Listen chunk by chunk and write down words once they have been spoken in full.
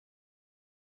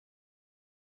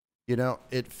You know,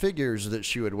 it figures that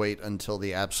she would wait until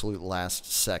the absolute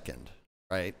last second,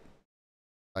 right?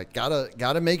 Like,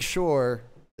 gotta make sure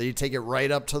that you take it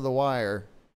right up to the wire,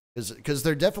 because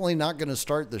they're definitely not going to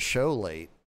start the show late,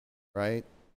 right?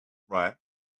 Right.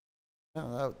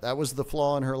 No, that was the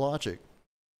flaw in her logic.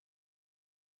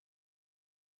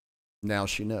 Now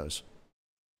she knows.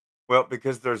 Well,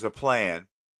 because there's a plan,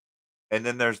 and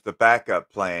then there's the backup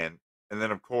plan, and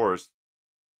then of course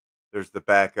there's the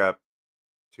backup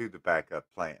to the backup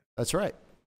plan. That's right.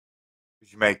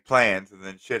 Because you make plans, and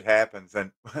then shit happens,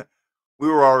 and we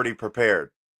were already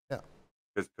prepared. Yeah.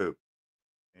 Because poop.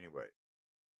 Anyway.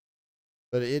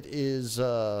 But it is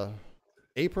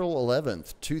April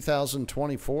 11th,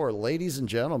 2024. Ladies and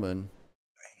gentlemen,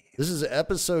 this is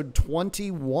episode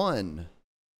 21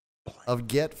 of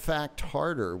Get Fact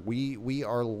Harder. We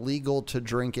are legal to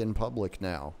drink in public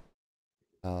now.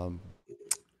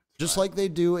 Just like they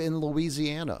do in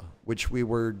Louisiana, which we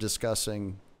were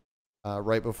discussing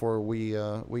right before we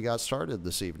got started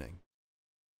this evening.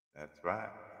 That's right.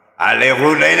 Allez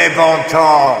rouler les bon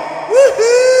temps.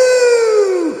 Woohoo!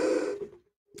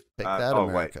 Take that,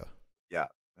 America. Wait. Yeah.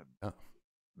 Oh.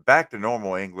 Back to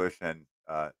normal English and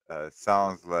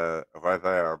sans le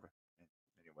reverb.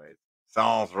 Anyways,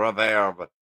 sans reverb.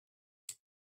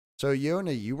 So,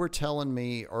 Yona, you were telling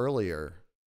me earlier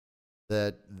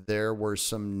that there were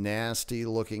some nasty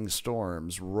looking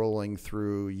storms rolling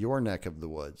through your neck of the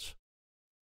woods.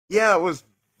 Yeah, it was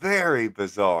very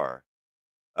bizarre.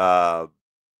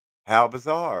 How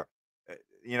bizarre.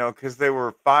 You know, because they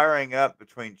were firing up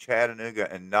between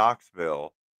Chattanooga and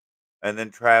Knoxville and then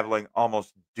traveling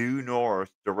almost due north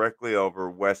directly over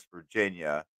West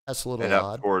Virginia That's a little and up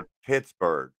odd. toward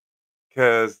Pittsburgh.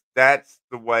 Because that's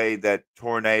the way that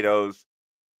tornadoes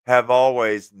have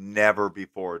always never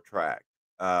before tracked.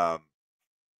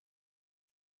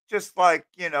 Just like,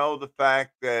 you know, the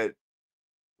fact that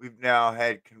we've now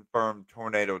had confirmed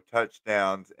tornado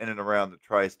touchdowns in and around the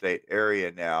tri-state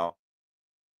area now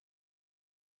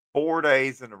 4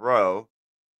 days in a row.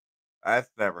 That's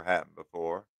never happened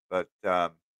before, but we're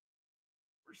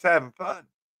just having fun.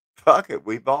 Fuck it,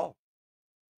 we ball.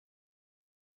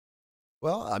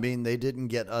 Well, I mean, they didn't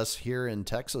get us here in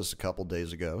Texas a couple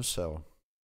days ago, so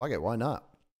fuck it, why not?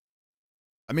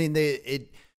 I mean,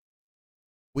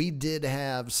 we did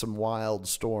have some wild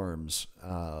storms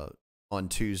on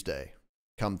Tuesday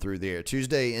come through the air.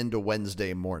 Tuesday into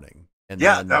Wednesday morning. And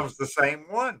Yeah, then, that was the same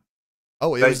one.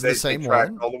 oh, it was the same they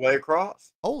tracked one? all the way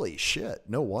across. Holy shit,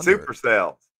 no wonder.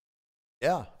 Supercells.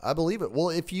 Yeah, I believe it. Well,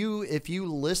 if you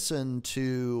listen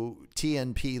to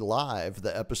TNP Live,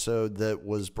 the episode that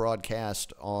was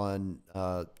broadcast on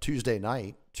Tuesday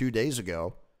night, 2 days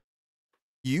ago,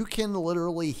 you can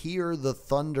literally hear the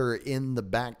thunder in the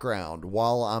background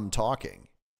while I'm talking.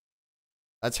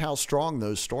 That's how strong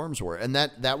those storms were. And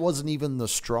that wasn't even the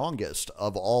strongest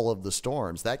of all of the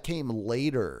storms. That came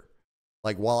later,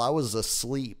 like while I was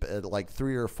asleep at like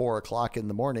 3 or 4 o'clock in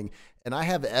the morning. And I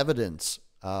have evidence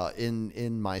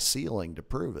in my ceiling to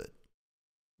prove it.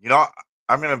 You know,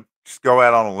 I'm going to just go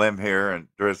out on a limb here and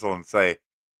drizzle and say,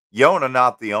 Yona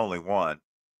not the only one.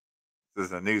 This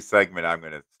is a new segment I'm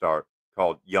going to start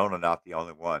called Yona not the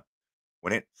only one.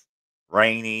 When it's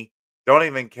rainy, don't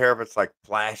even care if it's like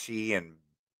flashy and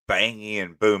bangy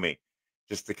and boomy.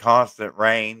 Just the constant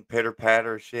rain, pitter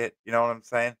patter shit. You know what I'm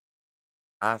saying?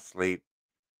 I sleep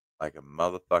like a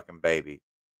motherfucking baby.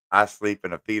 I sleep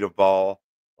in a fetal ball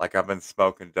like I've been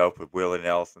smoking dope with Willie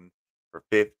Nelson for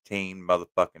 15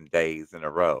 motherfucking days in a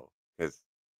row. Because,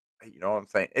 you know what I'm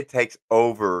saying? It takes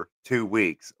over 2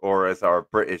 weeks, or as our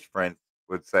British friends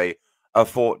would say, a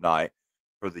fortnight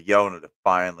for the Yona to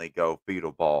finally go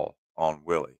fetal ball on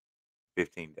Willie.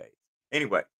 15 days.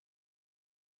 Anyway.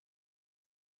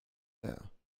 Yeah.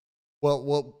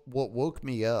 Well, what woke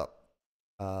me up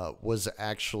was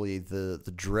actually the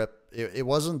drip. It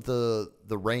wasn't the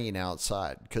rain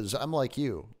outside, because I'm like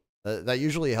you. That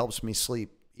usually helps me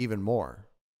sleep even more.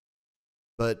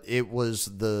 But it was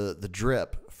the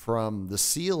drip from the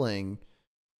ceiling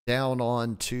down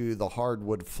onto the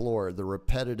hardwood floor, the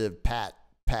repetitive pat,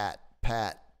 pat,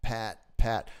 pat, pat,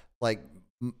 pat. Like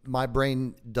my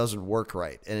brain doesn't work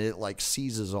right, and it like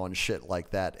seizes on shit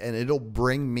like that, and it'll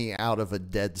bring me out of a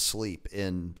dead sleep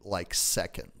in like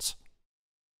seconds.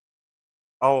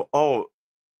 Oh,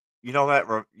 you know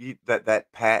that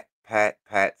that pat pat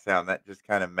pat sound that just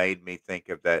kind of made me think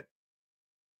of that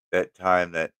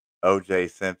time that O.J.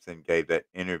 Simpson gave that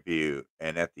interview,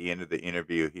 and at the end of the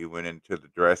interview, he went into the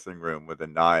dressing room with a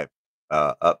knife,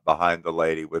 up behind the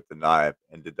lady with the knife,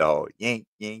 and did the whole yink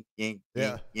yink yink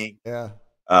Yeah, yink yink. yeah.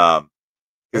 Um,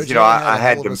 because you know OJ had I a hell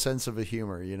had of a to sense of a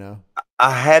humor, you know. I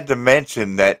had to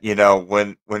mention that,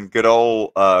 when good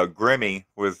old Grimmy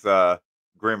was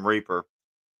Grim Reaper,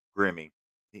 Grimmy,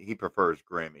 he prefers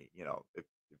Grimmy. If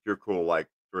you're cool like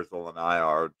Drizzle and I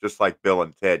are, just like Bill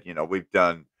and Ted, we've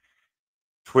done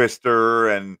Twister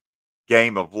and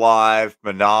Game of Life,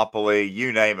 Monopoly,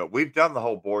 you name it. We've done the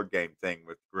whole board game thing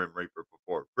with Grim Reaper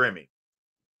before. Grimmy,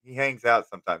 he hangs out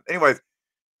sometimes. Anyways,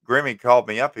 Grimmy called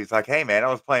me up. He's like, "Hey man, I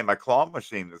was playing my claw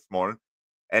machine this morning,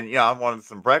 and I wanted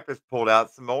some breakfast. Pulled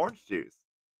out some orange juice,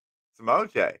 some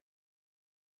OJ."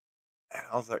 And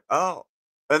I was like, "Oh."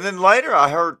 And then later I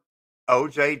heard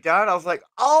OJ died. I was like,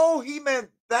 "Oh, he meant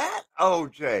that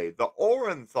OJ, the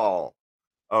Orenthal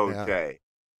Yeah, OJ."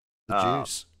 the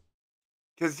juice.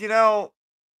 Because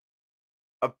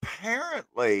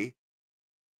apparently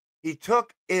he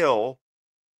took ill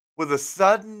with a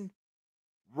sudden,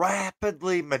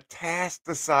 rapidly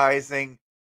metastasizing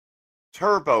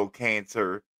turbo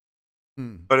cancer,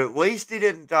 Hmm. but at least he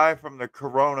didn't die from the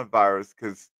coronavirus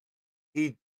because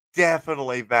he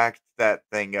definitely vaxxed that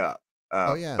thing up.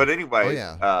 Oh yeah. But Oh anyways,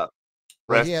 yeah. Well,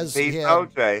 rest in he peace, had.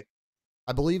 OJ.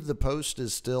 I believe the post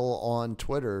is still on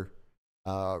Twitter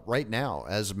right now,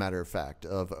 as a matter of fact,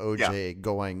 of Yeah, OJ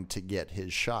going to get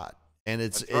his shot, and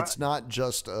that's right. it's not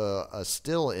just a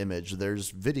still image. There's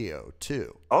video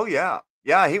too. Oh yeah,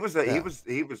 yeah. He was Yeah.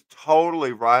 he was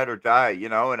totally ride or die.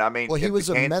 And I mean, Well, he if the was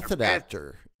a cancer method fits,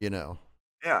 actor. You know.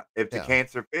 yeah, if the Yeah.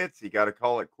 cancer fits, you got to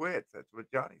call it quits. That's what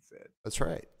Johnny said. That's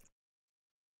right.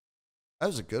 That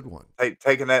was a good one.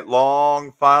 Taking that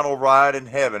long final ride in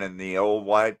heaven in the old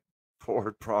white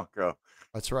Ford Bronco.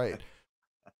 That's right.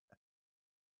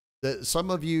 Some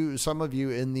of you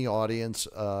in the audience,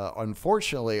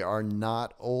 unfortunately, are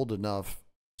not old enough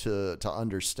to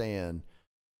understand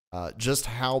just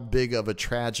how big of a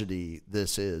tragedy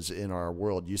this is in our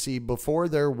world. You see, before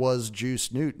there was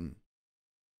Juice Newton,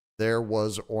 there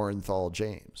was Orenthal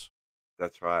James.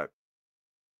 That's right.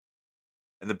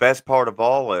 And the best part of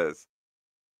all is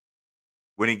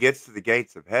when he gets to the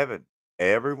gates of heaven,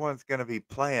 everyone's going to be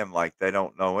playing like they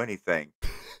don't know anything.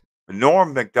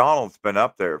 Norm Macdonald's been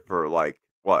up there for like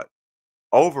what,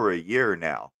 over a year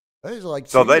now, That was like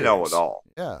so two they know it years. all.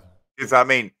 Yeah. Because I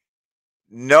mean,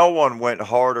 no one went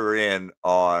harder in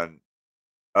on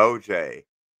OJ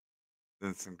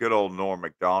than some good old Norm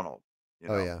Macdonald. You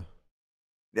Oh know,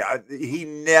 yeah. yeah, he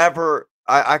never.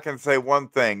 I can say one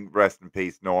thing. Rest in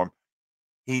peace, Norm.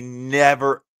 He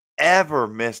never ever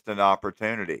missed an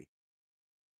opportunity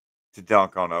to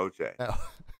dunk on OJ. No,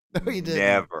 no, he didn't.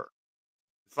 Never.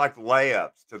 It's like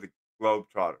layups to the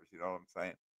Globetrotters. You know what I'm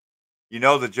saying?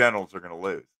 The Generals are going to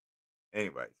lose.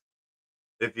 Anyways,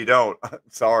 if you don't,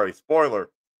 sorry, spoiler.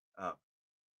 Um,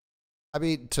 I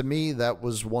mean, to me, that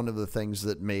was one of the things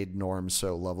that made Norm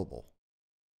so lovable.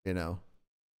 You know,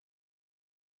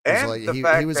 it was like and the he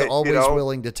fact was that, always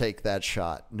willing to take that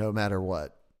shot, no matter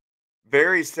what.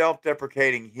 very self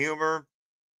deprecating humor,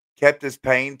 kept his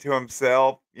pain to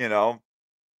himself,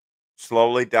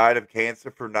 slowly died of cancer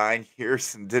for 9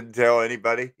 years and didn't tell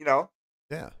anybody,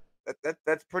 Yeah.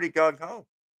 that's pretty gung ho.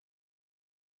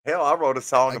 Hell, I wrote a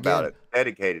song about Again, it,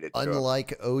 dedicated it to him.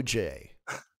 unlike OJ,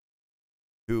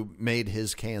 who made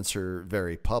his cancer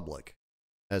very public,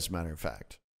 as a matter of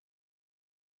fact.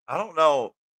 I don't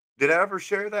know. Did I ever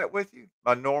share that with you?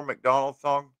 My Norm Macdonald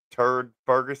song, Turd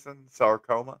Ferguson,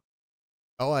 Sarcoma?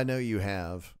 Oh, I know you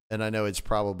have, and I know it's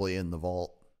probably in the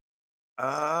vault.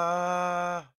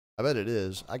 Uh, I bet it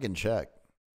is. I can check.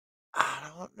 I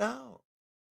don't know.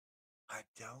 I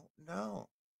don't know.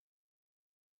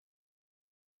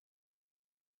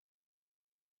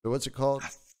 So what's it called?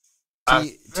 I, I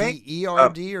think T E R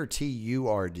D or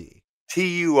TURD?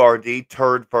 TURD,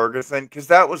 Turd Ferguson, because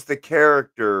that was the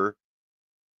character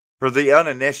for the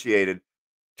uninitiated.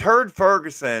 Turd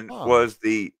Ferguson Oh, was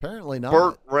the apparently Burt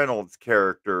not. Reynolds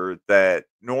character that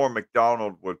Norm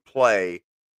Macdonald would play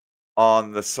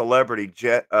on the Celebrity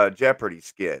Jeopardy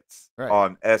skits Right.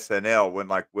 on SNL when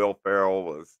like Will Ferrell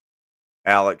was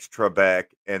Alex Trebek,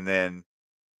 and then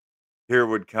here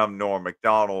would come Norm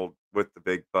Macdonald with the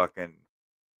big fucking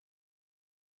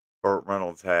Burt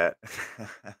Reynolds hat.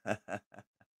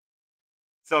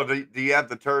 So do you have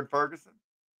the Turd Ferguson?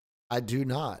 I do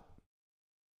not.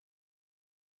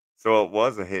 So it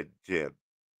was a hit jib.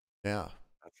 Yeah.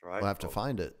 That's right, We'll have to folks.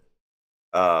 find it.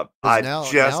 Because I now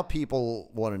just people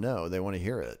want to know. They want to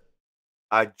hear it.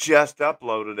 I just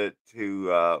uploaded it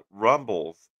to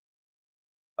Rumbles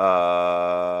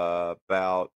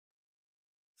about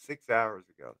 6 hours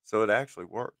ago, so it actually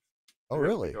works. Oh, Here, let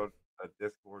me really? go to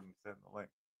Discord and send the link.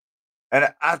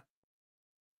 And I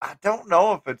don't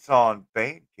know if it's on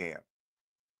Bandcamp.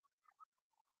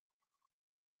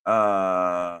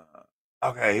 Uh,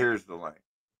 Okay, here's the link.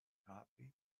 Copy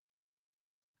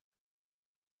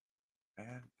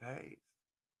and paste.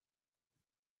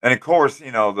 And of course,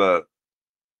 when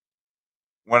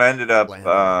I ended up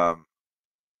Landing.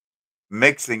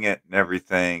 mixing it and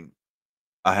everything,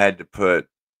 I had to put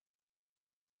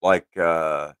like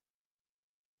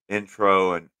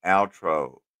intro and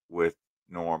outro with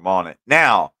Norm on it.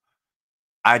 Now,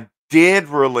 I did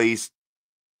release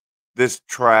this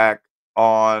track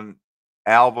on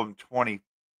album 20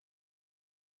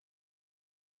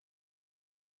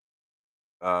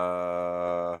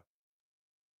 uh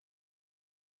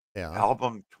Yeah.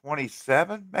 album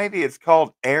 27, maybe it's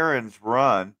called Aaron's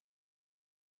Run,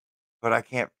 but I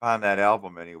can't find that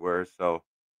album anywhere. So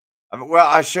well,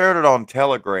 I shared it on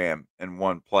Telegram in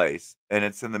one place, and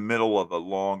it's in the middle of a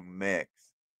long mix.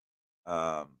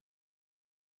 Um,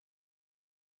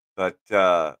 but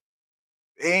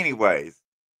anyways,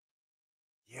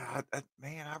 yeah,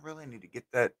 man, I really need to get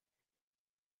that.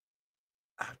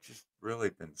 I've just really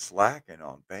been slacking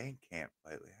on Bandcamp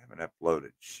lately. I haven't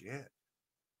uploaded shit.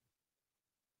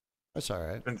 That's all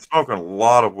right. Been smoking a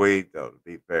lot of weed though, to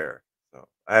be fair. So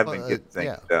I haven't been getting things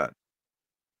Yeah. done.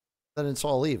 Then it's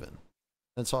all even.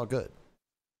 It's all good.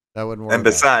 I wouldn't worry And about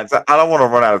it. besides, I don't want to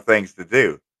run out of things to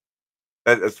do.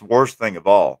 That's the worst thing of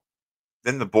all.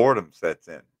 Then the boredom sets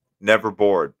in. Never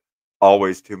bored.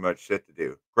 Always too much shit to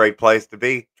do. Great place to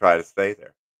be. Try to stay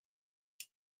there.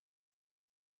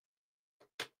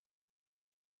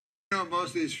 Most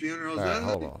of these funerals, All right,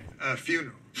 hold on. a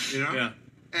funeral, Yeah.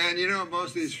 And most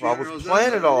of these So I was funerals,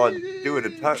 planning on doing a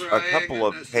couple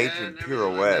of and Cajun sad and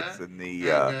pirouettes like in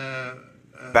the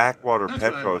backwater that's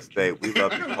what I petro like, state we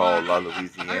love to call La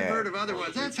Louisiana. I've heard of other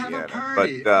ones. Let's have a But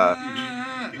party.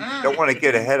 don't want to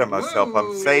get ahead of myself.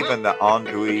 I'm saving the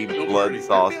andouille blood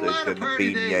sausage and the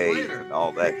beignets and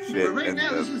all that shit and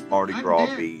the Mardi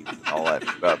Gras beads and all that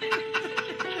stuff.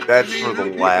 That's for the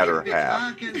latter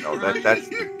half. That's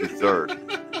the dessert.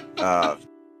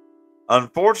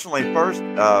 Unfortunately, first,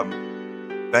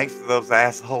 thanks to those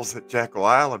assholes at Jekyll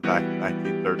Island back in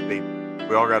 1913,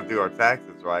 we all got to do our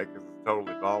taxes, right? Because it's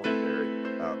totally voluntary.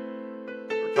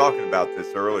 We were talking about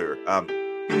this earlier.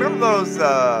 Remember those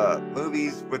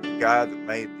movies with the guy that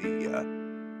made the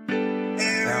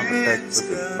sound effects with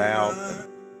his mouth?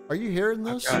 Are you hearing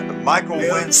this? Michael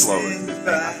Winslow is his name.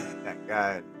 I seen that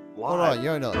guy live. Hold on,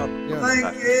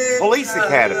 Yona. Police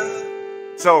Academy.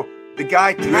 So the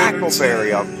guy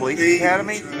Tackleberry on Police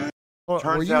Academy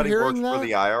turns out he works for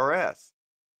the IRS.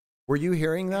 Were you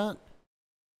hearing that?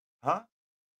 Huh?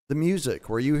 The music.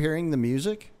 Were you hearing the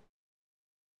music?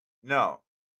 No.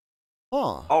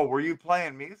 Huh. Oh, were you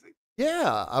playing music?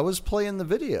 Yeah, I was playing the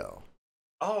video.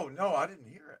 Oh, no, I didn't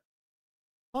hear it.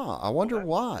 Huh, I wonder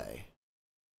why.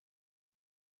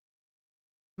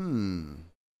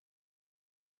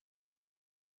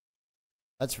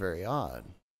 That's very odd.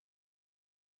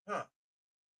 Huh.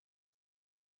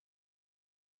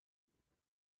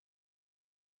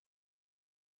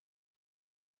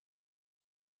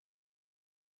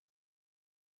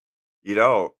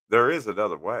 There is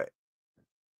another way.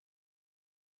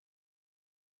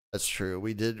 That's true.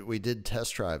 We did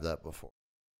test drive that before.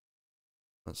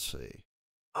 Let's see.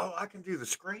 Oh, I can do the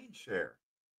screen share.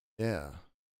 Yeah.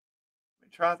 Let me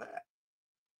try that.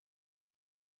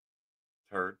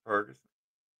 Turd Ferguson.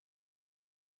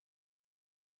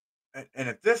 And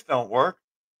if this don't work,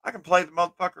 I can play the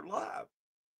motherfucker live.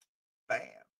 Bam.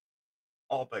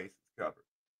 All bases covered.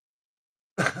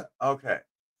 Okay.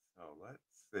 So let's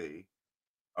see.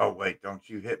 Oh, wait. Don't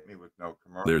you hit me with no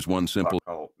commercial. There's one simple.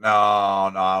 No,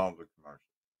 I don't do commercials.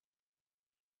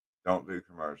 Don't do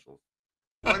commercials.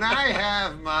 When I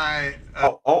have my...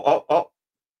 Oh.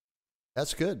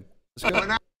 That's good. That's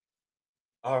good.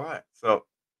 All right. So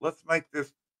let's make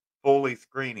this fully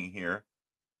screening here.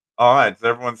 All right. Does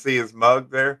everyone see his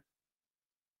mug there?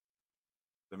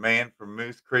 The man from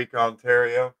Moose Creek,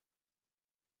 Ontario.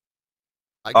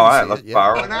 All right, let's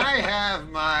fire. When I have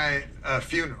my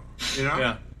funeral,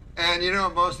 Yeah. And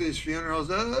most of these funerals,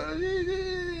 crying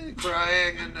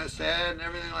and sad and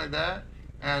everything like that.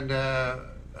 And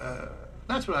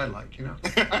that's what I like,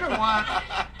 I don't want.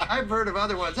 I've heard of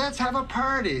other ones. Let's have a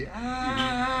party.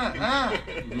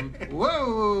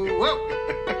 Whoa.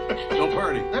 No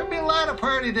party. There'll be a lot of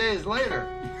party days later.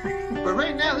 But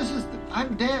right now,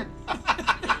 I'm dead.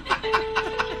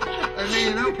 I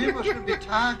mean, people should be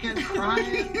talking,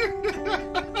 crying.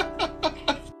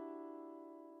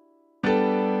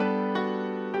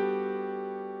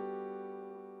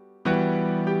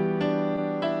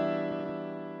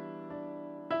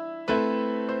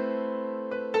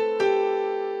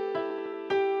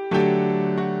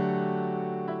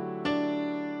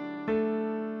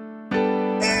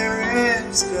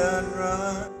 Errands done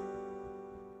run,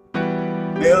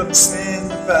 milk's in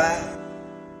the bag,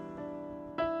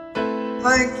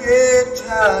 blanket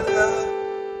tied up,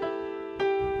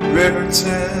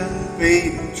 Riverton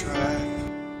beating track,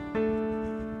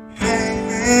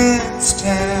 Hangman's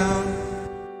Town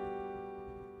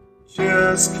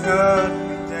just cut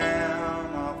me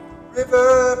down off the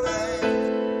riverbank.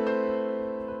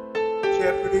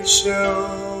 Jeopardy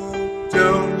show,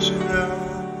 don't you know?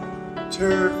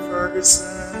 Turd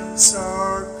Ferguson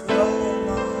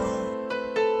sarcoma.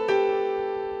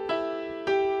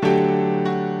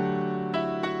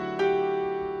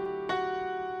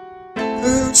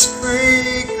 Boots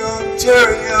Creek,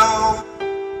 Ontario,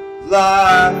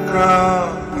 live from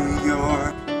New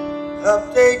York.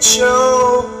 Update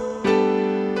show.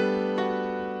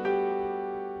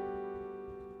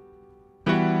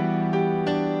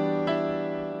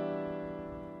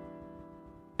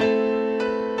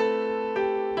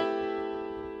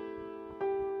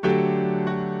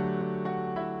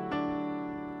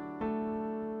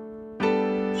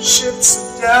 Ships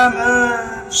of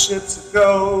diamonds, ships of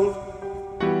gold,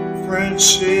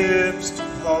 friendships to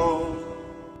hold.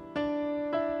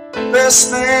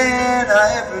 Best man I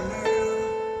ever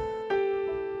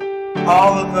knew,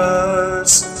 all of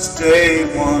us is day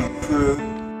one crew.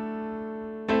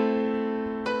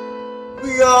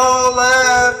 We all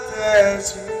laughed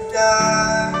as you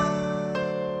died.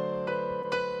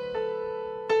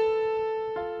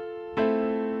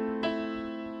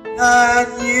 9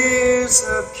 years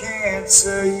of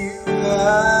cancer you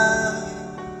had.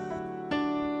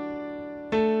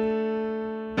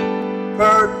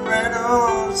 Burt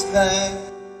Reynolds had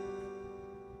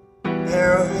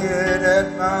arrowhead at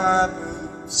my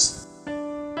boots.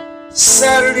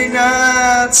 Saturday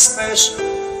night special,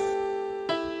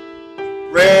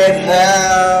 Red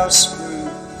House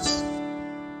Roots.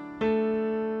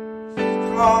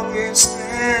 Longest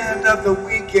end of the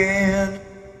weekend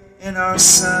in our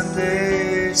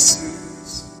Sunday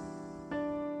suits.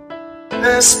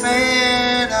 Best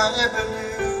man I ever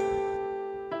knew,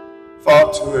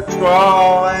 fought to a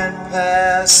draw in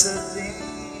Pasadena.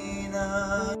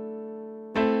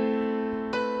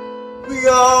 We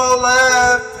all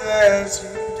laughed as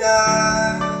you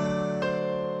died.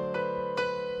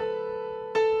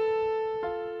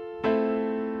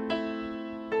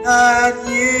 Nine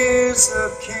years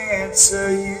of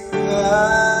cancer you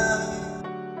had.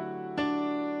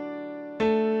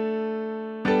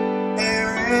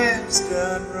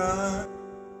 Done run,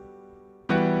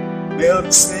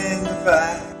 milk's in the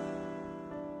bag,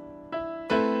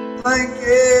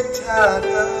 blanket tied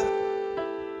up,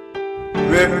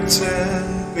 Riverton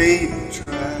beating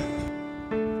track,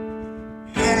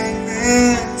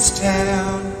 Hangman's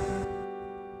Town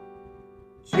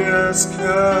just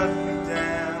cut me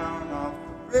down off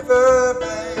the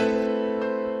riverbank.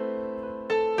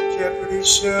 Jeopardy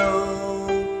show,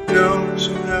 don't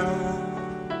you know?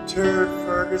 Turd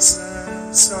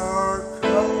Ferguson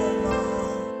sarcoma.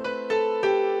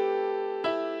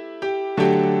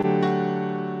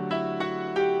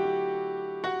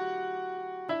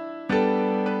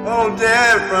 Old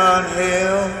Dad run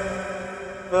hill,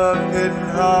 bucket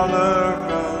and holler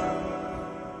road.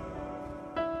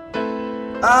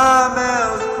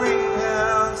 IML's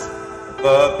greenhouse,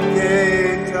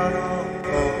 bucket tunnel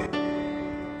code.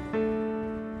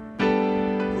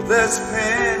 Well, there's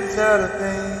pins out of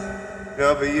things.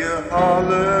 W.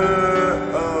 Holler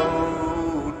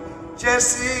Ode,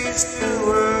 Jesse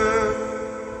Stewart,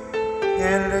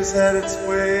 Canada's had its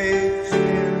way,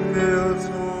 Shinville's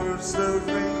horse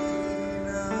arena.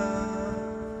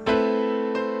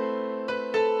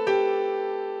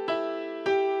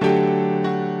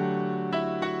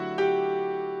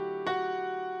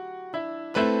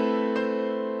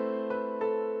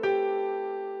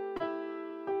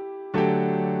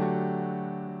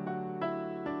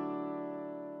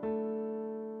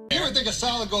 You would think a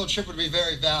solid gold ship would be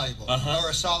very valuable, or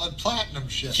a solid platinum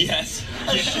ship. Yes.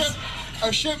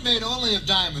 A ship made only of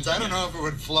diamonds. I don't know if it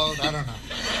would float. I don't know.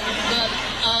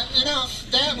 But you know,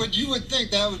 you would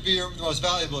think that would be your most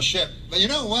valuable ship. But you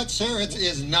know what, sir? It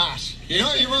is not. You know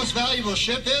what your most valuable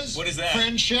ship is? What is that?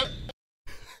 Friendship.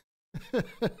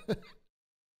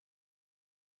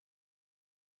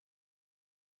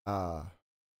 I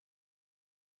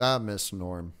miss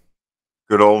Norm.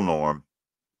 Good old Norm.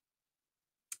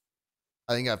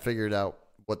 I think I figured out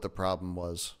what the problem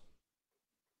was.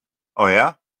 Oh,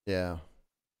 yeah? Yeah.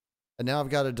 And now I've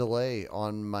got a delay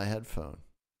on my headphone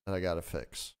that I got to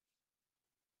fix.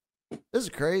 This is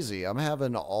crazy. I'm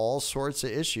having all sorts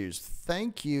of issues.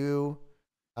 Thank you,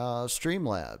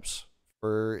 Streamlabs,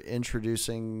 for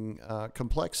introducing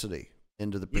complexity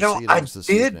into the You know, I proceedings this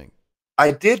did evening.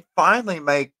 I did finally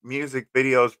make music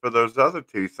videos for those other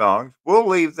 2 songs. We'll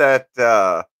leave that,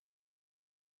 I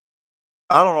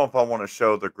don't know if I wanna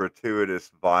show the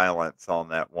gratuitous violence on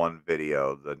that one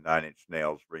video, the Nine Inch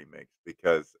Nails remix,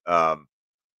 because,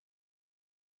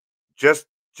 just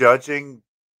judging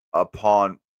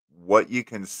upon what you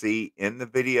can see in the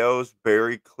videos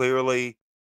very clearly,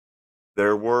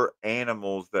 there were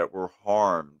animals that were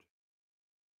harmed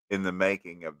in the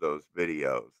making of those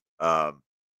videos.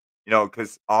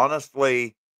 Because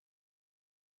honestly,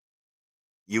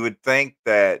 you would think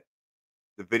that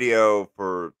the video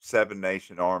for Seven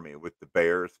Nation Army with the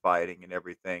bears fighting and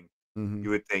everything, Hmm. you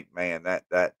would think, man,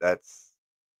 that's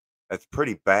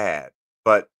pretty bad.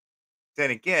 But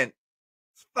then again,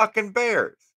 it's fucking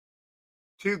bears.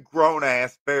 2 grown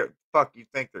ass bears. Fuck, you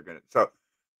think they're gonna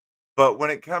but when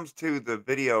it comes to the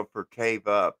video for Cave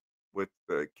Up with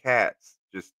the cats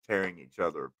just tearing each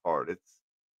other apart,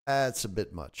 That's a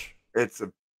bit much. it's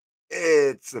a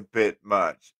it's a bit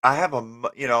much. I have and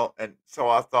so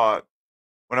I thought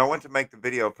when I went to make the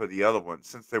video for the other one,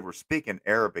 since they were speaking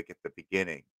Arabic at the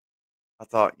beginning, I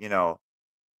thought,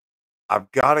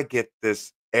 I've got to get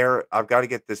this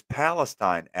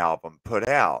Palestine album put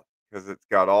out because it's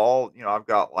got all, I've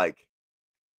got like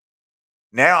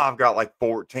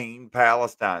 14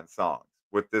 Palestine songs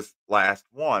with this last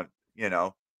one, and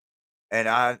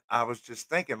I was just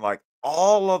thinking like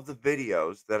all of the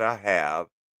videos that I have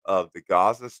of the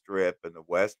Gaza Strip and the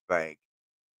West Bank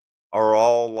are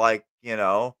all like,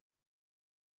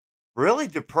 really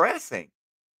depressing.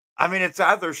 I mean, it's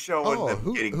either showing Oh, them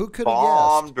who getting who could have guessed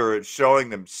bombed or it's showing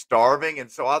them starving.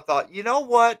 And so I thought, you know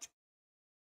what?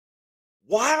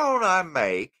 Why don't I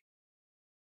make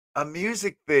a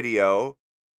music video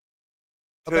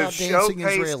to about dancing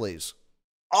showcase Israelis?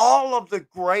 all of the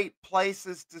great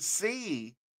places to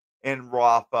see in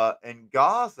Rafah and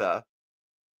Gaza,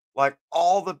 like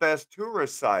all the best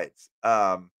tourist sites.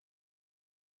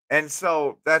 And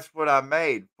so that's what I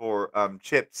made for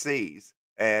Chip C's.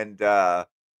 And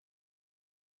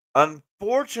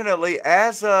unfortunately,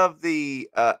 as of the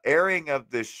airing of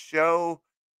this show,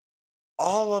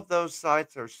 all of those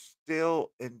sites are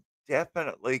still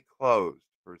indefinitely closed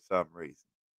for some reason.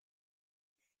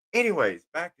 Anyways,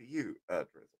 back to you, Drizzle.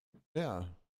 Yeah.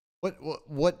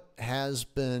 What has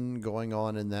been going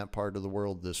on in that part of the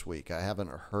world this week? I haven't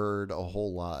heard a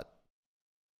whole lot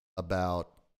about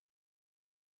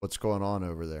what's going on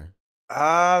over there.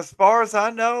 As far as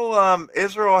I know,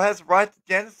 Israel has the right to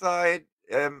genocide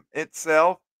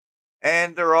itself,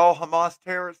 and they're all Hamas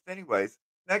terrorists, anyways.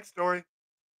 Next story.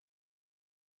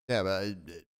 Yeah, but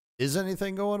is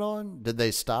anything going on? Did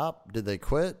they stop? Did they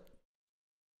quit?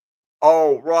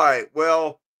 Oh, right.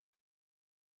 Well,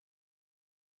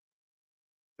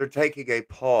 they're taking a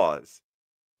pause.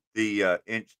 The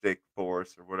inch thick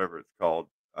force, or whatever it's called,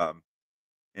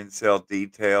 incel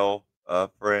detail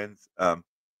friends,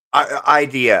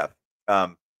 IDF,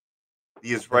 the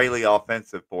Yeah. Israeli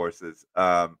offensive forces,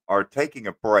 are taking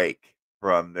a break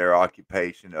from their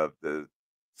occupation of the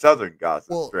southern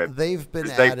Gaza Well, Strip they've been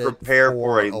as they at it prepare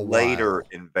for for a a later while.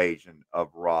 invasion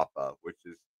of Rafah, which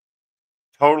is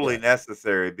totally Yeah.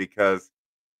 necessary because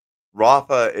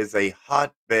Rafah is a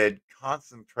hotbed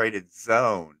concentrated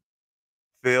zone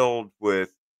filled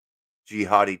with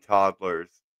jihadi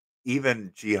toddlers,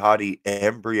 even jihadi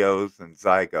embryos and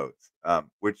zygotes,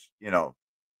 which,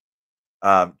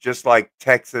 just like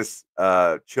Texas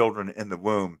children in the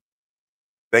womb,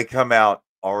 they come out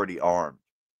already armed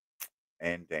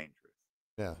and dangerous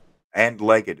Yeah. and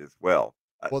legged as well,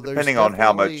 Well, there's depending on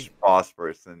how much definitely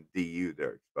phosphorus and DU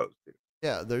they're exposed to.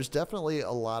 there's definitely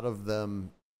a lot of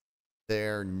them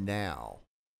there now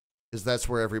because that's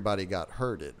where everybody got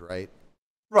hurted, right?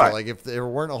 So Right. like if there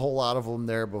weren't a whole lot of them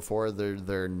there before, they're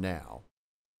there now.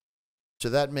 So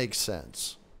that makes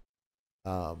sense.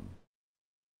 Um,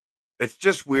 It's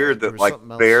just weird there that, was like,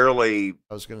 something else barely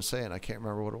I was going to say, and I can't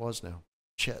remember what it was now.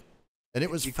 Shit. And it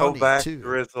was you go funny back, too.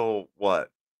 Drizzle,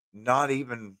 what? Not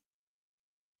even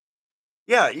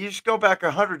yeah, you just go back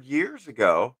 100 years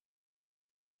ago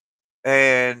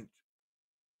and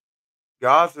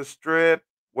Gaza Strip,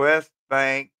 West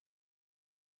Bank,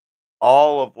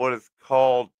 all of what is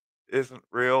called isn't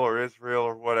real or Israel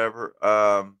or whatever.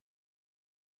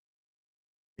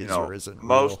 Is or isn't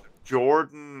Most real. of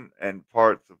Jordan and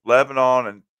parts of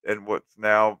Lebanon and what's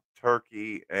now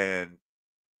Turkey and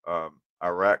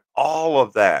Iraq, all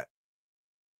of that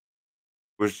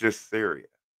was just Syria.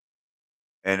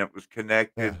 And it was Yeah.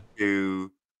 connected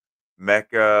to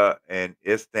Mecca and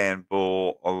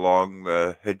Istanbul along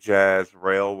the Hejaz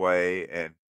Railway,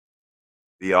 and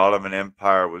the Ottoman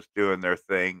Empire was doing their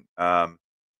thing.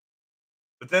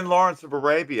 But then Lawrence of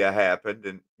Arabia happened,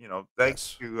 and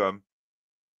thanks Yes. to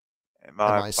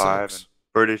MI5 and MI6.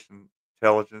 British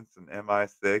intelligence and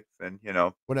MI6 and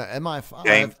Well, no, MI5.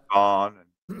 James Bond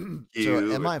and So Q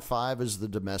and MI5 is the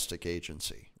domestic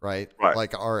agency, right? right,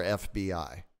 Like our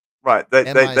FBI. right. They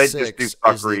just do MI6 is the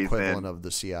fuckeries equivalent in of the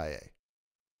CIA,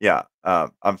 yeah.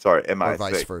 I'm sorry, or vice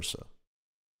MI6. versa.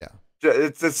 Yeah,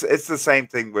 It's the same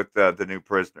thing with the new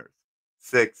prisoners.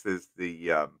 Six is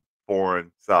the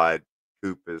foreign side.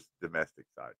 Coop is domestic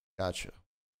side. gotcha.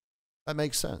 That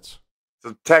makes sense.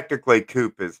 So technically,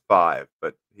 Coop is five,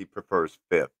 but he prefers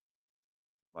fifth,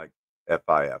 like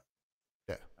FIF.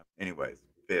 Yeah. Anyways,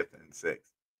 fifth and sixth.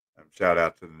 Shout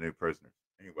out to the new prisoners.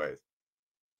 Anyways,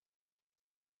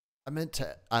 I meant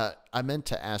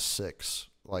to ask six,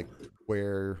 like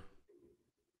where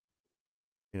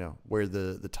where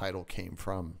the title came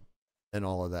from and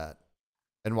all of that,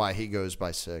 and why he goes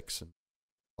by six and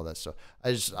all that stuff.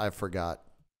 I forgot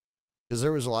because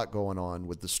there was a lot going on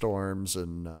with the storms,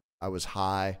 and I was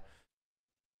high.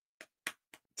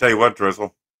 tell you what,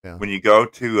 Drizzle. Yeah. When you go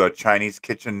to Chinese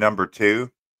Kitchen number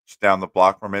 2, just down the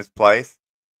block from his place,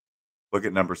 look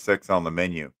at number 6 on the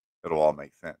menu. It'll all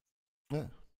make sense. Yeah.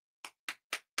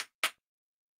 It's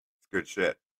good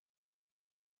shit.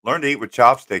 Learn to eat with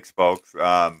chopsticks, folks.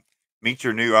 Meet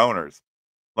your new owners.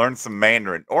 Learn some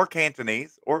Mandarin or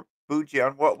Cantonese or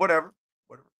Fujian, whatever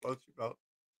floats your boat.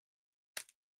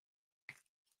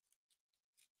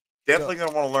 Definitely going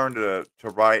to want to learn to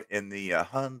write in the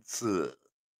Hanzi,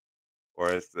 or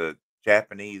as the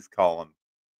Japanese call them,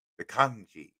 the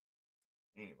kanji.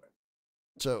 Anyway,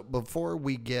 So before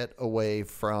we get away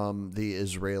from the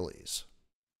Israelis,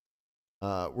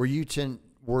 were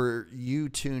you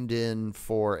tuned in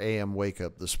for AM Wake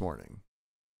Up this morning?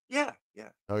 yeah.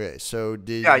 Okay, so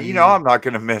did Yeah, you? I'm not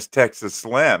going to miss Texas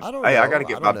Slim. I don't Hey, I know. got to I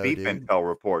get don't my know, beef dude. intel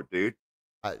report, dude.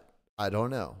 I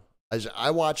don't know. I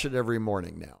watch it every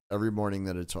morning now. Every morning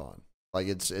that it's on, like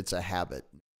it's a habit.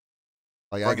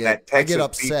 Like Bringing I that Texas get beef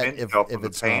upset if intel from the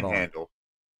it's not on. Panhandle.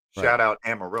 Right. Shout out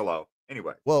Amarillo.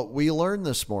 Anyway, Well, we learned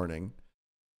this morning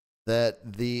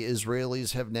that the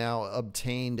Israelis have now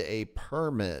obtained a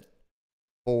permit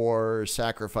for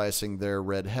sacrificing their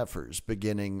red heifers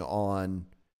beginning on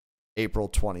April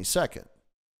 22nd. that's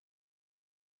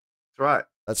right.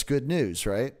 That's good news,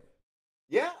 right?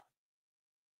 Yeah,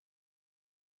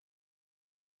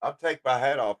 I'll take my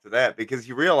hat off to that because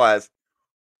you realize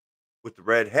with the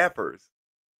red heifers,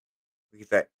 we get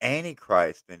that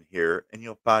Antichrist in here, and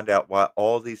you'll find out why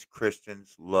all these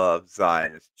Christians love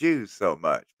Zionist Jews so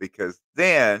much because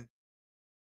then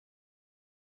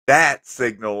that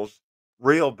signals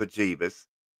real bejeebus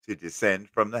to descend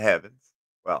from the heavens.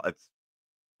 Well, it's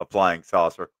a flying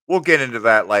saucer. We'll get into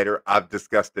that later. I've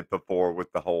discussed it before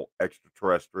with the whole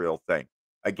extraterrestrial thing.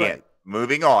 Again, Right.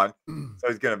 moving on. So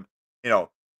he's going to,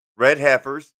 red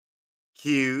heifers,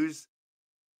 cues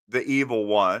the evil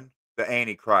one, the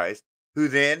Antichrist, who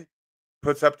then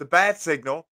puts up the bat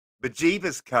signal.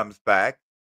 Bejeebus comes back,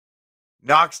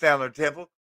 knocks down their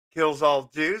temple, kills all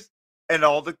Jews, and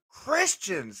all the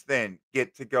Christians then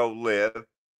get to go live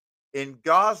in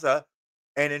Gaza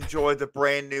and enjoy the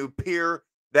brand new pier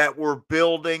that we're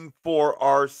building for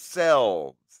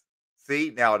ourselves. See,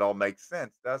 now it all makes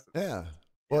sense, doesn't it? Yeah.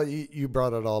 Well, you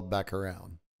brought it all back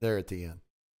around there at the end.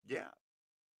 Yeah.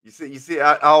 You see,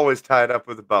 I always tie it up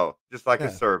with a bow, just like Yeah.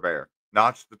 a surveyor.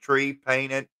 Notch the tree,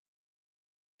 paint it,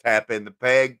 tap in the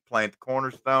peg, plant the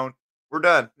cornerstone. We're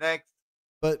done. Next.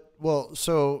 But, well,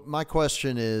 so my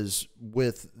question is,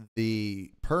 with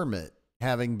the permit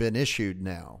having been issued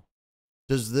now,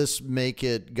 does this make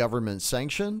it government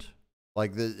sanctioned?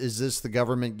 Like, is this the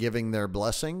government giving their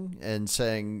blessing and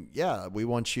saying, yeah, we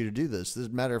want you to do this? As a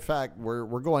matter of fact, we're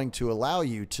going to allow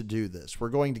you to do this. We're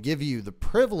going to give you the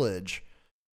privilege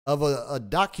of a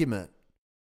document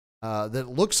that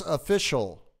looks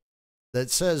official that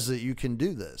says that you can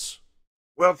do this.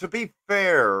 Well, to be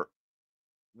fair,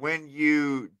 when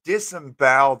you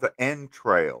disembowel the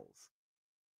entrails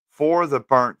for the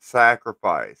burnt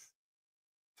sacrifice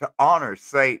to honor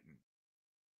Satan,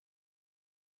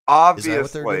 Is that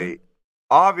what they're doing?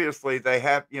 obviously they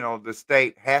have, the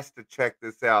state has to check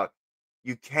this out.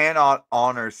 You cannot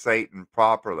honor Satan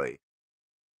properly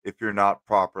if you're not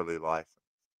properly licensed.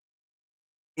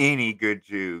 Any good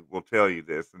Jew will tell you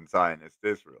this in Zionist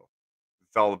Israel.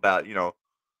 It's all about,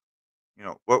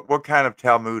 what kind of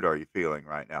Talmud are you feeling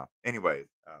right now? Anyways,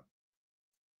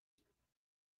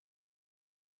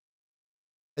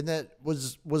 And that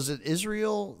was it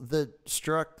Israel that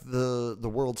struck the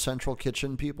World Central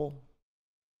Kitchen people?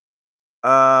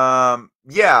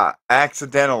 yeah,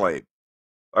 accidentally.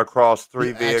 across 3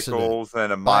 Accident. vehicles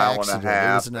and a By mile and a accident. It was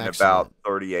half an in about accident.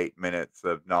 38 minutes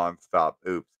of nonstop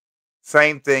oops.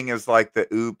 Same thing as like the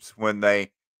oops when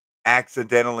they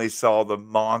accidentally saw the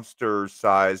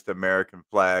monster-sized American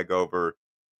flag over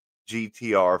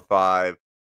GTR 5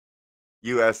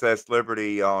 USS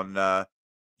Liberty on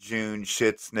June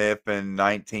shit sniff in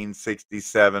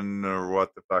 1967 or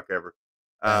what the fuck ever.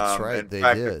 That's right. And They did.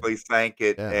 practically sank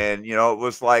it. Yeah. And, it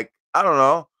was like, I don't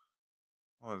know,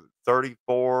 what was it,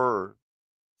 34 or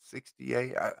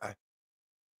 68? I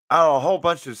don't know, a whole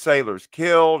bunch of sailors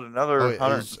killed, Oh, another it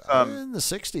 100 was and some in the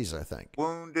 60s, I think.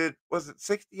 wounded. Was it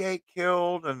 68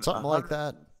 killed and Something like 100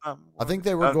 that. and some I think wounded?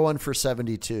 they were going for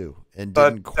 72 and But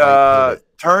didn't quite hit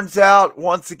it. turns out,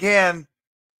 once again,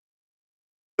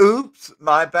 oops,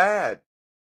 my bad.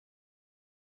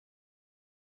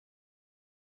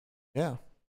 Yeah.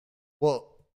 Well,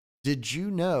 did you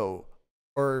know,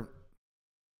 or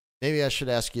maybe I should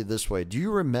ask you this way. Do you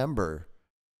remember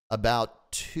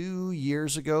about 2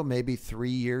 years ago, maybe 3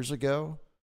 years ago,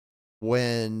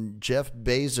 when Jeff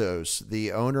Bezos,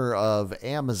 the owner of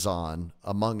Amazon,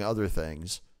 among other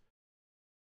things,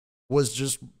 was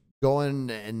just going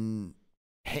and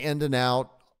handing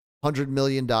out $100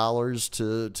 million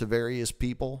to various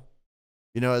people?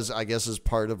 As I guess as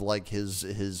part of like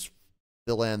his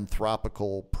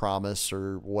philanthropical promise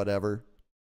or whatever.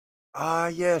 Ah,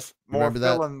 yes, more Remember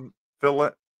that?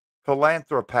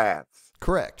 philanthropaths.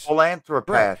 Correct. Correct.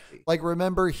 Philanthropathy. Like,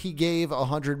 remember, he gave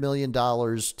 $100 million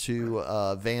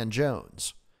to Van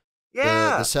Jones, the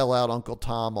Yeah. sellout Uncle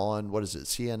Tom on, what is it,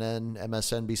 CNN,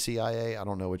 MSNBC, I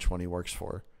don't know which one he works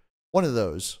for. One of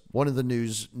those, one of the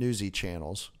newsy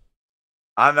channels.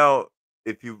 I know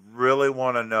if you really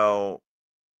want to know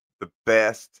the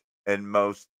best and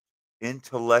most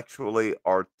intellectually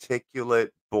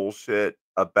articulate bullshit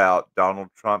about Donald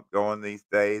Trump going these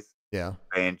days, Yeah.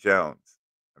 Van Jones.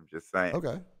 I'm just saying.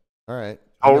 Okay. All right.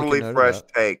 I'll make a Totally note of fresh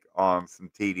that. take on some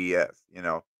TDS.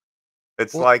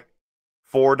 It's Well, like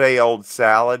 4-day-old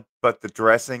salad, but the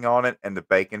dressing on it and the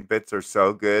bacon bits are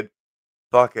so good.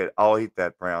 Fuck it, I'll eat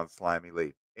that brown slimy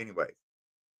leaf. Anyways.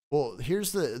 Well,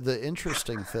 here's the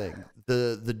interesting thing.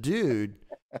 The dude,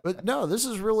 but no, this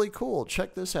is really cool.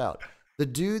 Check this out. The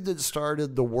dude that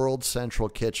started the World Central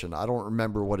Kitchen. I don't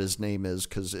remember what his name is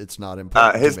because it's not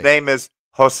important to His me. name is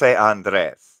Jose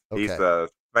Andres. He's Okay. a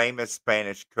famous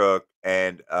Spanish cook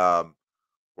and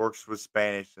works with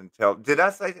Spanish until. Did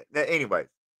I say that? Anyways,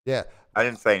 Yeah. I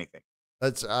didn't say anything.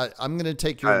 I'm going to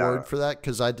take your word for that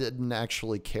because I didn't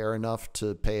actually care enough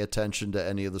to pay attention to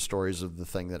any of the stories of the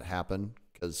thing that happened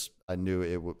because I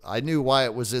knew I knew why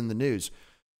it was in the news.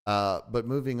 But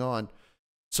moving on.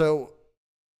 So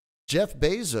Jeff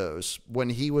Bezos,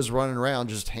 when he was running around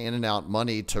just handing out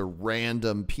money to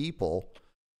random people,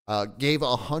 gave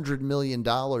 $100 million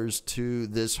to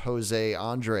this Jose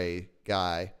Andre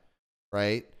guy,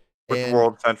 right? With the And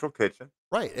World Central Kitchen.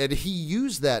 right, and he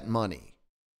used that money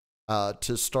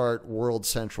to start World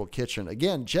Central Kitchen.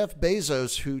 Again, Jeff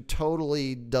Bezos, who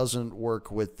totally doesn't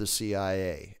work with the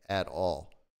CIA at all,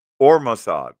 Or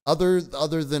Mossad. other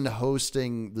than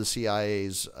hosting the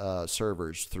CIA's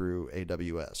servers through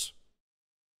AWS.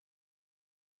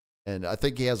 And I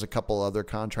think he has a couple other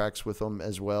contracts with them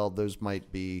as well. Those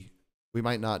might be, we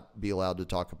might not be allowed to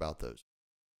talk about those.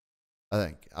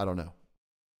 I don't know.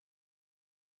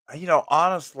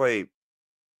 Honestly,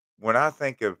 when I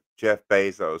think of Jeff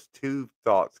Bezos, two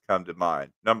thoughts come to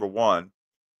mind. Number one,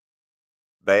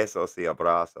 besos y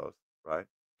abrazos, right?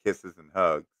 Kisses and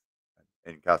hugs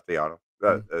in Castellano,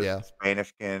 Yeah.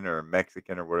 Spanishkin or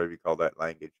Mexican or whatever you call that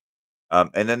language.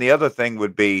 And then the other thing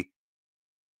would be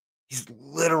he's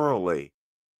literally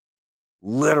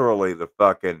the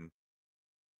fucking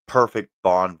perfect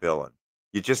Bond villain.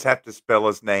 You just have to spell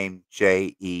his name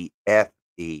Jefe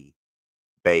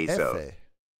Bezos, Jefe.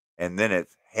 and then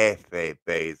it's Jefe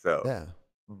Bezos. Yeah.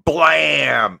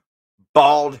 Blam!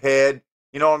 Bald head.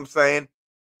 You know what I'm saying?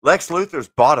 Lex Luthor's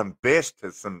bottom bitch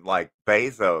to some like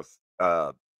Bezos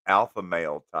alpha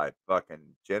male type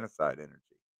fucking genocide energy.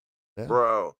 Yeah.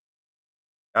 Bro.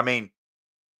 I mean,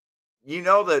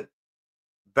 that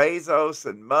Bezos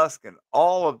and Musk and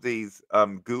all of these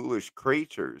ghoulish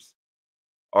creatures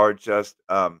are just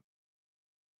I'm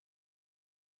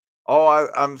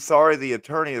sorry the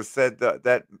attorney has said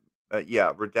that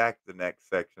yeah, redact the next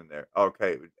section there.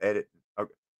 Okay, edit.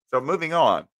 Okay. So moving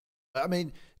on. I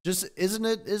mean, just isn't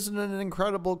it an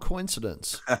incredible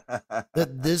coincidence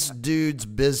that this dude's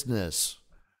business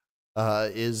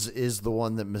is the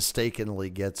one that mistakenly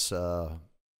gets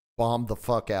bombed the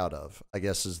fuck out of, I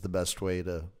guess is the best way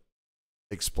to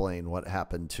explain what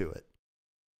happened to it.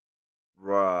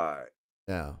 Right.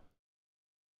 Yeah.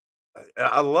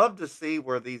 I love to see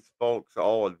where these folks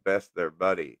all invest their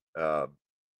money. Now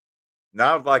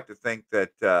I'd like to think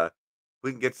that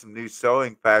we can get some new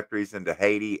sewing factories into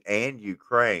Haiti and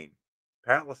Ukraine.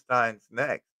 Palestine's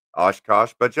next.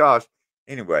 Oshkosh, but Josh.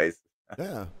 Anyways,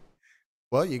 Yeah.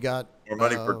 Well, you got more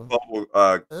money for global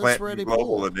it's Clinton ready Global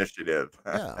pulled. Initiative.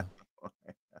 Yeah.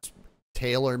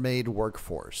 Tailor-made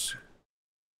workforce.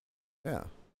 Yeah.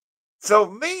 So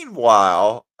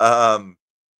meanwhile,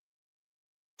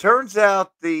 turns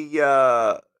out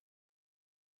the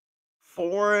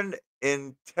Foreign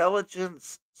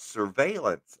Intelligence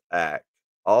Surveillance Act,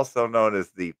 also known as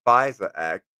the FISA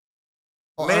Act,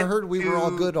 Oh, I meant heard we were all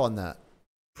to good on that.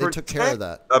 They took care of protect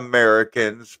that.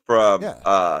 Americans from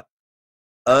Yeah.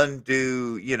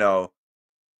 undue,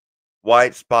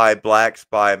 white spy, black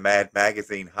spy, Mad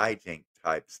Magazine hijink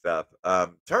type stuff.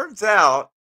 Turns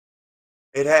out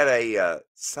it had a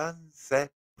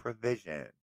sunset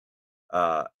provision,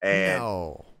 and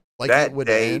No. Like it that would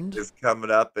date end? is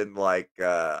coming up in like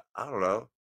I don't know,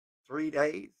 3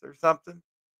 days or something.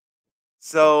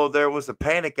 So there was a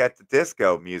panic at the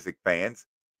disco, music fans,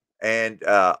 and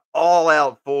all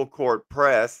out full court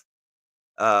press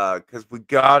because we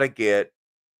gotta get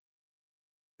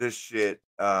this shit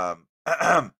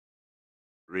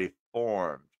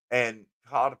reformed and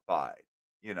codified,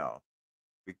 you know,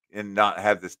 and not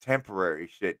have this temporary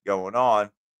shit going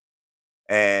on.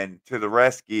 And to the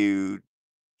rescue,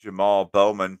 Jamal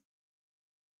Bowman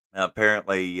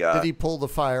apparently Did he pull the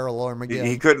fire alarm he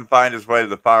again? couldn't find his way to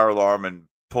the fire alarm and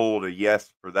pulled a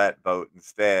yes for that vote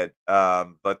instead.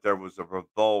 But there was a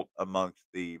revolt amongst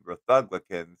the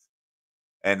Republicans,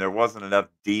 and there wasn't enough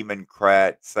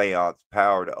Democrat seance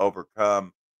power to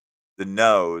overcome the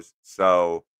no's.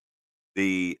 So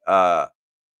the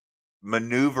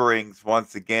maneuverings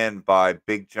once again by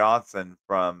Big Johnson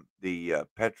from the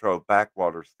Petro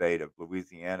backwater state of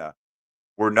Louisiana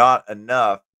were not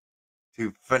enough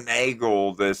to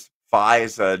finagle this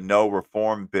FISA no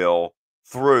reform bill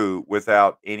through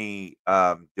without any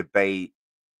debate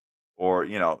or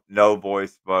no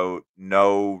voice vote,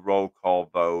 no roll call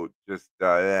vote, just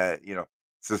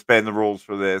suspend the rules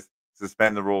for this,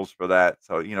 suspend the rules for that.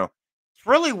 So it's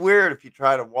really weird if you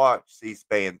try to watch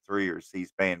C-SPAN 3 or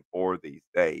C-SPAN 4 these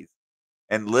days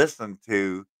and listen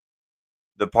to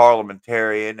the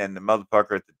parliamentarian and the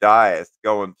motherfucker at the dais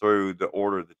going through the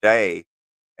order of the day,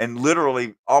 and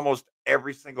literally almost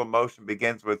every single motion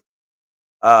begins with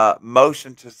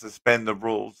motion to suspend the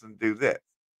rules and do this,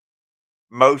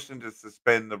 motion to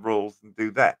suspend the rules and do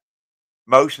that,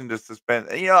 motion to suspend.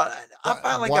 I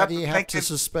finally Why got do to you have to thinking,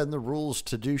 suspend the rules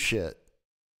to do shit?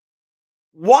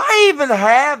 why even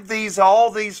have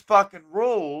all these fucking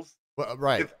rules Well,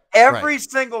 right. if Right. every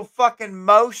single fucking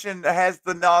motion has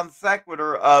the non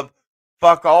sequitur of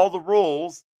fuck all the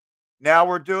rules, now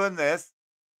we're doing this,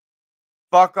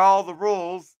 fuck all the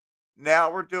rules, now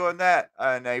we're doing that.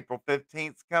 And April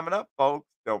 15th coming up, folks.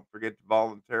 Don't forget to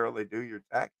voluntarily do your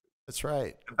taxes. That's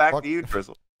right. Back to Fuck, you,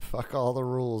 Drizzle. fuck all the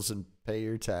rules and pay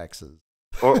your taxes.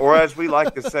 Or as we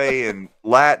like to say in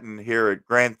Latin here at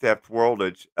Grand Theft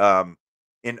Worldage,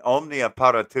 in omnia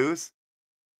paratus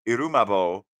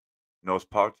irumabo nos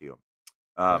partium.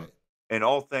 Um, Right. in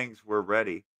all things, we're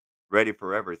ready, ready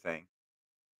for everything.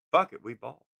 Fuck it, we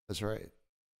ball. That's right.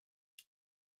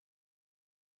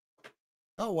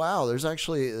 Oh wow, there's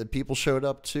actually people showed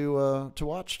up to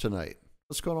watch tonight.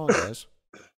 What's going on, guys?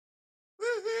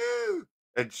 Woohoo!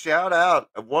 And shout out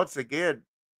once again.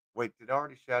 Wait, did I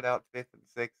already shout out Fifth and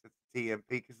Sixth at the TMP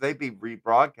because they be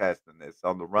rebroadcasting this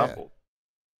on the Yeah, Rumble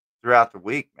throughout the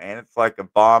week, man. It's like a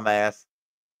bomb ass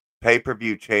pay per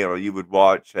view channel you would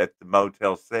watch at the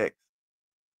Motel 6.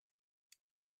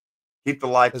 Keep the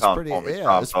lights it's on pretty. for me,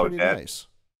 Yeah, it's Strombo pretty Dad. nice.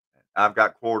 I've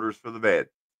got quarters for the bed.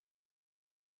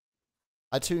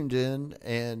 I tuned in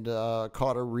and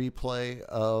caught a replay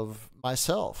of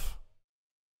myself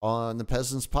on the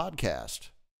Peasants podcast.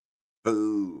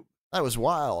 Boom. That was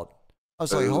wild. I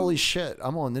was like, holy shit,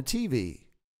 I'm on the TV.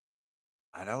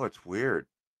 I know it's weird.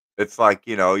 It's like,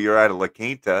 you're at a La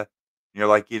Quinta and you're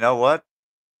like, you know what?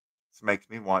 This makes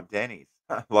me want Denny's.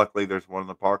 Luckily, there's one in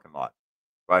the parking lot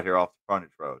right here off the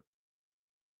frontage road.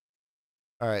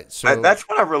 All right, so That's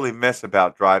what I really miss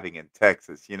about driving in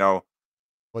Texas.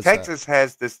 what's Texas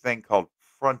has this thing called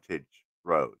frontage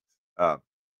roads. Um,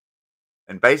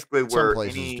 and basically, that? Some where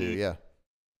places do, any yeah.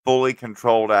 fully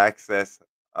controlled access,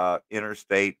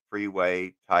 interstate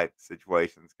freeway type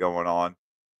situations going on.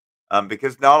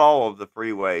 Because not all of the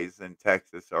freeways in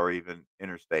Texas are even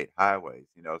interstate highways.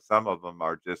 Some of them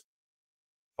are just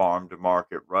farm to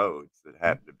market roads that Mhm.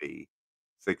 happen to be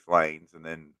 6 lanes and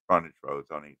then frontage roads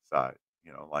on each side.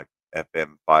 Like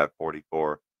FM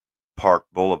 544 Park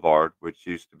Boulevard, which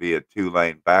used to be a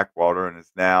 2-lane backwater and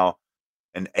is now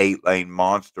an 8-lane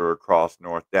monster across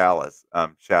North Dallas.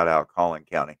 Shout out Collin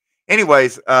County.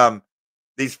 Anyways,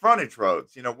 these frontage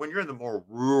roads, when you're in the more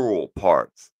rural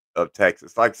parts of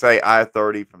Texas, like say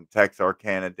I-30 from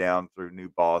Texarkana down through New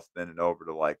Boston and over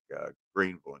to like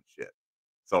Greenville and shit,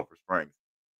 Sulphur Springs,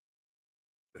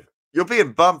 you'll be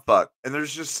in bumfuck, and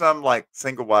there's just some like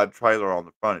single wide trailer on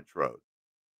the frontage road,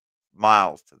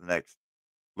 miles to the next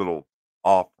little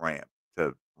off ramp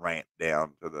to ramp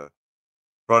down to the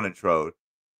frontage road.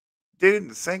 Dude, in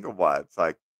the single wide, it's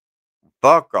like,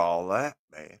 fuck all that,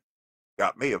 man.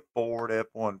 Got me a Ford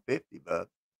F-150, bud.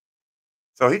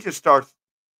 So he just starts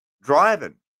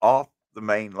driving off the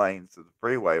main lanes of the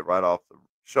freeway, right off the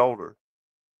shoulder,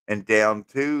 and down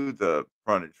to the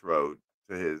frontage road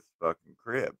to his fucking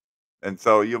crib. And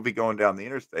so you'll be going down the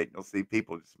interstate, and you'll see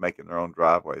people just making their own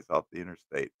driveways off the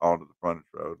interstate onto the frontage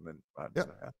road, and then right to Yep.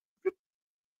 the house.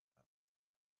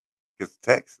 Because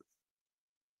Texas.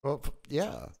 Well,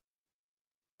 yeah.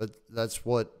 But that's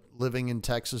what living in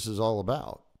Texas is all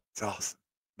about. It's awesome.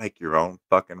 Make your own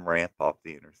fucking ramp off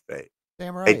the interstate.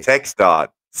 Damn Hey, right.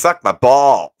 TxDOT, suck my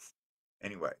balls.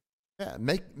 Anyway, Yeah,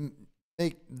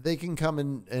 they can come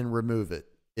in and remove it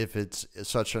if it's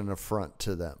such an affront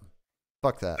to them.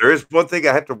 Fuck that. there is one thing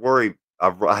I have to worry.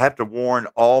 I have to warn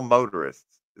all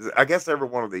motorists. I guess every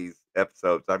one of these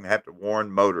episodes, I'm gonna have to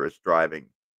warn motorists driving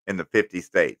in the 50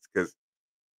 states, because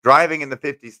driving in the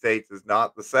 50 states is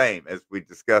not the same as we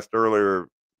discussed earlier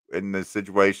in the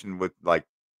situation with, like,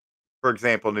 for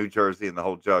example, New Jersey and the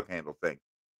whole jug handle thing.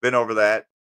 Been over that.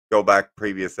 Go back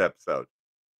previous episode.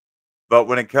 But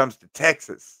when it comes to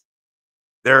Texas,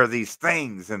 there are these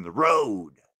things in the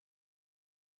road.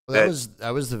 Well,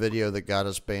 that was the video that got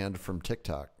us banned from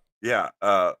TikTok. Yeah.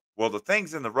 Well, the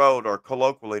things in the road are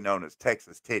colloquially known as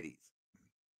Texas titties.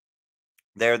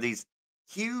 They're these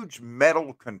huge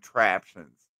metal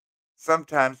contraptions,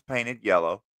 sometimes painted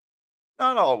yellow,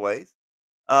 not always.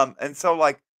 And so,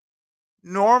 like,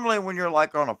 normally when you're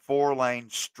like on a 4-lane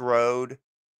street/road,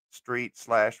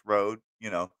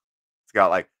 it's got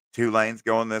like 2 lanes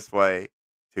going this way,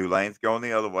 2 lanes going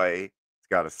the other way. It's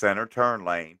got a center turn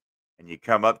lane, and you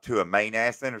come up to a main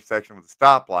ass intersection with a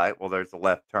stoplight. Well, there's a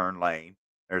left turn lane.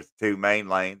 There's 2 main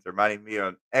lanes. There might even be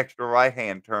an extra right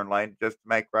hand turn lane just to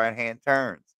make right hand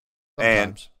turns.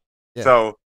 And Sometimes. Yeah.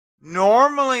 so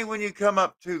normally when you come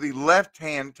up to the left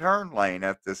hand turn lane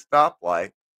at this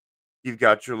stoplight, you've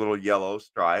got your little yellow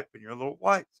stripe and your little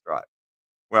white stripe.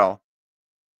 Well,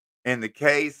 in the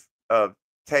case of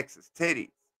Texas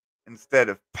titties, instead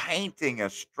of painting a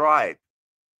stripe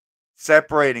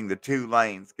separating the 2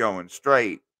 lanes going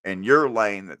straight and your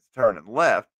lane that's turning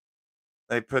left,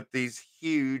 they put these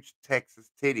huge Texas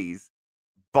titties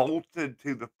bolted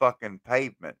to the fucking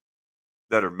pavement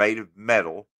that are made of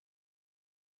metal,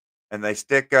 and they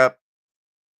stick up,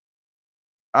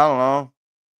 I don't know,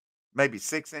 maybe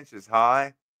 6 inches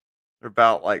high. They're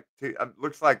about like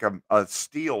looks like a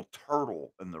steel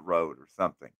turtle in the road or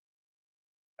something.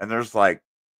 And there's like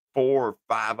 4 or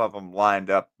 5 of them lined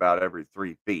up about every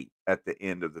 3 feet at the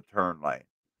end of the turn lane.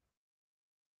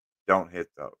 Don't hit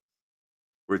those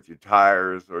with your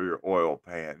tires or your oil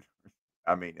pan.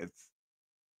 I mean, it's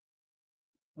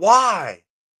why?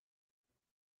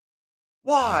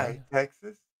 Why,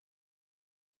 Texas?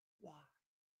 Why?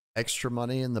 Extra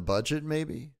money in the budget,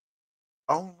 maybe?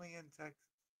 Only in Texas.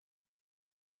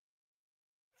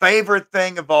 Favorite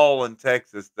thing of all in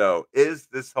Texas, though, is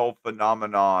this whole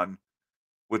phenomenon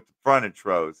with the frontage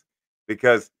roads.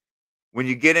 Because when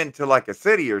you get into like a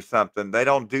city or something, they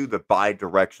don't do the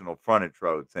bi-directional frontage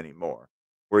roads anymore,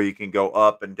 where you can go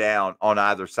up and down on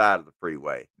either side of the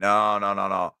freeway. No, no, no,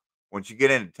 no. Once you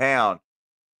get into town,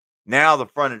 now the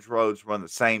frontage roads run the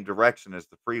same direction as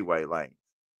the freeway lanes.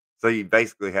 So you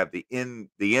basically have the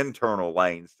internal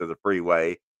lanes to the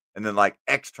freeway, and then like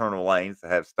external lanes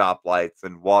that have stoplights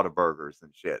and Whataburgers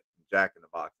and shit, Jack in the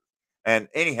Boxes. And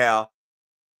anyhow,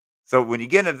 so when you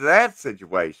get into that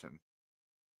situation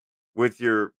with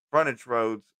your frontage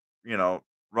roads,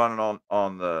 running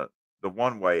on the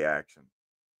one-way action,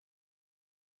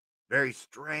 very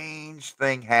strange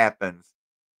thing happens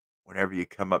whenever you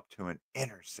come up to an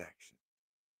intersection.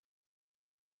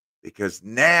 Because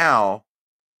now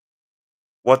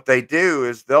what they do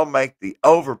is they'll make the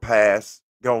overpass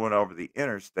going over the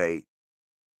interstate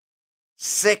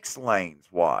 6 lanes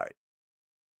wide.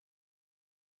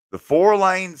 The 4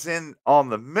 lanes in on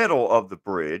the middle of the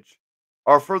bridge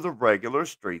are for the regular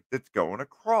street that's going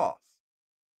across.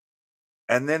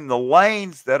 And then the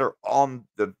lanes that are on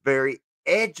the very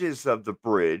edges of the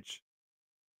bridge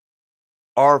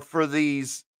are for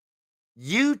these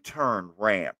U-turn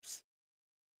ramps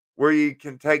where you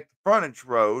can take the frontage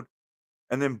road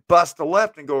and then bust a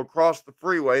left and go across the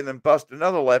freeway and then bust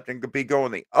another left and be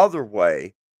going the other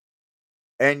way.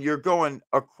 And you're going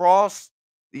across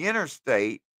the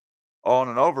interstate on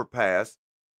an overpass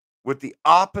with the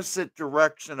opposite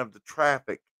direction of the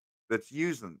traffic that's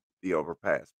using the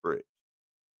overpass bridge.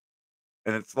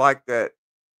 And it's like that.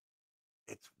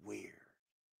 It's weird.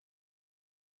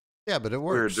 Yeah, but it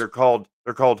Weird. works.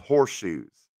 They're called horseshoes.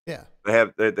 Yeah.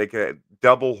 They can have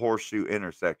double horseshoe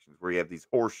intersections where you have these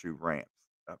horseshoe ramps.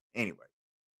 Anyway,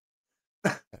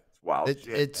 it's wild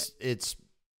shit. It's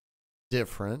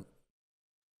different,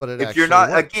 but it If actually you're not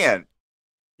works. again,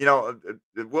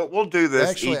 we'll do this.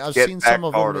 Actually, each I've Get seen Back some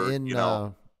of Carter, them in.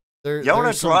 Yona There's some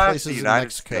drives the places in United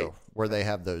Mexico States. where they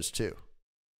have those too.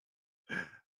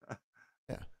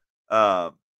 Yeah.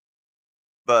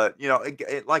 But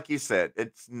like you said,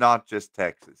 it's not just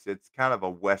Texas. It's kind of a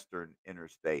Western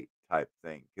interstate type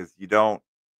thing because they don't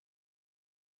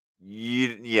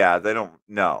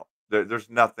know. There's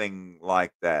nothing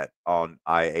like that on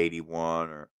I-81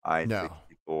 or No.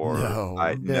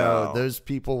 I-64. No. Those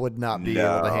people would not be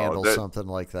able to handle something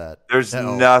like that. There's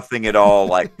No. nothing at all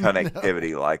like No.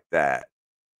 connectivity like that.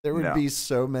 There would No. be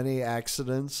so many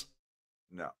accidents.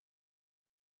 No.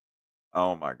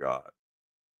 Oh my God.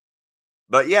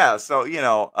 But yeah, so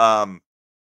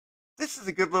this is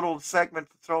a good little segment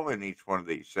to throw in each one of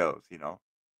these shows,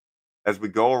 as we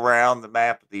go around the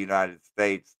map of the United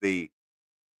States, the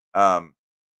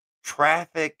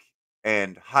traffic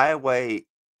and highway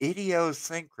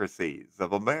idiosyncrasies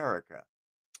of America.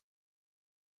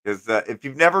 Because if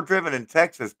you've never driven in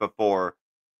Texas before,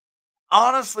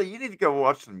 honestly, you need to go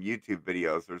watch some YouTube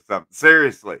videos or something.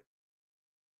 Seriously.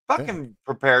 Fucking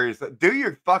prepare yourself. Do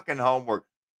your fucking homework.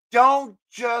 Don't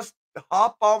just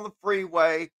hop on the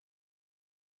freeway,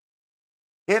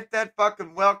 hit that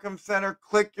fucking welcome center,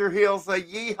 click your heels, say,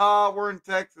 yeehaw, we're in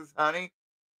Texas, honey.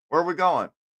 Where are we going?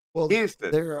 Well,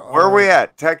 Houston. Where are we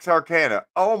at? Texarkana.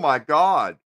 Oh my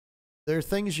God. There are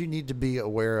things you need to be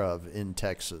aware of in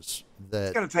Texas that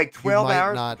it's going to take 12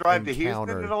 hours to drive to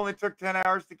encounter. Houston. It only took 10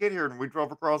 hours to get here, and we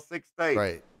drove across 6 states.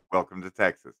 Right. Welcome to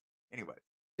Texas. Anyway.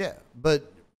 Yeah, but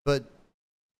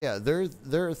yeah, there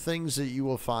are things that you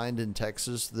will find in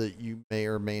Texas that you may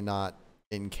or may not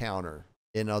encounter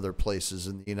in other places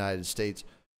in the United States.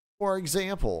 For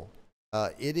example,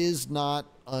 it is not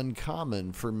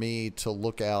uncommon for me to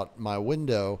look out my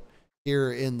window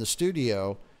here in the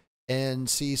studio and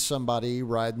see somebody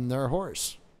riding their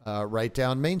horse right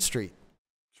down Main Street.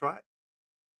 That's right.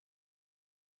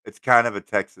 It's kind of a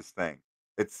Texas thing.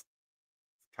 It's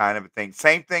kind of a thing.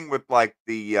 Same thing with like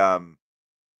the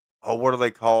what are they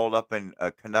called up in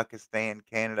Canuckistan,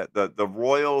 Canada? The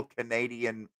Royal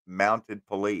Canadian Mounted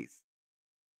Police.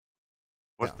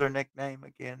 What's their nickname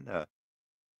again?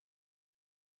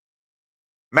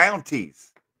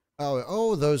 Mounties.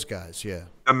 Oh, those guys, yeah.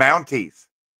 The Mounties.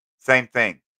 Same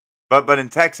thing. But in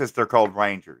Texas, they're called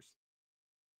Rangers.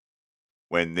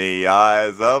 When the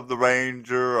eyes of the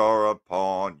Ranger are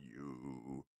upon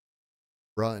you.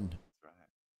 Run. Right.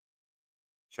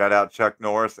 Shout out Chuck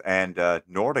Norris and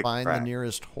Nordic Find Track. the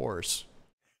nearest horse.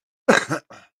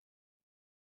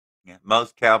 Yeah,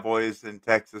 most cowboys in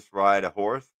Texas ride a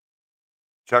horse.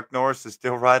 Chuck Norris is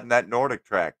still riding that Nordic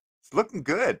Track. It's looking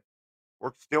good.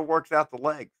 Still works out the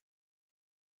legs.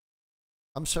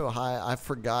 I'm so high, I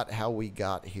forgot how we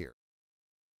got here.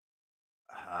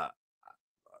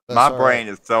 My brain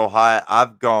is so high,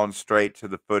 I've gone straight to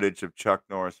the footage of Chuck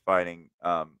Norris fighting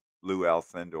Lou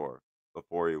Alcindor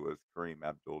before he was Kareem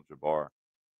Abdul-Jabbar.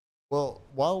 Well,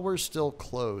 while we're still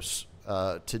close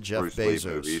to Jeff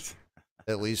Bezos,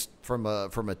 at least from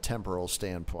a temporal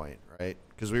standpoint, right?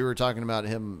 Because we were talking about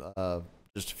him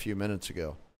just a few minutes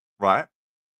ago. Right.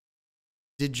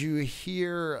 Did you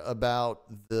hear about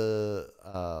the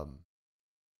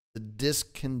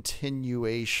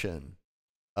discontinuation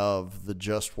of the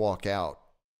Just Walk Out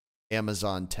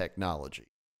Amazon technology?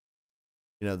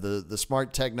 You know, the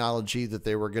smart technology that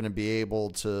they were going to be able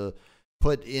to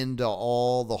put into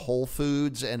all the Whole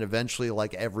Foods and eventually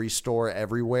like every store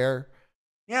everywhere.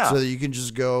 Yeah. So that you can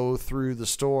just go through the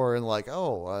store and like,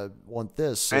 oh, I want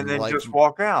this. And then like, just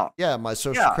walk out. Yeah, my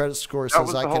social credit score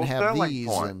says I can have these.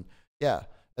 Point.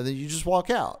 And then you just walk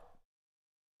out.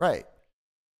 Right.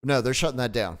 No, they're shutting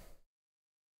that down.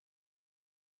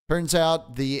 Turns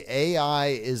out the AI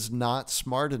is not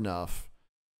smart enough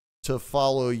to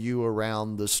follow you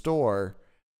around the store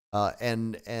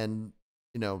and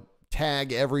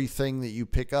tag everything that you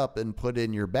pick up and put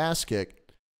in your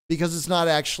basket, because it's not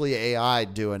actually AI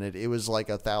doing it. It was like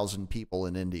 1,000 people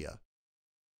in India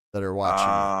that are watching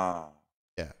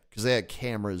it. Yeah. because they had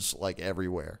cameras like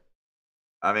everywhere.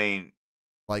 I mean,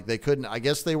 like they couldn't. I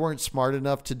guess they weren't smart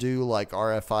enough to do like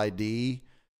RFID,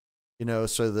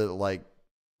 so that like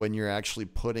when you're actually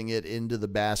putting it into the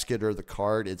basket or the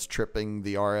cart, it's tripping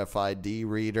the RFID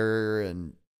reader,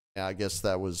 and I guess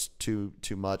that was too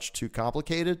much, too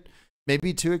complicated,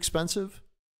 maybe too expensive.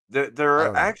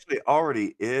 there actually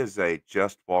already is a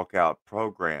Just Walk Out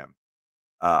program.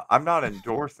 I'm not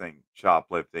endorsing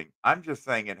shoplifting. I'm just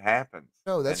saying it happens.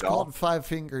 No, that's And called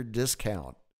five-finger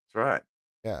discount. that's right.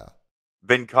 Yeah.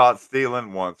 Been caught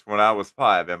stealing once when I was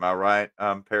 5. Am I right,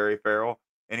 Perry Farrell?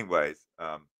 Anyways,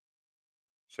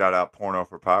 shout out Porno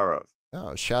for Pyros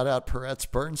Oh, shout out Peretz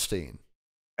Bernstein.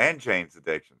 and Jane's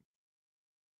Addiction.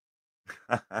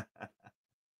 But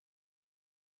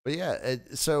yeah,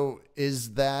 so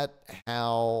is that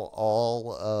how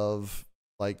all of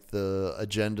like the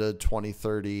Agenda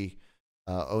 2030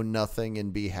 own nothing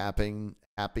and be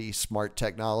happy smart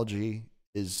technology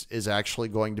is actually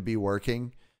going to be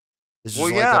working? It's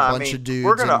just like a bunch of dudes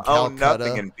we're gonna in own Calcutta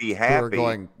nothing and be who are happy.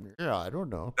 going, yeah, I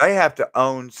don't know. They have to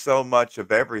own so much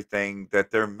of everything that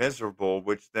they're miserable,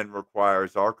 which then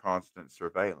requires our constant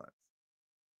surveillance.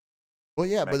 Well,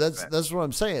 yeah, but Makes sense. that's what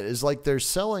I'm saying. Is like they're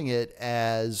selling it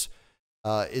as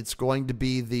it's going to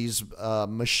be these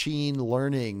machine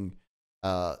learning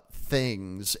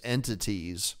things,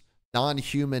 entities,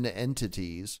 non-human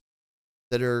entities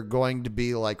that are going to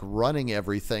be like running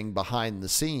everything behind the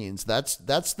scenes. That's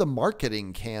the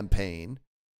marketing campaign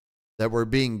that we're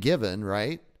being given,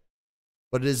 right?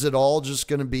 But is it all just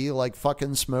going to be like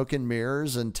fucking smoke and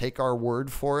mirrors and take our word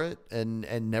for it and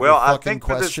never I fucking think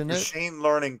for this question it? machine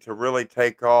learning to really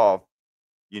take off,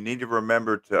 you need to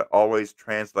remember to always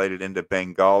translate it into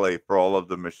Bengali for all of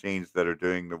the machines that are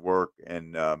doing the work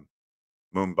in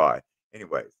Mumbai.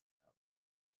 Anyways,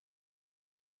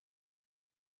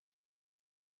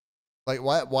 Like,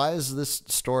 why is this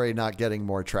story not getting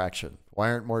more traction? Why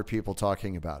aren't more people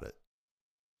talking about it?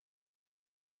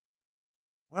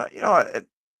 well,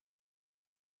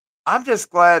 I'm just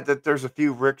glad that there's a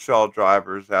few rickshaw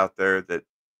drivers out there that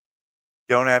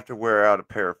don't have to wear out a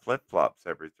pair of flip flops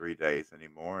every 3 days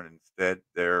anymore, and instead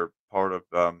they're part of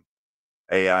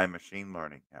AI machine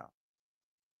learning now.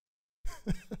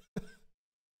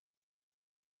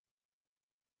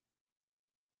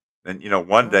 Then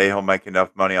one day he'll make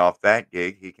enough money off that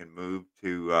gig, he can move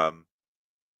to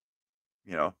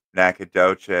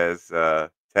Nacogdoches,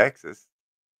 Texas,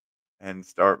 and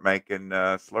start making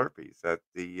Slurpees at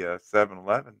the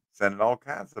 7-Eleven, sending all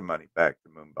kinds of money back to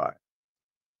Mumbai.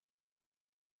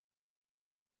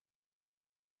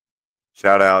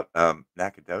 Shout out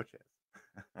Nacogdoches.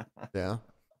 Yeah,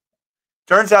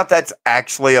 Turns out that's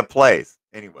actually a place.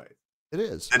 Anyways, it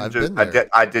is. didn't I've just, been there.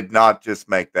 I did not just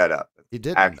make that up. It's You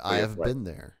didn't. actually I a have place. been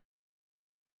there.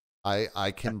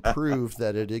 I can prove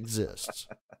that it exists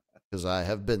because I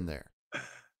have been there.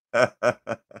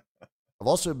 I've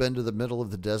also been to the middle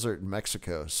of the desert in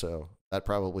Mexico, so that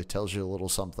probably tells you a little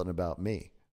something about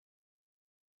me.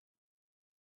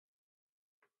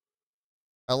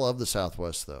 I love the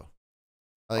Southwest, though.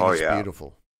 I think it's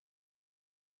beautiful.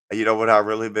 You know what I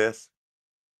really miss?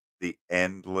 The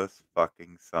endless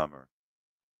fucking summer.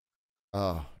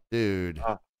 Oh, dude.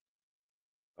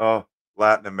 Oh,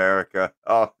 Latin America.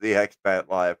 Oh, the expat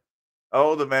life.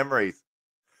 Oh, the memories.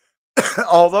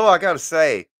 Although I gotta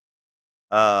say,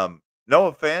 no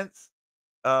offense,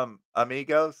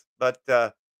 amigos, but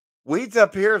weeds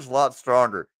up here is a lot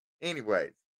stronger.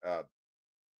 Anyways,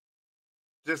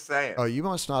 just saying. Oh, you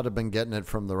must not have been getting it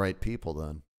from the right people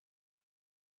then.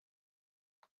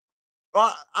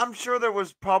 Well, I'm sure there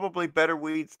was probably better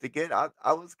weeds to get. I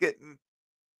was getting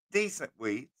decent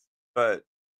weeds, but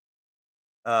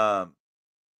um,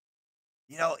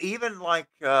 even like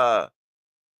because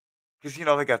they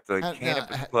got the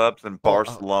cannabis clubs in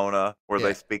Barcelona where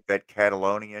they speak that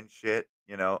Catalonian shit.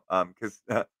 Because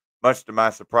much to my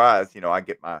surprise, I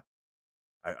get I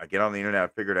get on the internet, I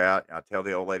figure it out, and I tell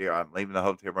the old lady I'm leaving the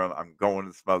hotel room, I'm going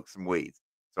to smoke some weeds.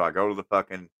 So I go to the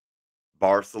fucking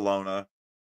Barcelona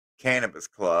cannabis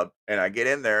club, and I get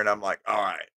in there, and I'm like, all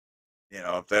right,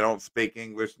 if they don't speak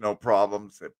English, no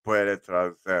problem. Se puede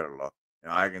traducirlo.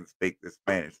 I can speak the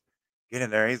Spanish. Get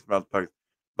in there, he's motherfuckers.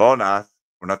 Bonas,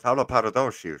 una tabla para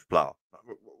dos shoes, plow.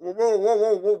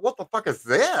 Whoa, what the fuck is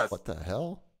this? What the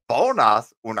hell?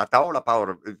 Bonas, una tabla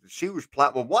para shoes,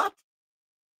 plow. Well, what?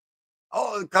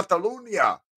 Oh,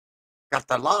 Catalunya.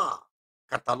 Catalan.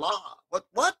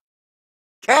 What?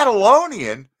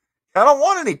 Catalonian? I don't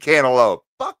want any cantaloupe.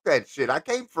 Fuck that shit. I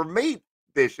came for meat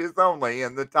dishes only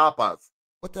in the tapas.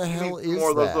 What the hell is more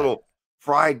of those little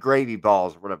fried gravy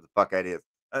balls or whatever the fuck that is.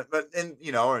 And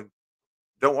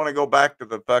don't want to go back to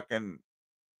the fucking.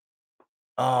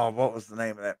 Oh, what was the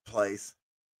name of that place?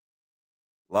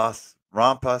 Las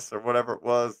Rampas or whatever it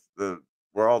was.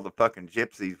 Where all the fucking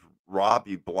gypsies rob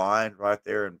you blind right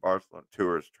there in Barcelona,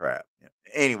 tourist trap. Yeah.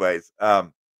 Anyways,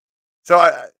 so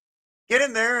I get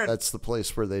in there and That's the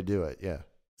place where they do it. Yeah.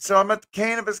 so I'm at the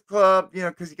cannabis club,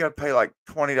 because you got to pay like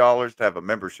 $20 to have a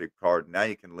membership card. And now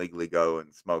you can legally go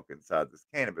and smoke inside this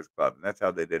cannabis club, and that's how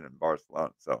they did it in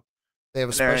Barcelona. So They have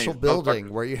a in there, and special these building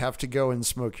motherfuckers, where you have to go and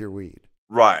smoke your weed.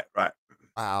 right, right,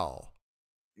 Wow.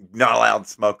 not allowed to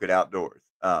smoke it outdoors.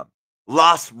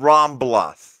 Las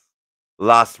Ramblas,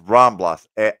 Las Ramblas,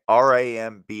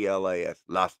 Ramblas,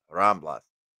 Las Ramblas.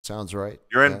 Sounds right.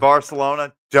 You're in Yeah.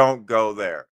 Barcelona, don't go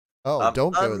there. Oh,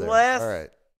 don't go there. Unless All right.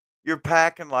 you're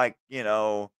packing like,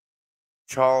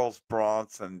 Charles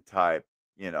Bronson type,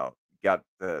 got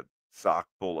the sock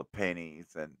full of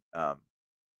pennies and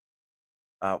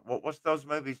what's those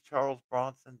movies Charles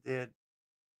Bronson did?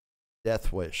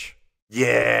 Death Wish.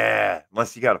 Yeah,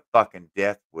 unless you got a fucking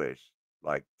Death Wish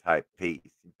like type piece,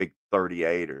 big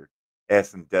 38 or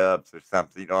S and Dubs or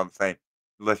something. You know what I'm saying?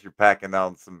 Unless you're packing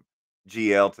on some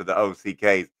GL to the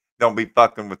OCKs, don't be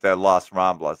fucking with that Los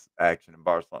Ramblas action in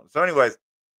Barcelona. So, anyways,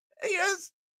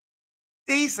 it's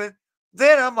decent.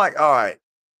 Then I'm like, all right,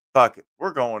 fuck it,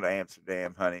 we're going to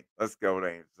Amsterdam, honey. Let's go to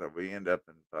Amsterdam. So we end up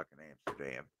in fucking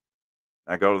Amsterdam.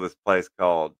 I go to this place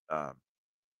called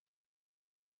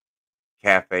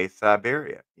Cafe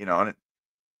Siberia, and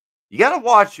you got to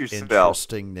watch yourself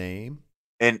Interesting name.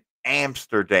 in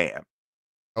Amsterdam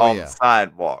Oh, on the yeah.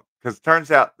 sidewalk, because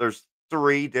turns out there's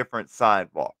 3 different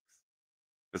sidewalks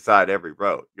beside every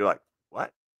road. You're like,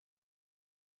 what?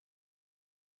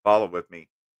 Follow with me.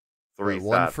 3 One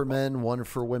sidewalks. for men, one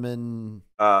for women.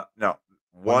 No,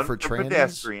 one for for trannies?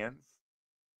 pedestrians,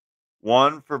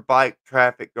 one for bike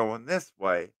traffic going this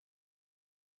way,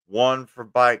 one for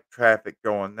bike traffic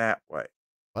going that way.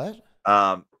 What?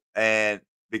 And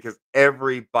because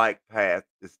every bike path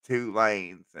is 2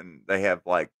 lanes, and they have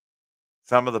like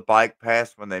some of the bike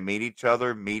paths when they meet each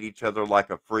other like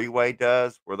a freeway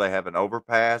does, where they have an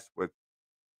overpass with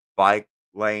bike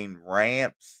lane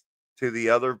ramps to the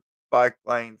other bike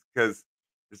lanes, because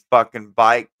there's fucking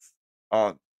bikes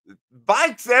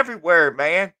everywhere,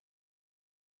 man.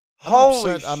 I'm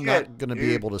Holy upset shit! I'm not going to be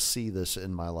dude. able to see this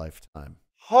in my lifetime.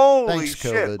 Holy Thanks,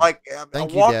 shit! COVID. Like I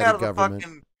Thank you, walk Daddy out of the Government.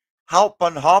 fucking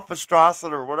Hauptbahnhofstrasse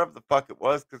or whatever the fuck it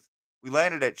was, because we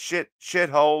landed at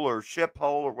shithole or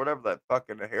shiphole or whatever that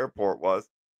fucking airport was.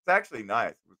 It's actually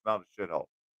nice. It was not a shithole.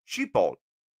 Sheephole.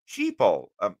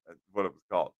 What it was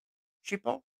called.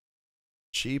 Sheephole.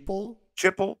 Sheeple?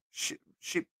 Chipple. Sheep.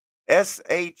 SHIP.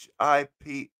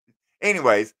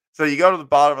 Anyways, so you go to the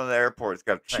bottom of the airport. It's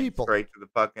got a train Sheeple. straight to the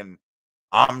fucking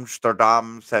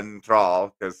Amsterdam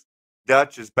Central, because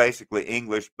Dutch is basically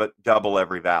English but double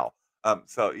every vowel.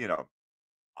 So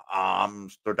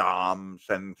Amsterdam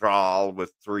Central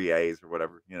with 3 A's or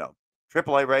whatever.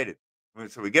 Triple A rated.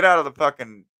 So we get out of the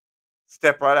fucking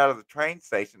step right out of the train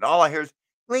station. All I hear is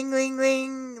ling ling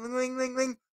ling ling ling ling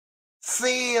ling.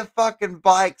 Sea of fucking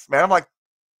bikes, man. I'm like,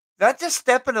 did I just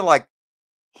step into like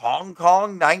Hong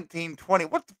Kong 1920?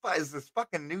 What the fuck is this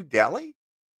fucking New Delhi?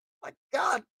 Like,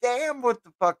 god damn, what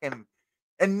the fucking,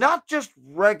 and not just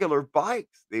regular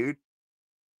bikes, dude.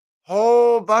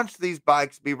 Whole bunch of these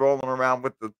bikes be rolling around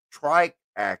with the trike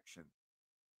action.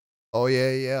 Oh,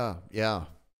 yeah.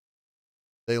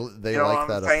 They You know like what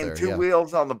that I'm up saying? there. 2 Yeah.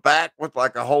 wheels on the back with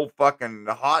like a whole fucking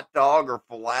hot dog or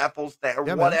falafel stand or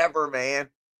Yeah, man. whatever, man.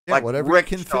 Yeah, Like whatever you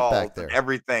can fit rickshaws back and there.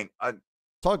 everything. It's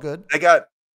all good.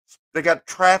 They got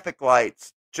traffic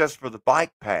lights just for the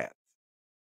bike paths.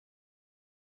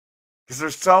 Because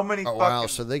there's so many Oh, fucking. wow.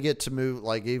 So they get to move,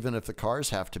 like, even if the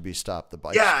cars have to be stopped, the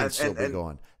bikes Yeah, can still be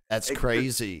going. That's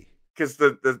crazy. Because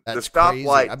the That's crazy.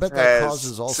 stoplight I bet that has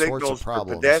causes all sorts of signals for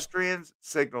problems. pedestrians,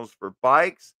 signals for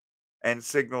bikes, and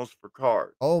signals for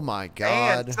cars. Oh, my And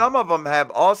God. some of them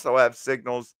also have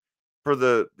signals for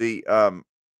the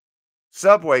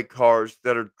subway cars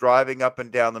that are driving up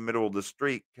and down the middle of the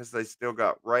street, because they still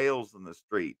got rails in the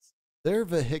streets. Their And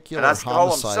vehicular I call them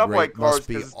homicide subway rate cars must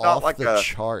be because it's not off like the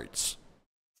charts.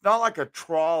 it's not like a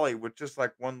trolley with just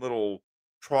like one little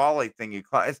trolley thing you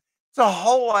climb. It's a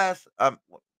whole ass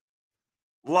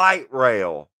light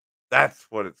rail. That's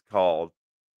what it's called.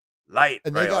 Light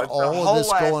And they rail. got It's a all of whole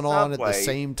this ass going on at the subway.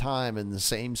 same time in the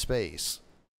same space.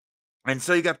 And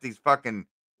so you got these fucking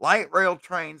light rail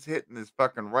trains hitting these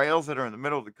fucking rails that are in the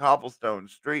middle of the cobblestone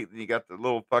street. And you got the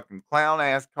little fucking clown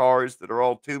ass cars that are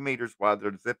all 2 meters wide.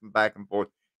 They're zipping back and forth.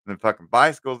 And then fucking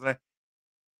bicycles. And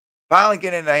finally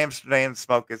get into Amsterdam and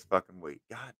smoke this fucking weed.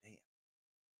 God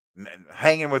damn.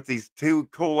 hanging with these two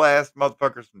cool ass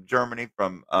motherfuckers from Germany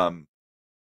from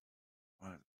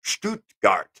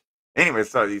Stuttgart. Anyway,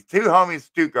 so these two homies in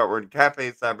Stuttgart were in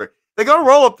Cafe Cyber. They go to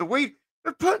roll up the weed.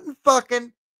 They're putting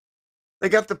fucking. They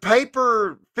got the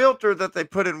paper filter that they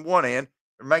put in one end.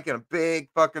 They're making a big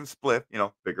fucking spliff,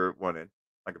 bigger at one end,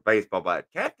 like a baseball bat.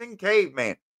 Captain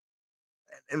Caveman.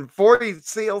 And before he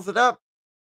seals it up,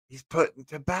 he's putting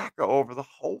tobacco over the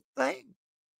whole thing.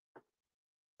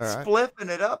 All right. Spliffing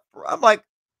it up. I'm like,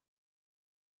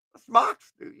 what's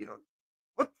Mox do?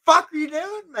 What the fuck are you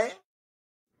doing, man?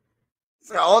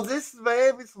 He's like, oh, this is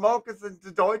man, we smoking in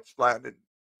Deutschland. And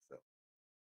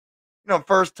so,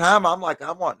 first time I'm like,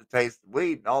 I want to taste the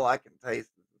weed, and all I can taste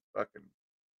is the fucking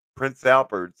Prince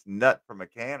Albert's nut from a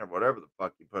can or whatever the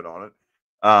fuck you put on it.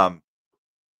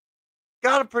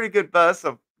 Got a pretty good buzz,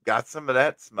 so got some of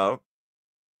that smoke.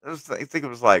 I think it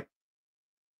was like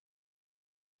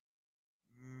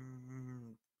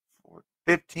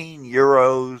 15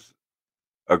 euros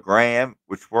a gram,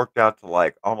 which worked out to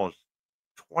like almost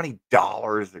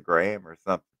 $20 a gram or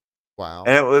something. Wow.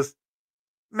 And it was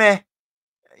meh.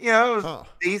 It was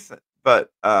decent.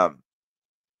 But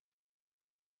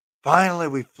finally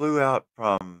we flew out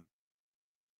from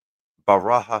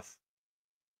Barajas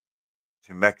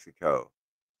to Mexico,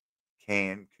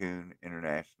 Cancun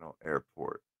International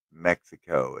Airport,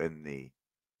 Mexico, in the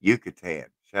Yucatan.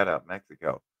 Shout out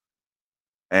Mexico.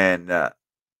 And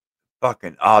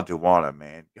fucking aduana,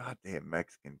 man. Goddamn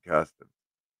Mexican customs.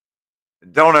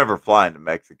 Don't ever fly into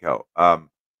Mexico.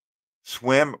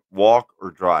 Swim, walk,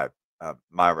 or drive.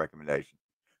 My recommendation.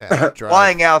 Yeah,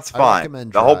 Flying out's I fine.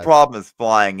 recommend The whole drive. problem is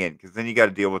flying in, because then you got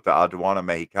to deal with the aduana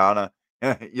mexicana.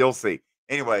 You'll see.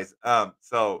 Anyways,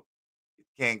 so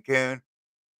Cancun.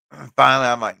 Finally,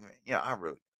 I'm like, I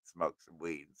really smoke some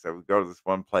weed. So we go to this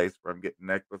one place where I'm getting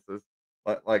necklaces,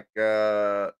 like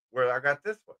where I got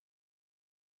this one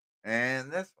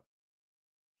and this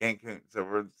one, Cancun. So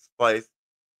we're in this place.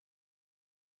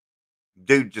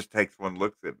 Dude just takes one,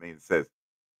 looks at me, and says,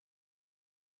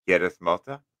 "¿Quieres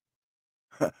mota?"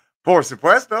 Por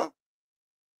supuesto.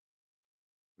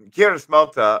 ¿Quieres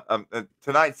mota?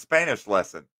 Tonight's Spanish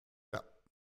lesson. Yeah.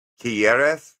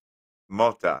 ¿Quieres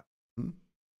mota? Hmm?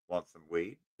 Want some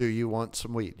weed? Do you want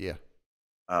some weed? Yeah.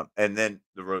 And then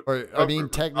I mean,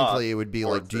 technically, it would be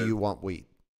like, do you want weed?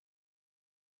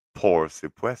 Por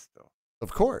supuesto.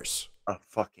 Of course. A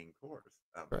fucking course.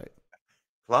 Right.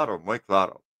 Claro, muy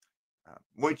claro.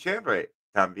 Muy chévere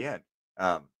también.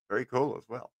 Very cool as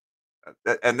well.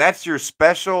 And that's your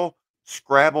special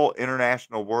Scrabble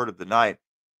international word of the night.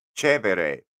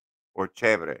 Chévere or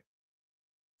chévere.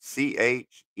 Chevere.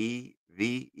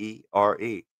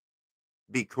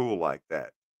 Be cool like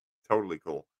that. Totally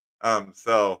cool.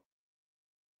 So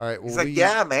All right. Well, he's like,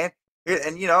 yeah, man.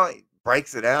 And he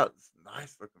breaks it out. It's a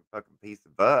nice looking fucking piece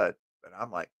of bud. But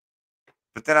I'm like,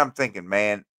 but then I'm thinking,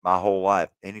 man, my whole life,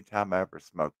 anytime I ever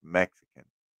smoked Mexican,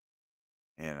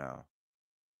 and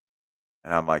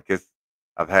I'm like,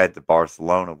 I've had the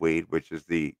Barcelona weed, which is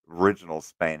the original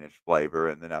Spanish flavor,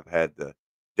 and then I've had the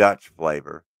Dutch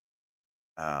flavor.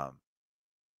 And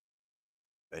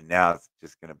now it's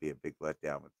just going to be a big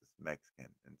letdown with this Mexican.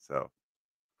 And so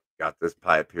got this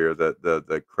pipe here,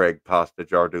 the Craig Pasta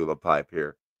Jardula pipe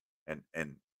here,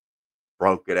 and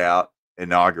broke it out,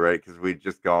 inaugurate, because we'd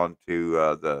just gone to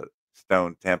the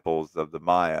stone temples of the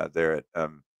Maya there at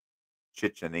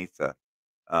Chichen Itza.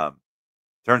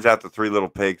 Turns out the three little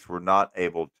pigs were not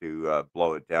able to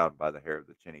blow it down by the hair of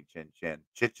the chinny chin chin.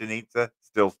 Chichen Itza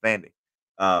still standing.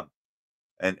 And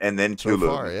then so Tulum.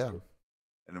 far, yeah.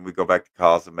 And then we go back to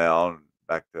Cozumel and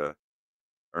back to,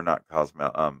 or not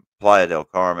Cozumel, Playa del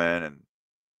Carmen and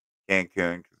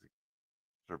Cancun,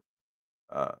 because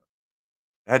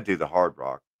had to do the Hard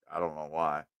Rock. I don't know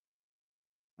why.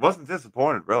 Wasn't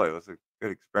disappointed, really. It was a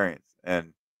good experience.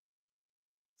 And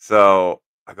so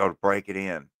I go to break it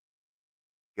in.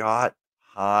 Got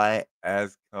high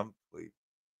as complete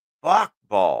fuck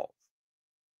balls.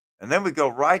 And then we go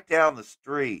right down the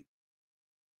street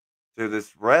to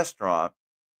this restaurant,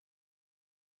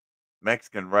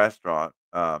 Mexican restaurant.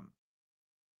 Oh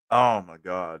my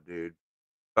God, dude.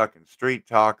 Fucking street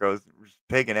tacos. We're just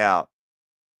pigging out.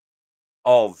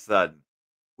 All of a sudden,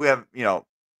 we have,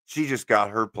 she just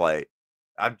got her plate.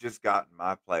 I've just gotten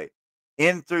my plate.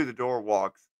 In through the door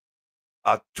walks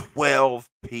a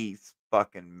 12-piece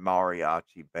fucking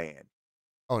mariachi band.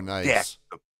 Oh, nice. Deck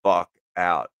the fuck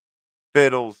out.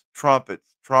 Fiddles,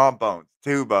 trumpets, trombones,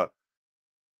 tuba.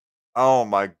 Oh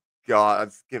my God,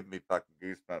 it's giving me fucking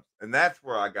goosebumps. And that's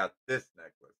where I got this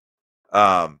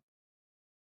necklace.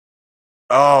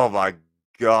 Oh my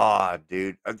God,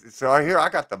 dude. So here I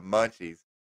got the munchies.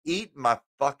 eating my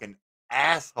fucking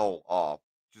asshole off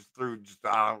just through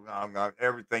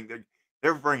everything.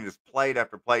 They're bringing this plate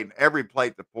after plate, and every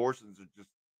plate the portions are just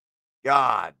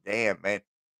god damn, man.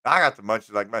 I got the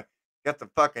munchies like man. Got the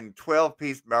fucking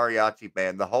 12-piece mariachi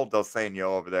band, the whole Del Seno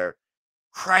over there,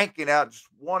 cranking out just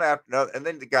one after another, and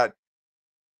then they got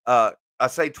I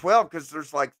say 12 because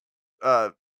there's like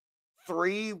uh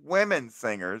 3 women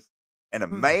singers and a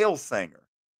Hmm. male singer.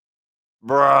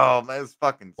 Bro, man, it's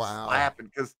fucking Wow. slapping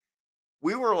because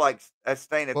we were like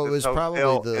staying at Well, it this was probably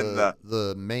hotel in the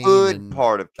the main hood and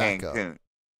part of backup. Cancun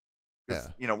because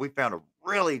Yeah. we found a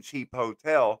really cheap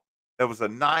hotel that was a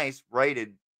nice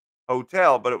rated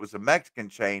hotel, but it was a Mexican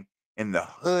chain in the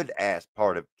hood ass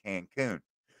part of Cancun.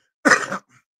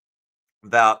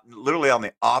 About literally on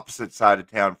the opposite side of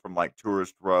town from like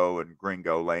Tourist Row and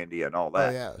Gringo Landia and all Oh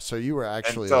that. yeah. So you were And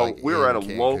actually so like we were at in a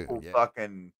Cancun. local Yeah.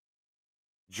 fucking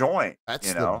joint,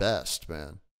 That's the best,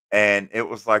 man. and it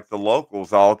was like the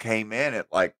locals all came in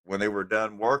at like when they were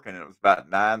done working. It was about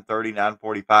 9:30,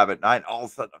 9:45 at night. All of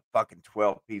a sudden, a fucking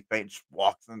 12-piece band just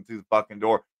walks in through the fucking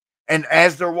door. And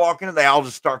as they're walking in, they all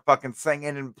just start fucking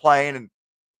singing and playing. And,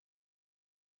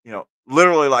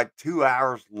 literally like 2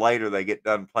 hours later, they get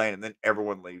done playing, and then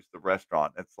everyone leaves the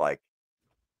restaurant. It's like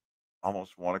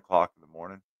almost 1 o'clock in the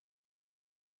morning.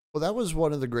 Well, that was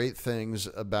one of the great things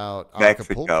about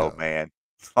Mexico, Acapulco. man.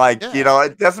 Like, Yeah.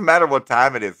 it doesn't matter what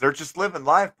time it is. They're just living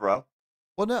life, bro.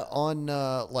 Well, no, on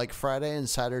like Friday and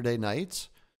Saturday nights,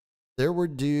 there were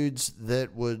dudes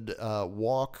that would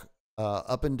walk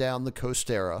up and down the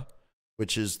Costera,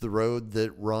 which is the road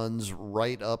that runs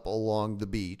right up along the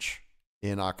beach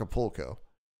in Acapulco.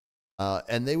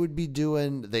 And they would be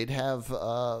they'd have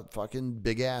fucking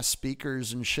big ass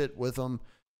speakers and shit with them.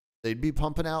 They'd be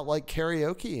pumping out like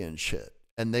karaoke and shit.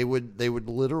 And they would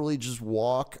literally just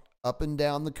walk up and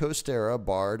down the Costera,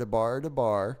 bar to bar to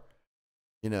bar,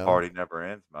 you know. Party never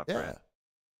ends, my Yeah.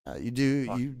 friend. You do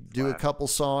a Fucking couple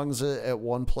songs at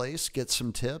one place, get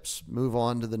some tips, move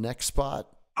on to the next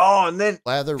spot, Oh, and then,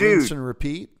 lather, rinse, dude, and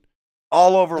repeat.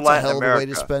 all over That's a Latin hell of a way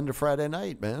to America, spend a Friday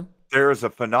night, man. there is a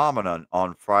phenomenon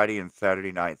on Friday and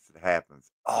Saturday nights that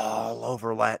happens all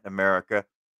over Latin America,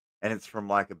 and it's from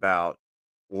like about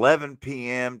 11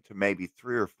 p.m. to maybe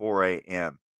 3 or 4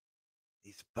 a.m.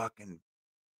 These fucking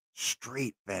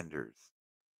street vendors,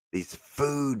 these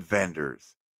food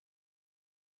vendors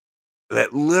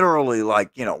that literally,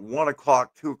 like, 1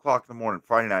 o'clock, 2 o'clock in the morning,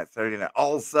 Friday night, Saturday night,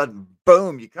 all of a sudden,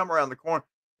 boom, you come around the corner.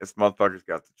 This motherfucker's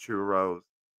got the churros.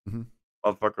 Hmm.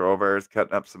 Motherfucker over there is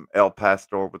cutting up some El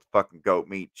Pastor with fucking goat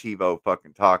meat, Chivo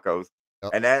fucking tacos.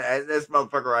 Yep. And this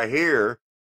motherfucker right here,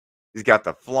 he's got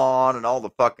the flan and all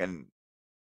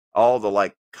the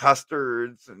like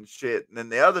custards and shit. And then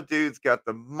the other dude's got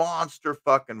the monster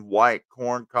fucking white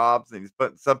corn cobs and he's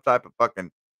putting some type of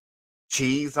fucking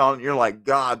cheese on it. You're like,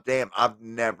 God damn, I've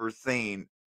never seen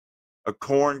a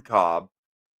corn cob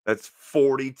that's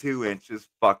 42 inches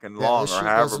fucking Yeah, long this or shit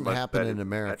however doesn't much happen that in is in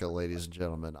America, metric. ladies and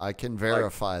gentlemen. I can Like,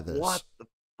 verify what this. the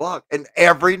fuck? And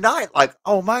every night, like,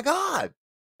 oh my God,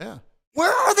 Yeah.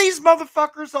 where are these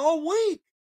motherfuckers all week?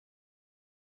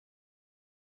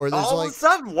 Or there's All of a like,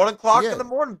 sudden, 1 o'clock in yeah, the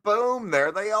morning, boom,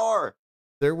 there they are.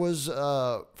 there was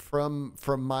from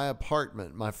my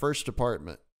apartment, my first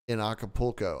apartment in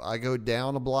Acapulco. I go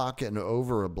down a block and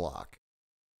over a block.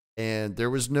 And there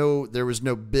was no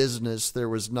business, there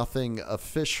was nothing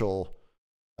official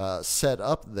set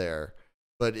up there.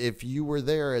 But if you were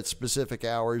there at specific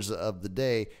hours of the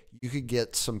day, you could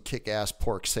get some kick-ass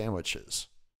pork sandwiches.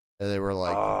 And they were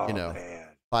like, Oh man.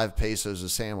 5 pesos a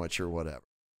sandwich or whatever.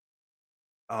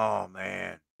 Oh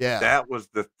man. Yeah. That was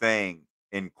the thing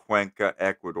in Cuenca,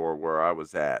 Ecuador, where I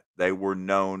was at. They were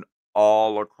known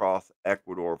all across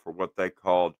Ecuador for what they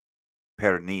called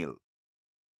pernil,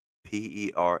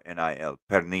 Pernil,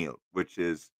 pernil, which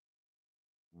is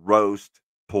roast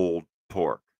pulled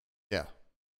pork. Yeah.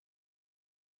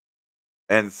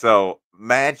 And so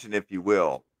imagine, if you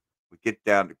will, we get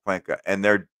down to Cuenca and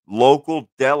their local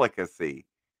delicacy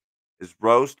is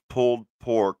roast pulled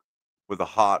pork with a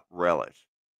hot relish.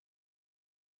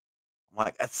 I'm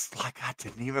like, it's like I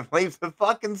didn't even leave the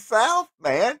fucking South,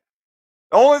 man.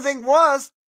 The only thing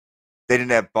was they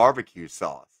didn't have barbecue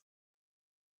sauce.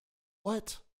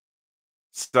 What?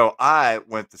 So I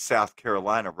went the South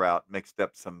Carolina route, mixed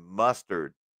up some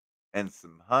mustard and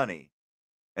some honey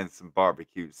and some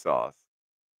barbecue sauce,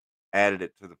 added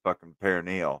it to the fucking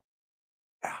pernil,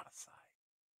 out of sight.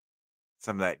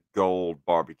 Some of that gold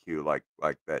barbecue, like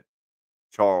that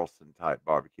Charleston type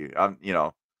barbecue.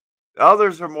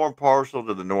 Others are more partial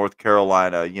to the North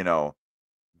Carolina,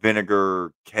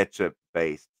 vinegar ketchup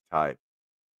based type.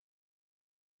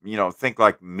 Think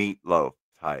like meatloaf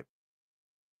type,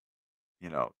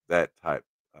 that type.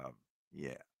 Yeah,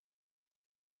 it's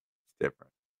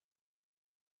different.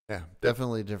 Yeah, Different.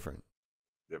 definitely different.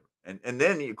 And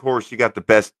then of course you got the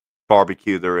best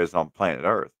barbecue there is on planet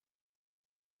Earth.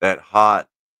 That hot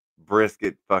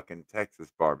brisket fucking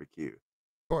Texas barbecue.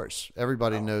 Of course,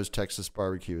 everybody Oh. knows Texas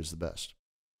barbecue is the best.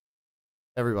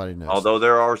 Everybody knows. Although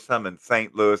there are some in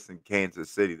St. Louis and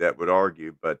Kansas City that would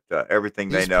argue, but everything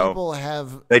These they know, people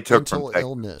have they took from mental Texas.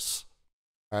 illness.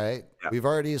 All right, Yeah. we've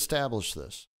already established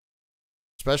this,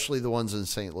 especially the ones in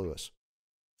St. Louis.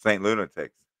 St.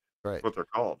 Lunatics. Right. That's what they're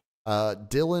called.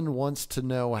 Dylan wants to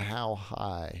know how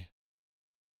high.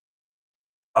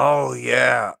 Oh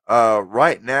yeah.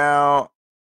 Right now,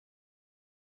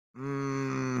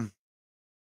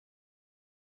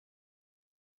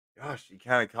 gosh, you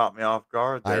kind of caught me off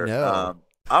guard I there. know.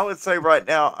 I would say right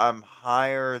now I'm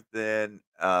higher than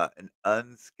an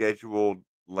unscheduled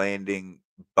landing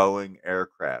Boeing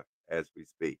aircraft as we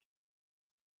speak.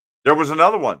 There was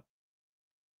another one.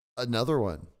 Another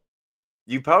one.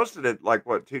 You posted it like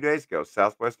what 2 days ago?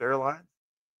 Southwest Airlines.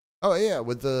 Oh yeah,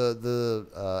 with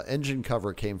the engine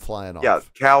cover came flying off. Yeah,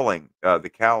 cowling.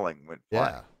 The cowling went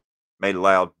flying. Yeah. Made a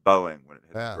loud Boeing when it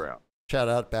hit Yeah. the ground. Shout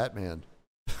out Batman.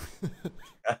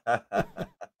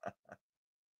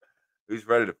 Who's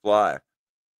ready to fly?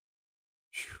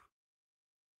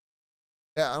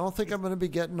 Yeah, I don't think I'm going to be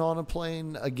getting on a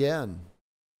plane again.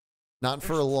 Not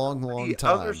for a long, long Many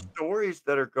time. other stories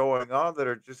that are going on that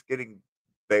are just getting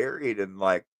buried and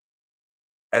like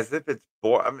as if it's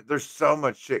boring. I mean, there's so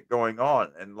much shit going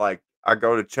on, and like I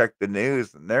go to check the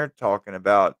news, and they're talking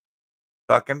about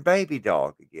fucking baby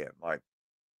dog again. Like,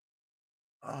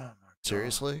 oh my god,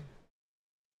 Seriously?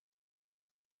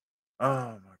 oh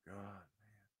my god.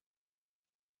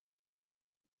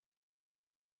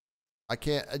 I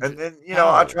can't. And then,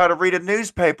 I try to read a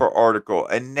newspaper article,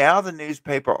 and now the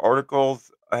newspaper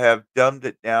articles have dumbed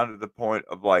it down to the point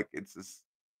of like it's a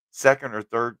second or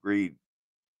third grade,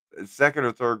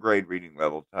 reading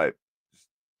level type.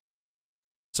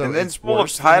 So And then it's full of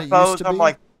worse than it used typos. to I'm be?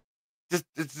 like,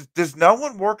 does no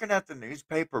one working at the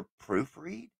newspaper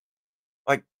proofread?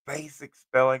 Like basic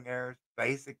spelling errors,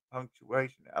 basic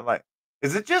punctuation. I'm like,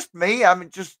 is it just me? I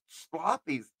mean, just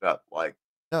sloppy stuff. Like,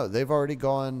 No, they've already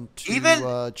gone to Even-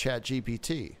 Chat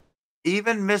GPT.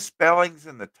 even misspellings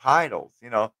in the titles,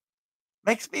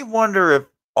 makes me wonder if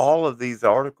all of these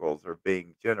articles are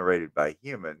being generated by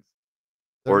humans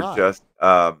They're or not. just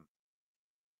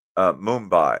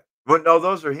Mumbai. Well, no,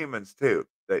 those are humans too.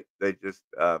 They just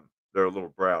they're a little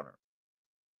browner.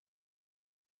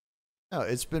 No,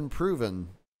 it's been proven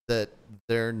that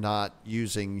they're not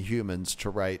using humans to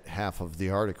write half of the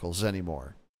articles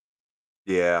anymore.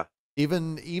 Yeah.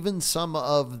 Even some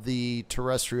of the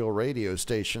terrestrial radio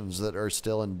stations that are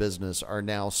still in business are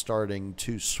now starting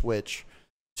to switch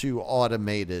to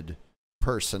automated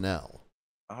personnel.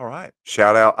 All right.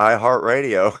 Shout out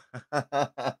iHeartRadio.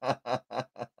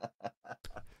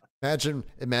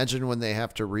 Imagine when they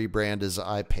have to rebrand as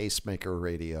iPacemaker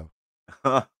Radio.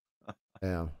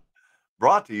 Yeah,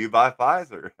 Brought to you by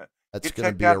Pfizer. that's Get going to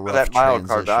checked be out a for rough that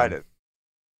transition. myocarditis.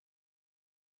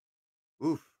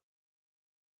 Oof.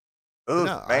 Oof,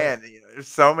 No, man. There's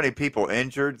so many people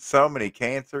injured, so many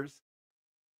cancers.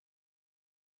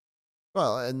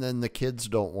 Well, and then the kids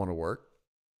don't want to work.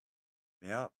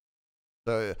 Yeah.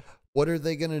 So what are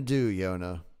they going to do,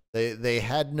 Yona? They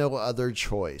had no other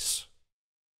choice.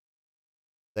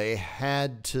 They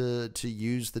had to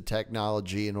use the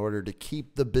technology in order to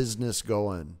keep the business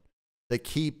going. They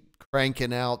keep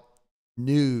cranking out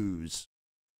news.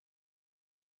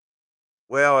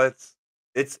 Well, it's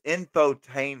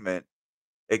infotainment,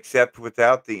 except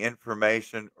without the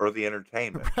information or the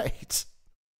entertainment. Right.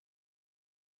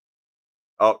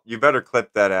 Oh, you better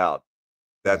clip that out.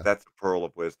 Yeah. That's a pearl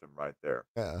of wisdom right there.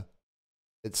 Yeah.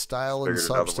 It's style and Figured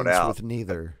another one substance out. with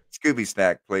neither. Scooby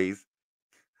snack, please.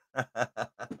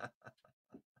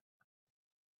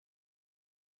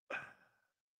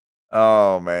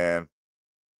 Oh man.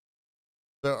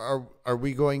 So are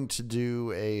we going to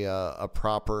do a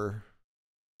proper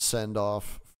send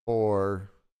off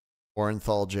for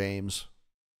Orenthal James?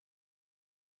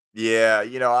 Yeah,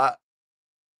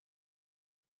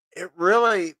 it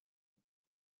really,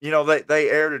 they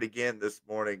aired it again this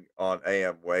morning on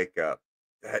AM Wake Up.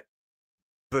 That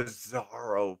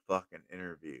bizarro fucking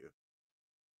interview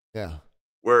Yeah.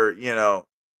 where,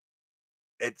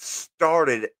 it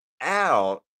started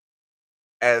out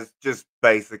as just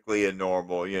basically a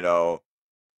normal, hey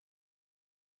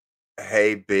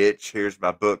bitch, here's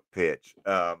my book pitch.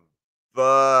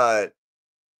 But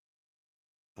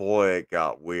boy, it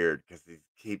got weird because he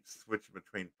keeps switching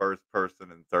between first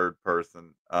person and third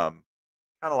person.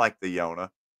 like the Yona,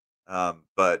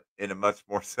 but in a much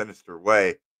more sinister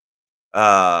way.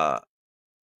 Uh,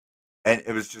 and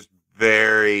it was just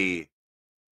very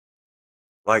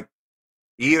like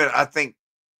even I think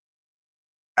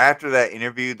after that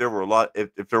interview, there were a lot.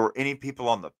 If there were any people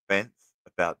on the fence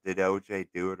about did OJ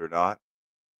do it or not,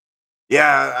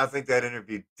 yeah, I think that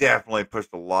interview definitely pushed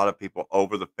a lot of people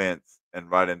over the fence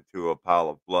and right into a pile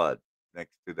of blood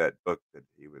next to that book that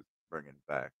he was bringing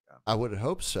back. I would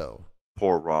hope so.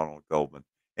 Poor Ronald Goldman.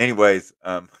 Anyways,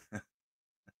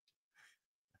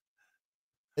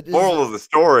 It is moral of the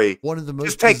story: one of the most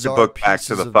just take the bizarre book back to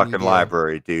pieces the of fucking media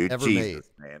library, dude. ever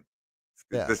Jesus, made. man.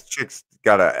 Yeah. This chick's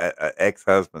got a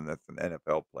ex-husband that's an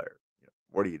NFL player.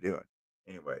 What are you doing?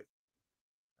 Anyways,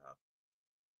 of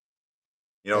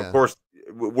Yeah. course,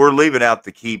 we're leaving out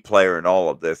the key player in all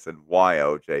of this and why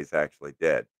OJ's actually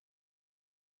dead.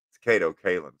 It's Kato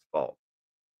Kalin's fault.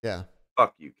 Yeah.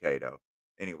 Fuck you, Kato.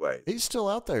 Anyways, He's still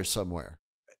out there somewhere.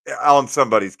 on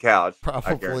somebody's couch, I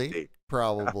Probably. guarantee.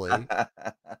 Probably.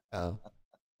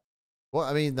 Well,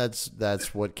 I mean,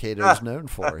 that's what Kato's known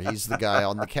for. He's the guy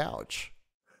on the couch.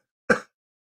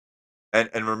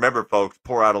 And remember, folks,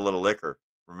 pour out a little liquor.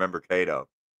 Remember Kato.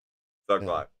 Thug Yeah.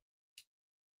 life.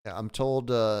 Yeah, I'm told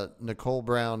Nicole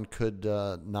Brown could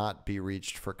not be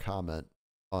reached for comment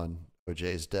on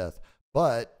OJ's death,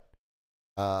 but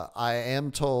I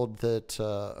am told that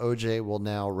OJ will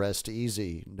now rest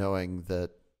easy knowing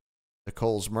that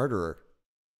Nicole's murderer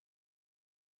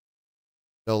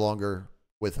no longer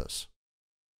with us.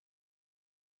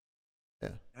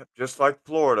 Yeah. Yep, just like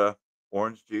Florida,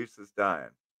 orange juice is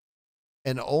dying.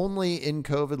 And only in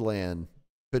COVID land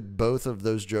could both of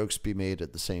those jokes be made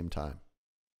at the same time.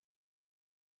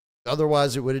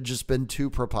 Otherwise, it would have just been too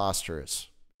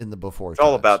preposterous in the before. It's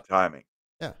all about timing.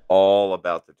 Yeah. All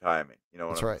about the timing. You know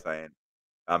what That's I'm right. saying?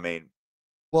 I mean,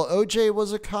 well, OJ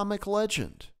was a comic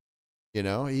legend. You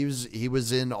know, he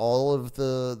was in all of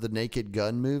the Naked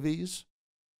Gun movies.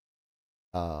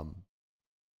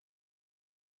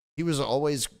 He was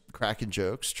always cracking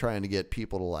jokes, trying to get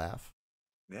people to laugh.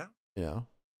 Yeah. You know,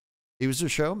 he was a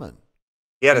showman.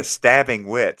 He had a stabbing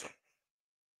wit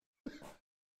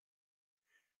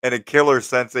and a killer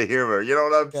sense of humor. You know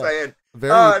what I'm saying?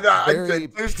 Very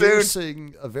too piercing,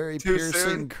 soon. a very Too piercing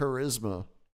soon? charisma.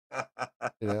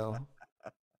 You know,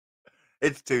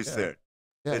 It's too soon.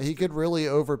 Yeah, he could really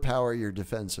overpower your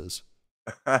defenses.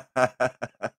 I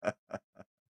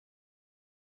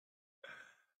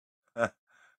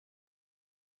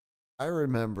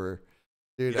remember,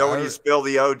 dude. You know, when you spill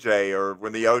the OJ, or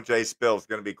when the OJ spills, it's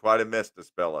going to be quite a mess to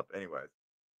spell up. Anyways,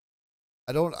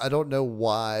 I don't know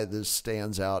why this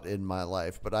stands out in my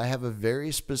life, but I have a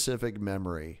very specific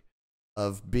memory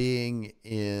of being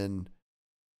in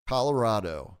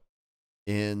Colorado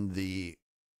in the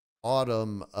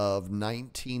autumn of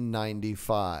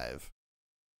 1995.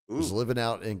 I was living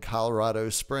out in Colorado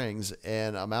Springs,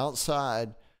 and I'm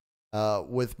outside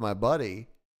with my buddy,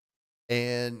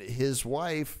 and his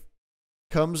wife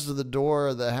comes to the door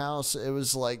of the house. It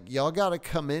was like, y'all got to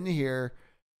come in here.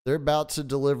 They're about to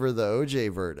deliver the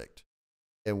OJ verdict.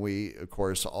 And we, of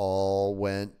course, all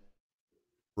went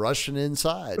rushing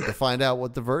inside to find out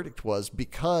what the verdict was,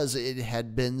 because it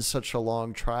had been such a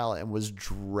long trial and was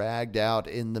dragged out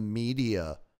in the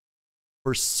media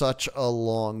for such a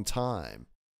long time.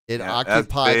 It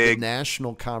occupied the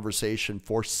national conversation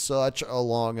for such a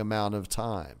long amount of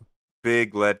time.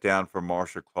 Big letdown for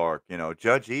Marcia Clark. You know,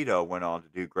 Judge Ito went on to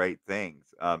do great things.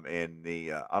 In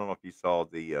the I don't know if you saw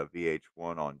the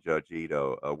VH1 on Judge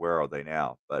Ito. Where Are They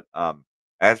Now? But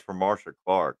as for Marcia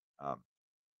Clark,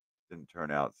 didn't turn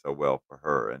out so well for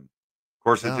her, and of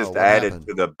course it just added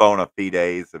to the bona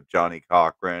fides of Johnny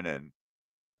Cochran, and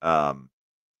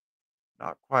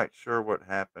not quite sure what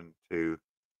happened to.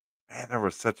 Man, there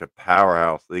was such a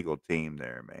powerhouse legal team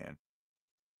there, man.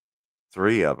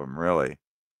 3 of them, really.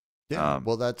 Yeah,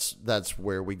 well, that's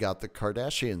where we got the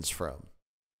Kardashians from.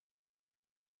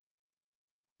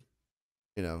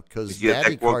 You know, because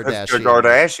Daddy Kardashian. The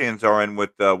Kardashians are in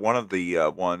with one of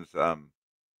the ones,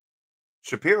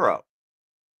 Shapiro.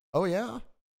 Oh, yeah?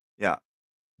 Yeah.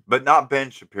 But not Ben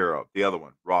Shapiro, the other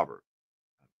one, Robert.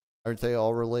 Aren't they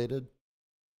all related?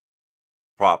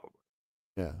 Probably.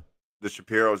 Yeah. The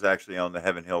Shapiros actually own the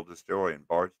Heaven Hill Distillery in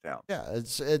Bardstown. Yeah,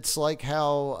 it's like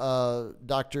how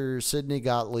Dr. Sidney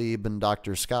Gottlieb and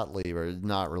Dr. Scott Lieb are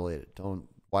not related.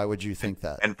 Why would you think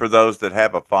that? And for those that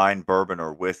have a fine bourbon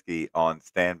or whiskey on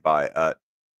standby,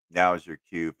 now is your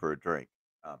cue for a drink.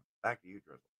 Back to you,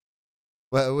 Drizzle.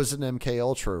 Well, it was an MK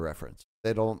Ultra reference.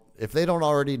 If they don't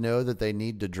already know that they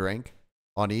need to drink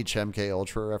on each MK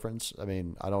Ultra reference, I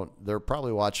mean, they're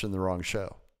probably watching the wrong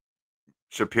show.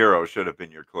 Shapiro should have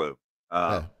been your clue.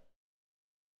 Yeah.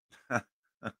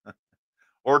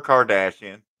 Or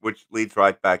Kardashian, which leads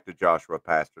right back to Joshua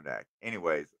Pasternak.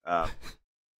 Anyways,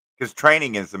 because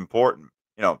training is important.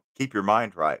 Keep your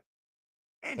mind right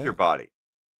and Yeah. your body.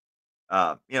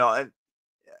 And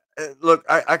look,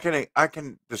 I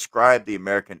can describe the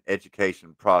American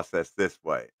education process this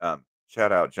way.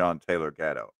 Shout out John Taylor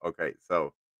Gatto. Okay,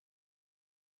 so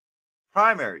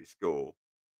primary school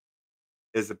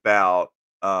is about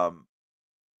uh,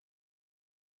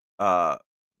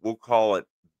 we'll call it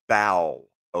bowel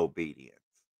obedience,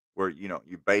 where you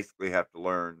basically have to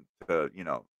learn to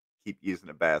keep using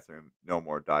the bathroom, no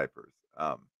more diapers,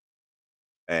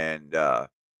 and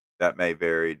that may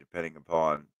vary depending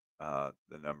upon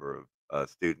the number of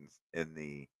students in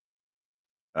the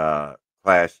uh,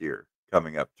 class year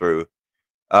coming up through.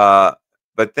 Uh,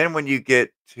 but then when you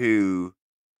get to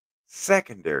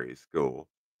secondary school,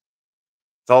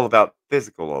 it's all about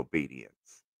physical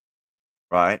obedience,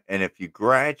 right? And if you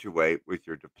graduate with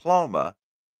your diploma,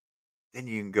 then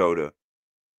you can go to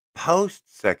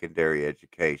post-secondary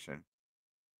education,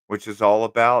 which is all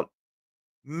about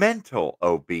mental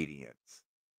obedience.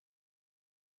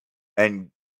 And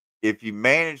if you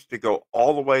manage to go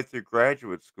all the way through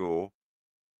graduate school,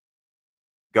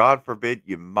 God forbid,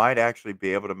 you might actually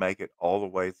be able to make it all the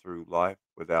way through life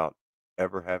without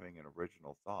ever having an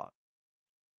original thought.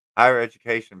 Higher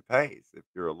education pays if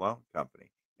you're a loan company.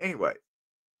 Anyway,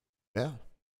 Yeah.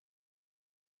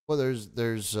 Well,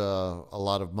 there's a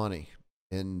lot of money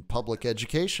in public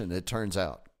education. It turns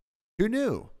out. Who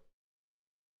knew?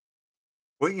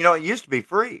 well, it used to be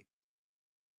free.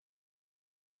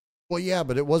 Well, yeah,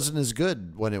 but it wasn't as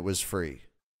good when it was free.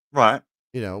 Right.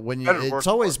 When Better it's work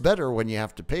always for it. better when you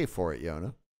have to pay for it,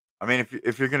 Yona. I mean,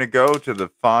 if you're going to go to the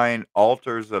fine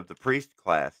altars of the priest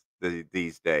class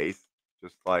these days,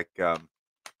 just like you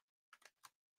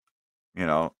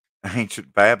know,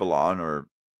 ancient Babylon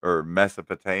or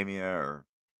Mesopotamia or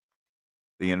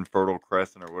the infertile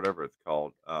crescent or whatever it's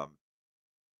called. No,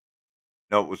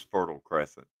 it was fertile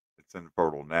crescent. It's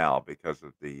infertile now because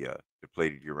of the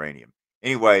depleted uranium.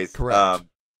 Anyways, Correct.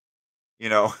 you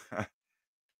know,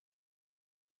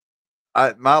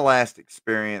 my last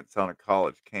experience on a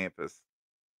college campus,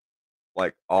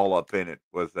 like all up in it,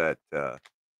 was at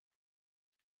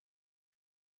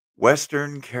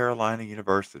Western Carolina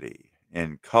University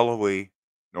in Cullowhee,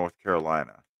 North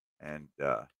Carolina, and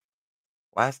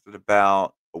lasted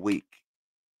about a week,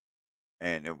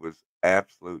 and it was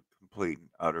absolute, complete, and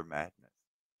utter madness.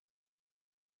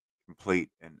 Complete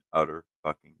and utter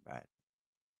fucking madness.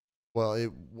 Well,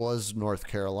 it was North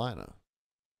Carolina.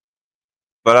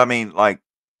 But I mean, like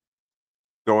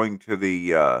going to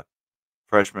the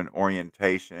freshman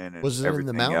orientation and Was it in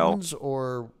the everything else. mountains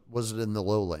or was it in the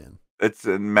lowland? It's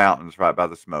in the mountains, right by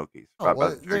the Smokies, Oh, right by well,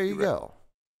 the there Turkey you River. go.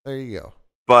 There you go.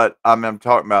 But I'm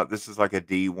talking about this is like a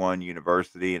D1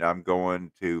 university, and I'm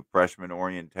going to freshman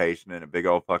orientation in a big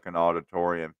old fucking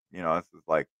auditorium. This is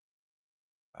like,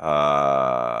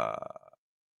 uh,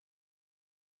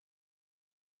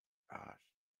 gosh,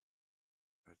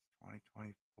 it's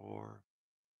 2024.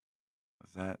 Was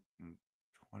that in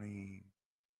 20?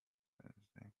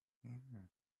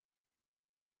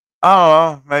 I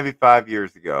don't know, maybe 5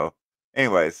 years ago.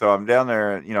 Anyway, so I'm down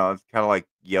there, and it's kinda like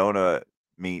Yona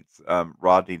meets,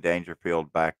 Rodney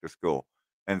Dangerfield back to school.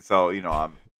 And so,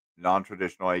 I'm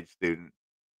non-traditional age student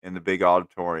in the big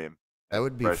auditorium That at the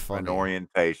would be freshman funny.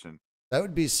 orientation, That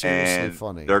would be seriously and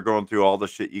funny. they're going through all the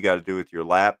shit you gotta do with your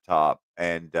laptop,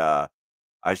 and,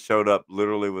 I showed up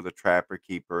literally with a trapper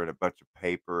keeper and a bunch of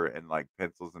paper and, like,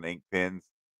 pencils and ink pens,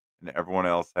 and everyone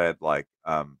else had, like,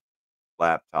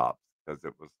 laptops because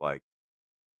it was, like,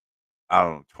 I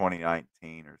don't know,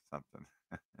 2019 or something.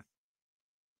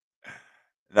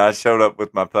 And I showed up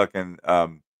with my fucking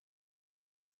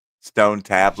stone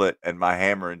tablet and my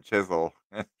hammer and chisel.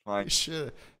 You Like,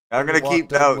 should I'm have gonna keep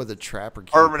walked in notes, with a trapper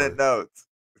permanent keeper. notes.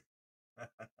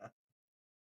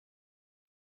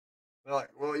 They're like,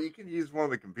 well, you can use one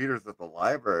of the computers at the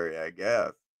library, I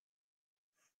guess.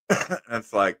 And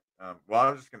it's like, well,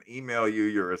 I'm just gonna email you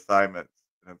your assignments.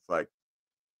 And it's like,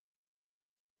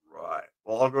 right.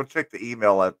 Well, I'll go check the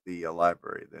email at the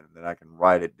library then, and then I can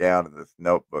write it down in this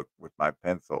notebook with my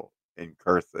pencil in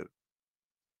cursive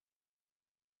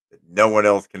that no one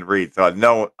else can read. So I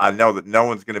know that no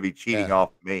one's going to be cheating Yeah. off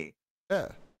me. Yeah.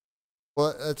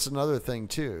 Well, that's another thing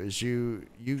too, is you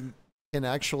can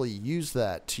actually use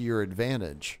that to your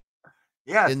advantage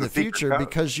Yeah, it's in the the secret future code.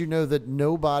 because you know that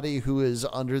nobody who is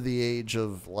under the age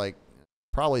of like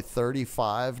probably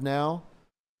 35 now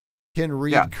can Yeah,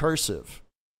 read cursive.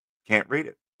 can't read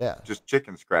it. Yeah. Just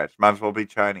chicken scratch. Might as well be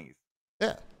Chinese.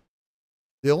 Yeah.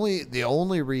 The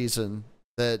only reason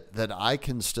that I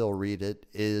can still read it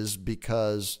is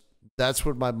because that's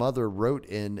what my mother wrote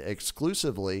in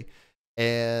exclusively,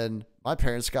 and my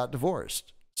parents got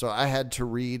divorced. So I had to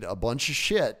read a bunch of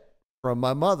shit from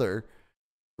my mother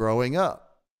growing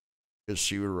up because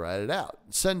she would write it out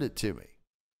and send it to me.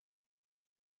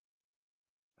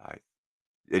 Nice.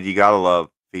 And you gotta love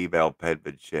female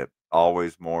penmanship.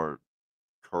 Always more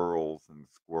curls and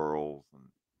squirrels, and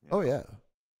Oh yeah. it's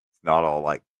not all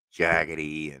like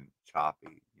jaggedy and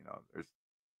choppy. There's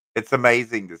it's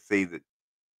amazing to see that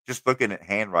just looking at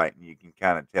handwriting, you can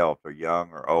kind of tell if they're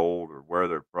young or old or where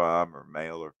they're from or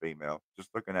male or female.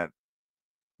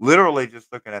 Literally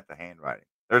just looking at the handwriting.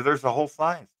 There's a whole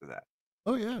science to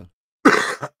Oh yeah.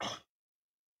 that.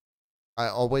 I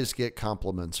always get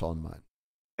compliments on mine.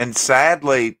 And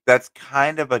sadly, that's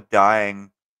kind of a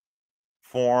dying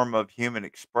form of human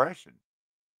expression,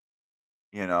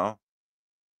 you know,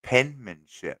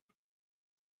 penmanship.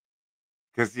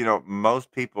 Because,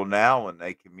 most people now, when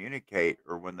they communicate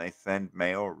or when they send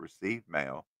mail or receive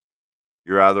mail,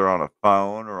 you're either on a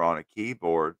phone or on a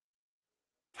keyboard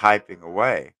typing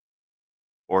away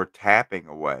or tapping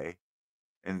away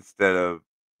instead of,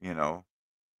 you know,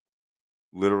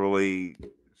 literally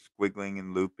squiggling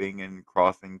and looping and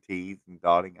crossing T's and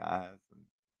dotting I's and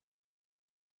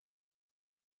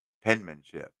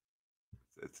penmanship.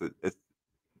 It's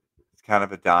kind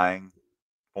of a dying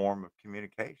form of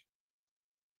communication.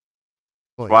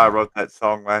 Well, That's why I yeah, wrote that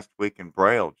song last week in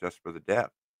Braille just for the deaf.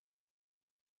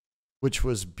 which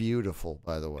was beautiful,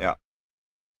 by the way. Yeah.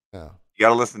 Yeah. You got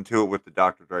to listen to it with the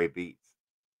Dr. Dre beats.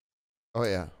 Oh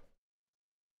yeah.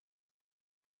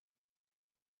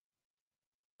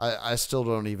 I still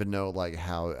don't even know like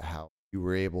how you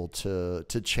were able to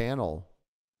channel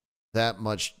that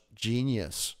much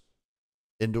genius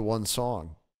into one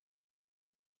song.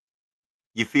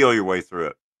 You feel your way through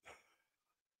it.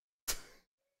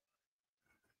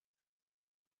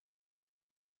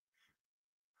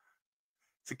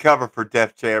 It's a cover for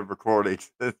Def Jam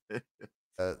recordings.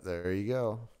 There you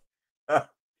go. Well,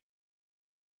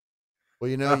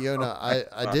 Yona,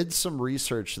 I did some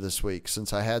research this week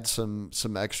since I had some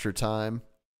extra time,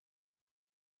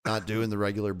 not doing the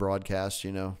regular broadcast.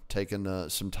 Taking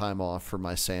some time off for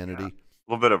my sanity. Yeah.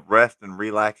 A little bit of rest and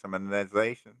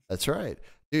relaxation. That's right,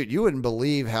 dude. You wouldn't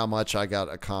believe how much I got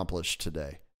accomplished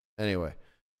today. Anyway,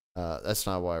 that's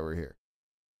not why we're here.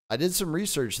 I did some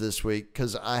research this week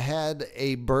because I had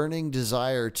a burning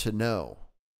desire to know,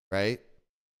 right?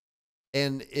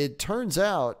 And it turns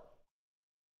out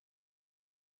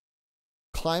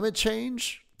climate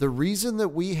change, the reason that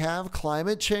we have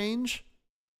climate change,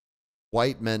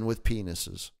 white men with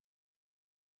penises.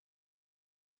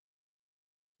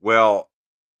 Well,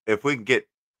 if we can get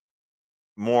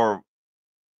more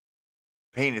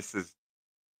penises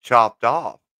chopped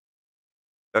off,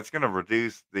 that's going to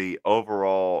reduce the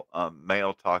overall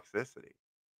male toxicity.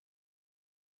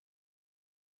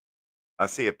 I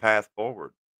see a path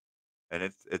forward, and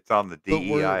it's on the But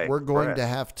we're DEI we're going Express. to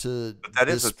have to But that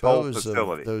is a toll dispose of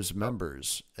facility. those So,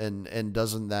 members, and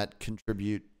doesn't that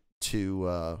contribute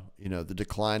to the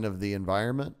decline of the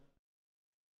environment?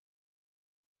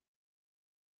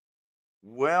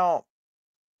 well,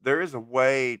 there is a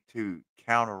way to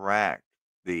counteract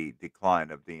the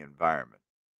decline of the environment,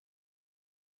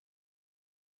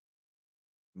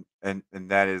 and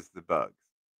that is the bugs.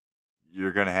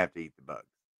 You're going to have to eat the bugs,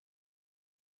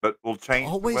 but we'll change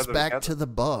the Always weather back together. to the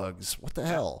bugs. What the Yeah.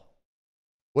 hell?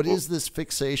 What Well, is this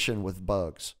fixation with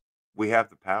bugs? we have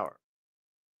the power.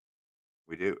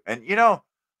 We do, and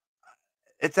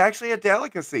it's actually a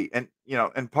delicacy, and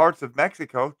in parts of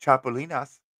Mexico,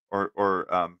 chapulines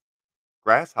or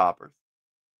grasshoppers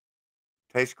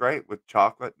taste great with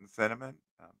chocolate and cinnamon.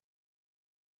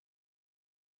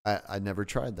 I never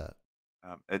tried that.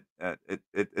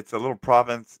 It's a little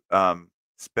province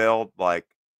spelled like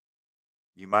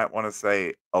you might want to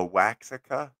say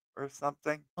Oaxaca or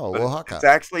something, Oh, but it's Oaxaca.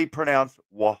 actually pronounced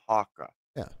Oaxaca.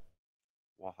 Yeah.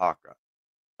 Oaxaca.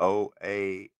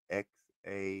 Oaxa.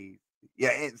 Yeah,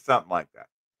 it's something like that.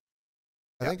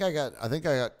 I Yeah. think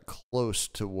I got close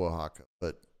to Oaxaca,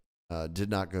 but did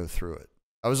not go through it.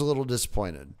 I was a little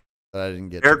disappointed that I didn't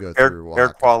get to go through Air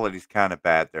Oaxaca. quality's kind of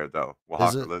bad there though. Is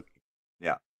Oaxaca, it? look,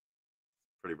 yeah,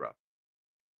 pretty rough.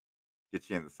 Get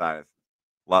you in the sinus.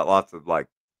 Lots of like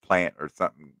plant or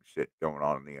something shit going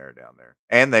on in the air down there,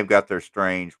 and they've got their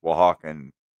strange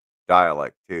Oaxacan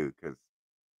dialect too, because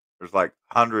there's like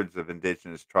hundreds of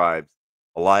indigenous tribes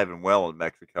alive and well in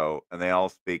Mexico, and they all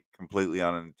speak completely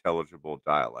unintelligible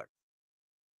dialects.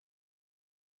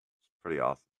 It's pretty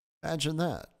awesome. Imagine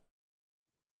that.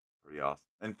 Pretty awesome.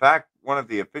 In fact, one of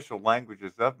the official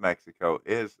languages of Mexico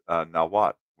is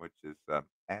Nahuatl, which is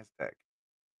Aztec.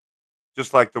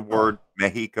 Just like the Oh, word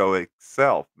Mexico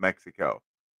itself, Mexico,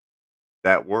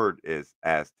 that word is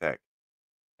Aztec.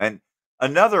 And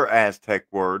another Aztec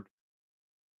word,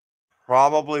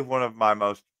 probably one of my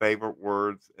most favorite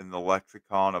words in the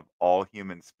lexicon of all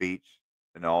human speech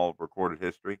in all recorded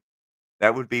history,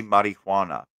 that would be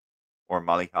marijuana or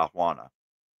marijuana,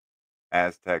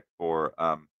 Aztec for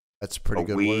that's a a pretty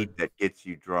good weed word. that gets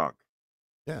you drunk,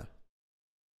 Yeah.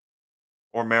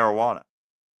 or marijuana.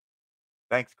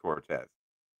 Thanks, Cortez.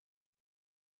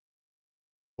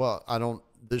 Well, I don't.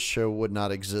 This show would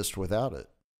not exist without it.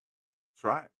 That's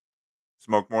right.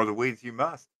 Smoke more of the weeds you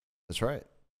must. That's right.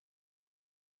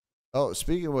 Oh,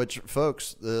 speaking of which,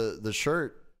 folks, the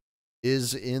shirt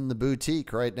is in the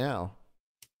boutique right now.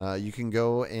 You can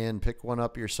go and pick one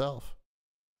up yourself.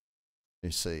 Let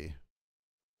me see.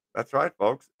 That's right,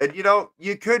 folks. And you know,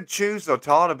 you could choose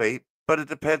autonomy, but it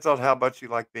depends on how much you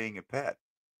like being a pet.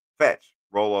 Fetch,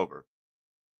 roll over.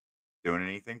 Doing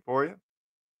anything for you?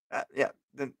 Yeah,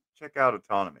 then check out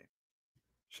autonomy.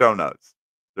 Show notes.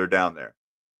 They're down there.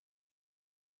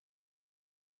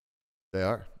 They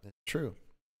are. It's true.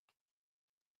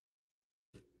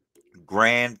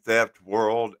 Grand Theft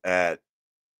World at,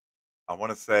 I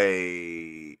want to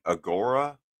say,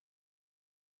 Agora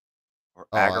or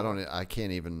Oh, Agora. I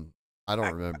can't even. I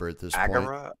don't remember at this point.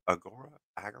 Agora? Agora?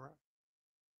 Agora?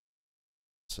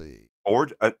 Let's see. Or,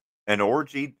 an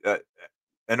orgy?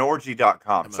 An orgy.com,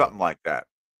 Come something on. like that.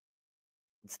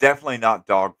 It's definitely not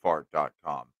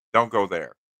dogfart.com. Don't go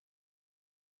there.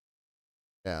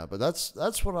 Yeah, but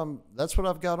that's what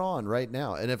I've got on right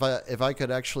now. And if I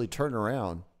could actually turn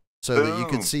around so that you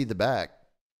could Boom. see the back,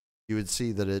 you would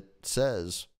see that it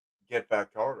says. Get back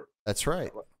harder. That's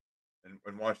right.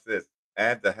 And watch this.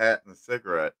 Add the hat and the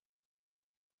cigarette.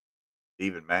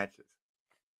 Even matches.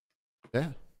 Yeah.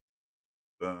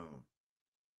 Boom.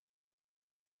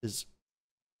 Is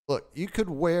look, you could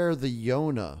wear the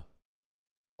Yona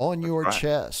on That's your right.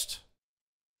 chest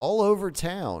all over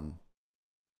town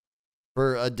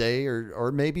for a day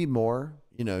or maybe more,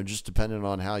 just depending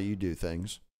on how you do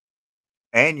things.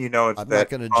 And you know it's I'm not that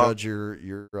going to funk, judge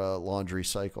your laundry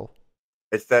cycle.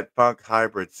 it's that funk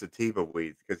hybrid sativa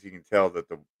weeds because you can tell that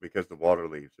because the water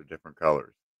leaves are different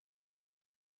colors.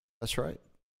 That's right.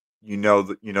 You know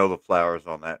the flowers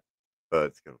on that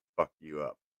bud's gonna fuck you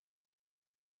up.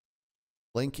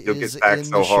 Link You'll is get back in the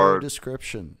so show hard.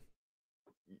 description.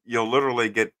 You'll literally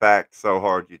get back so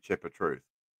hard you chip a truth.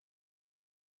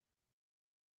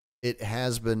 It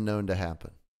has been known to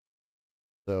happen.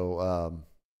 So,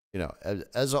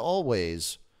 as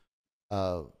always,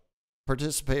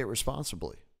 participate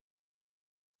responsibly.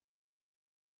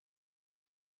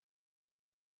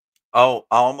 Oh,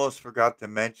 I almost forgot to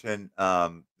mention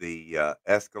the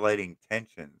escalating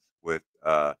tensions with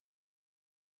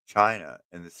China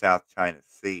in the South China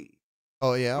Sea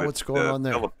Oh yeah, with what's going the on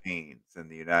there? Philippines and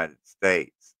the United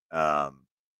States.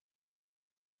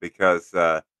 Because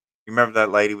you remember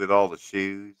that lady with all the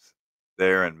shoes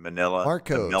there in Manila,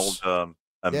 Marcos. Yeah,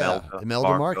 Imelda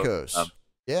Imelda Marcos. Marcos.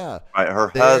 Yeah, Right,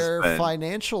 her their husband.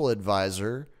 financial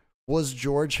advisor was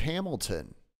George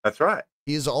Hamilton. That's right.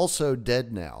 He's also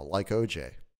dead now, like OJ.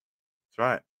 That's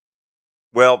right.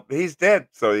 Well, he's dead,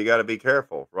 so you got to be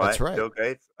careful, That's right, right. Bill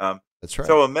Gates? That's right.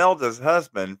 So Imelda's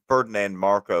husband, Ferdinand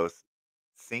Marcos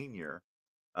Sr.,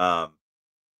 um,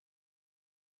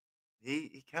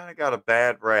 he kind of got a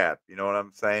bad rap. You know what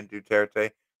I'm saying,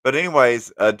 Duterte? But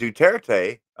anyways,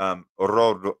 Duterte,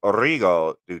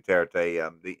 Rodrigo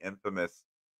Duterte, the infamous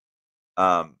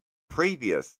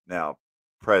previous now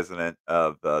president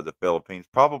of the Philippines,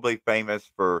 probably famous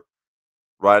for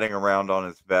riding around on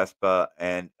his Vespa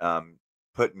and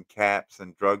putting caps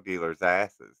in drug dealers'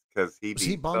 asses because he Was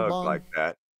he be Bong thugged Bong? like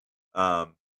that.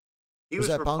 Um, he Was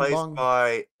was that Bong replaced Bong?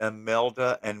 by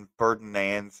Imelda and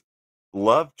Ferdinand's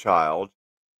love child,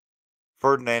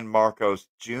 Ferdinand Marcos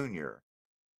Jr.,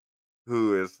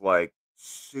 who is like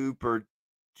super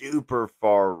duper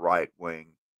far right wing.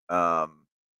 Um,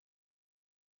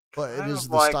 Well, it kind is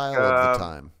of the like style of the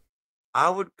time. I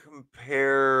would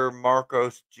compare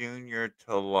Marcos Jr.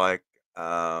 to like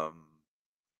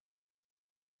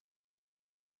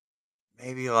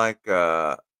maybe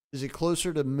Is he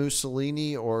closer to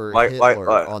Mussolini or like like Hitler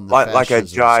like on the like like a fascism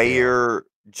scale?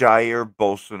 Jair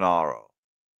Bolsonaro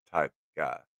type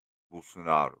guy.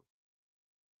 Bolsonaro.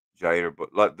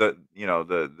 Like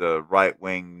the right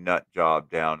wing nut job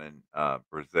down in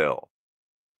Brazil.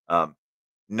 Um,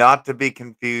 not to be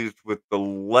confused with the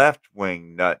left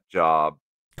wing nut job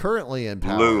Currently in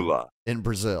power Lula. in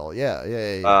Brazil. Yeah,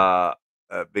 yeah, yeah,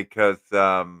 yeah. Because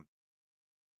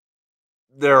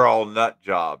they're all nut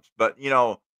jobs. But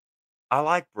I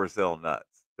like Brazil nuts.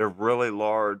 They're really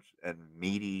large and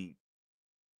meaty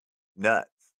nuts,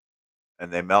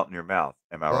 and they melt in your mouth.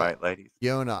 Am I Well, right, ladies?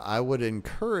 Yona, I would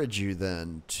encourage you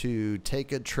then to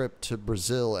take a trip to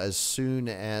Brazil as soon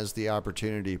as the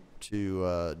opportunity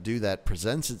to do that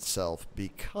presents itself,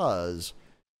 because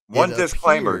it One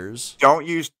disclaimer: appears don't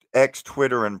use X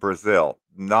Twitter in Brazil.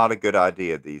 Not a good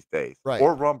idea these days. right.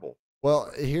 Or Rumble.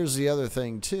 Well, here's the other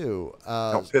thing too.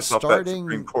 Don't piss off that Supreme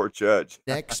Starting Court judge.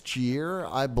 next year,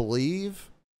 I believe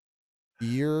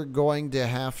you're going to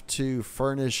have to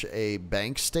furnish a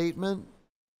bank statement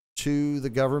to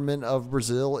the government of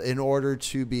Brazil in order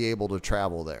to be able to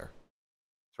travel there.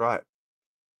 That's right.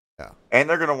 Yeah. And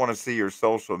they're going to want to see your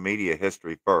social media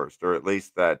history first, or at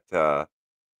least that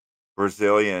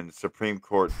Brazilian Supreme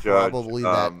Court judge, Probably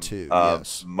that too.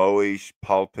 Yes. Moish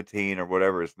Palpatine, or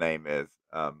whatever his name is.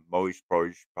 Moish,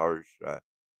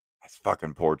 that's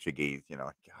fucking Portuguese,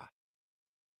 God.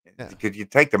 Yeah. Could you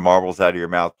take the marbles out of your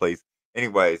mouth, please?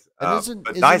 Anyways, And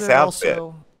but nice outfit.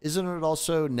 isn't it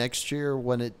also next year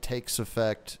when it takes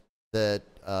effect that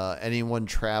anyone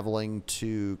traveling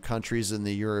to countries in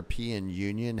the European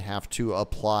Union have to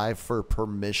apply for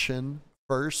permission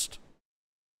first?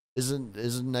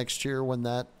 Isn't next year when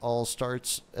that all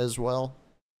starts as well?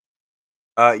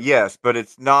 Yes, but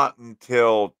it's not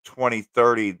until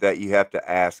 2030 that you have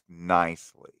to ask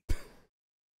nicely.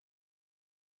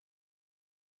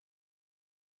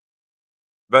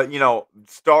 But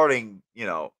starting,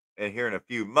 and here in a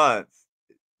few months,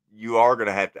 you are going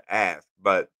to have to ask,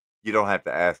 but you don't have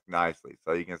to ask nicely.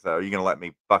 So you can say, "Are you going to let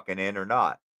me fucking in or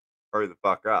not? Hurry the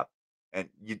fuck up," and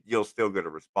you'll still get a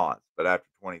response. But after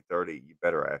 2030, you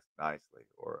better ask nicely,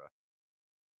 or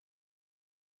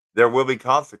there will be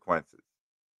consequences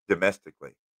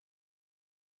domestically.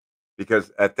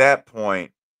 Because at that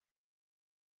point,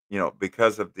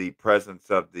 because of the presence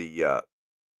of the,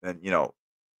 and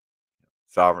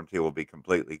sovereignty will be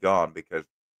completely gone. Because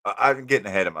I'm getting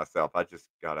ahead of myself. I just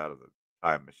got out of the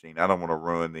time machine. I don't want to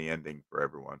ruin the ending for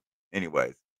everyone.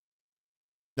 Anyways,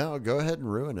 No, go ahead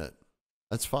and ruin it.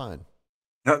 That's fine.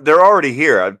 no, they're already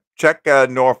here. Check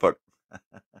Norfolk.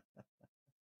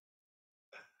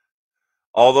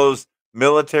 All those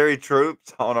military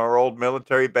troops on our old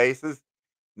military bases.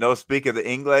 No speak of the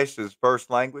English as first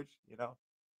language.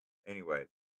 Anyways.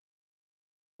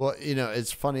 Well,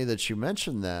 it's funny that you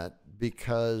mentioned that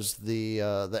because the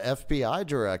FBI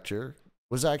director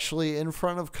was actually in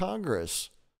front of Congress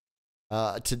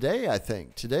today, I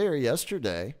think, today or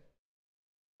yesterday,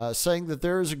 saying that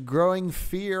there is a growing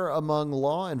fear among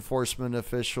law enforcement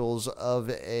officials of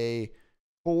a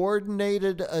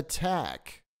coordinated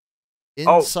attack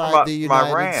inside the from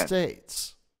United Iran.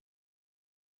 States.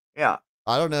 Yeah.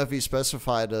 I don't know if he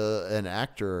specified an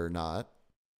actor or not.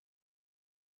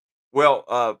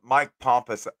 Well, Mike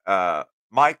Pompous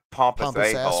Pompous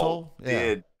a-hole asshole?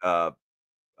 Yeah. did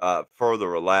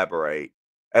further elaborate,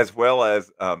 as well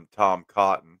as Tom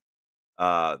Cotton,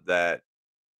 that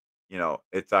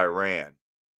it's Iran.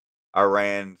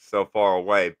 Iran so far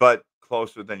away, but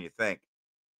closer than you think.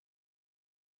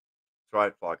 That's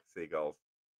right, flock of seagulls.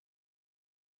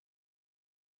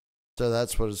 So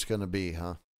that's what it's going to be,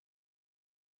 huh?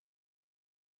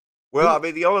 Well, I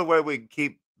mean, the only way we can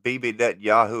keep Bibi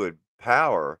Netanyahu in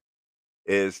power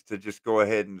is to just go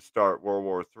ahead and start World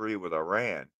War III with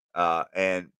Iran.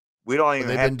 And we don't Well, even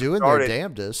they've have been to doing start their it.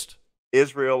 damnedest.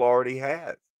 Israel already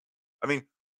has. I mean,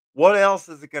 what else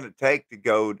is it going to take to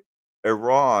goad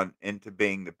Iran into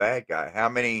being the bad guy? How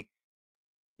many,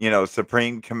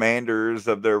 supreme commanders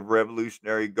of their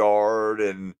Revolutionary Guard,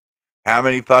 and how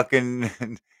many fucking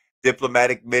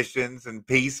diplomatic missions and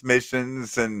peace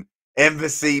missions and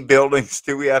embassy buildings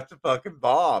do we have to fucking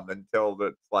bomb until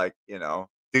it's like,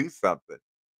 do something?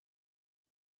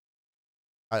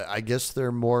 I guess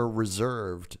they're more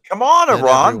reserved Come on, than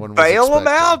Iran, everyone was bail them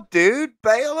expecting. out, dude.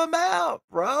 Bail them out,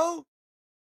 bro.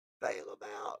 Bail them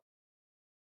out.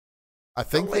 I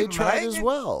think Don't they leave 'em tried as hanging.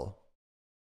 well.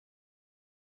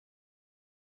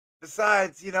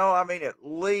 Besides, I mean, at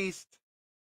least,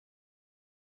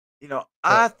 But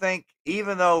I think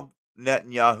even though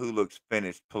Netanyahu looks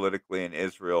finished politically in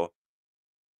Israel,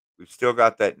 we've still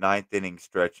got that ninth inning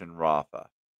stretch in Rafah.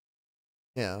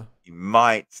 yeah. He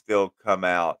might still come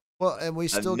out Well, and we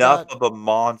still enough got of a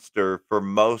monster for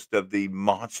most of the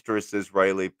monstrous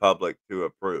Israeli public to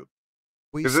approve.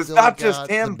 Because it's not just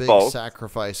the him, big folks.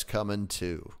 sacrifice coming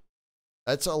too.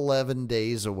 That's 11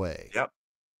 days away. Yep.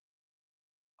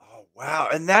 Oh, wow.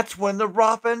 And that's when the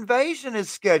Rafah invasion is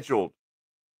scheduled.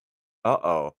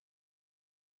 Uh-oh.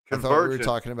 I thought we were Convergence.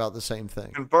 talking about the same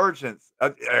thing. Convergence.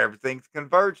 Everything's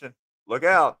converging. Look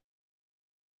out.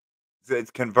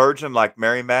 It's converging like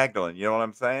Mary Magdalene. You know what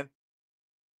I'm saying?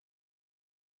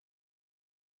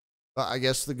 I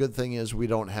guess the good thing is we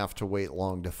don't have to wait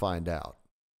long to find out,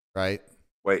 right?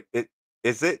 Wait,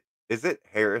 is it is it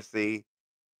heresy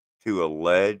to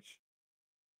allege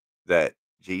that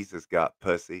Jesus got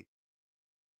pussy?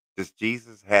 Does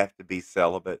Jesus have to be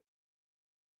celibate?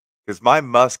 Because my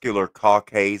muscular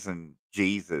Caucasian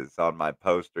Jesus on my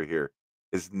poster here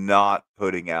is not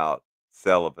putting out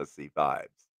celibacy vibes.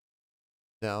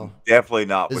 No. Definitely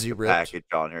not Is with he the ripped? package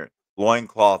on here.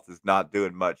 Loincloth is not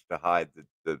doing much to hide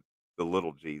the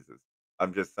little Jesus.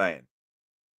 I'm just saying.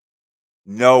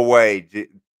 No way.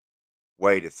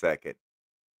 Wait a second.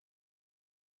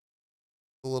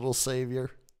 The little savior?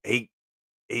 He,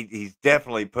 he's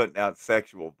definitely putting out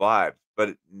sexual vibes,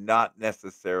 but not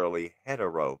necessarily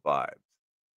hetero vibes.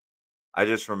 I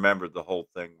just remembered the whole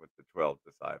thing with the 12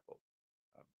 disciples.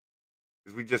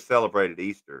 Because we just celebrated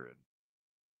Easter, and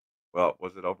well,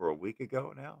 was it over a week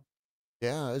ago now?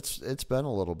 Yeah, it's been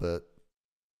a little bit.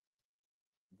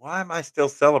 Why am I still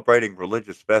celebrating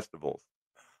religious festivals?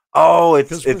 Oh,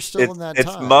 Because we're still in that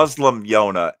it's time. Muslim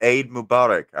Yona, Eid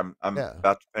Mubarak. I'm Yeah.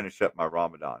 about to finish up my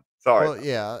Ramadan. Sorry Well, about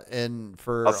yeah, and that.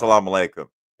 Assalamu alaikum.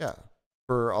 yeah,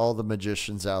 for all the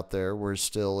magicians out there, we're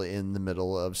still in the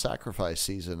middle of sacrifice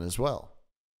season as well.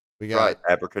 We That's right.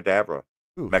 got Abracadabra.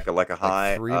 oof, Mecca Lecca like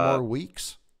High, 3 more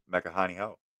weeks. Mecca Honey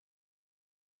Ho.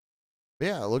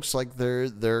 Yeah, it looks like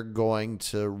they're going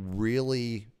to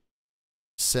really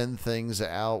send things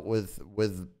out with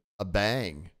a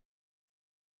bang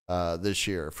this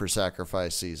year for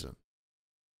sacrifice season.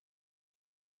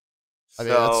 I mean,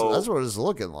 that's So what it's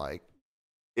looking like.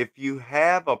 if you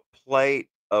have a plate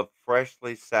of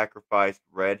freshly sacrificed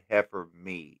red heifer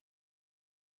meat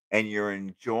and you're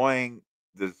enjoying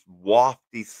this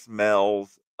wafty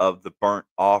smells of the burnt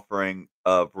offering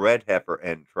of red heifer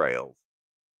entrails,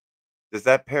 does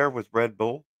that pair with Red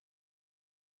Bull?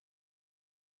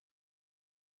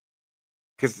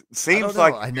 Because it I don't seems know.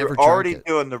 like I if never you're drank already it.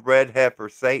 doing the red heifer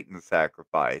Satan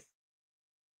sacrifice,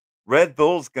 Red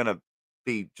Bull's gonna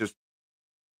be just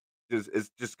it's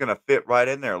just gonna fit right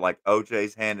in there like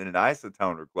OJ's hand in an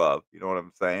isotoner glove. You know what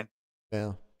I'm saying?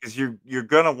 Yeah. Because you're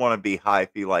gonna want to be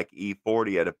hyphy like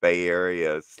E40 at a Bay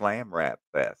Area slam rap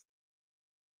fest.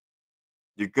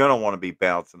 You're gonna want to be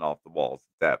bouncing off the walls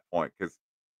at that point because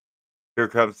here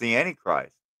comes the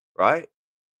Antichrist, right?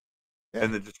 Yeah.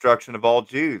 And the destruction of all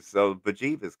Jews. So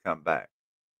Bejeebus come back.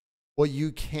 Well,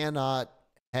 you cannot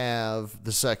have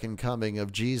the second coming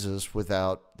of Jesus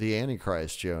without the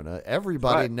Antichrist, Jonah. That's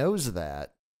Everybody right. knows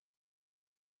that.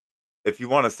 If you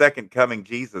want a second coming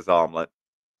Jesus omelet,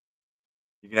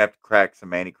 you're gonna have to crack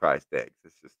some Antichrist eggs.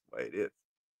 It's just the way it is.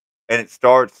 And it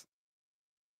starts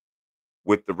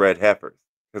with the red heifers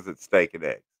because it's steak and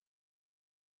eggs.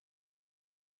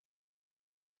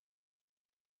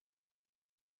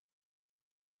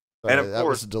 And Sorry, of that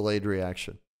was course, a delayed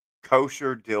reaction.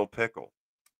 kosher dill pickle.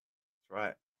 That's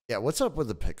right. Yeah, what's up with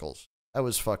the pickles? That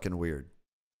was fucking weird.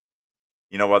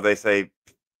 You know why they say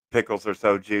pickles are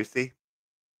so juicy?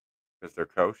 Because they're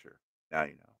kosher. Now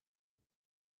you know.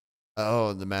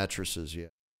 Oh, the mattresses. Yeah,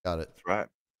 got it. That's right.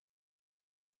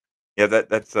 Yeah,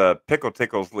 that's pickle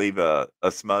tickles leave a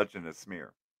smudge and a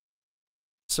smear.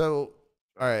 So,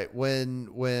 That's all right. right,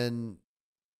 when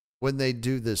they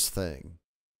do this thing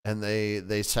and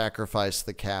they sacrifice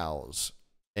the cows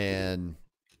and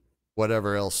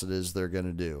whatever else it is they're going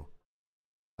to do.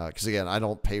 Because again, I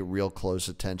don't pay real close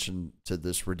attention to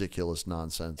this ridiculous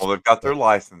nonsense. Well, they've got their But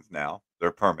license now,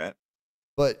 their permit.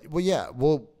 well, yeah.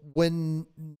 Well, when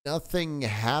nothing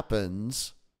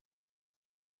happens,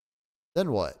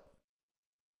 then what?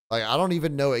 Like, I don't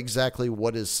even know exactly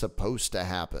what is supposed to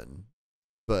happen,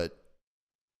 but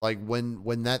like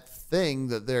when that thing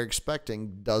that they're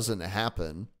expecting doesn't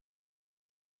happen,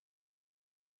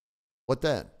 what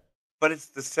then? But it's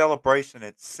the celebration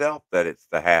itself that it's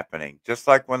the happening. Just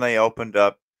like when they opened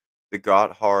up the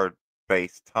Gotthard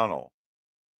base tunnel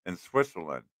in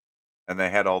Switzerland and they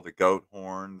had all the goat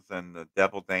horns and the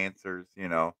devil dancers,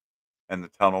 and the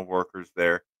tunnel workers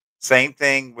there. Same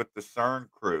thing with the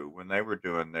CERN crew when they were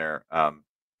doing their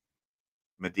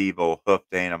medieval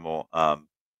hoofed animal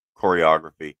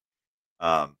choreography.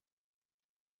 Um,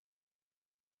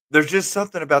 there's just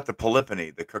something about the polyphony,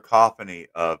 the cacophony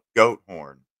of goat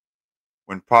horn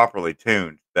when properly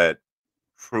tuned that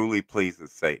truly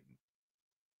pleases Satan.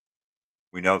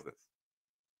 We know this.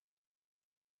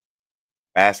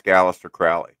 Ask Aleister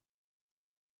Crowley.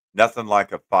 Nothing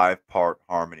like a 5-part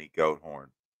harmony goat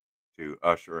horn to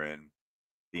usher in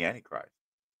the Antichrist.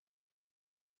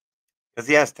 Because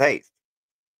he has taste.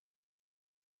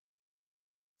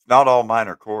 It's not all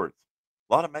minor chords.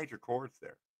 A lot of major chords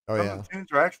there. Oh Some of yeah, the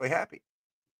tunes are actually happy.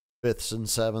 fifths and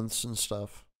sevenths and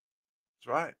stuff. That's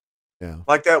right. Yeah.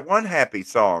 Like that one happy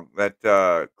song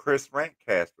that Chris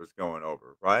Rantcast was going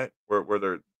over, right?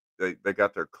 Where they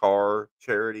got their car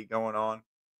charity going on,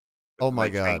 but Oh then my they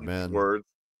God, changed the man. words.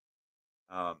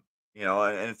 Um,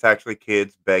 and it's actually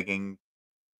kids begging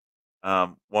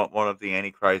one of the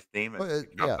Antichrist demons Well, to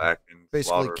come yeah, back and basically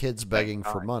slaughter kids begging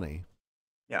for mankind. money.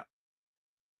 Yeah.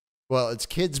 Well, it's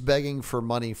kids begging for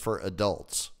money for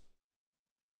adults.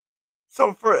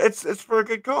 So it's for a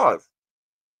good cause.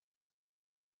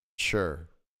 Sure.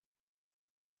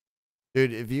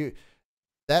 Dude, if you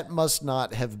that must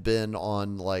not have been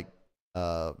on like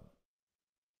uh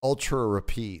ultra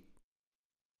repeat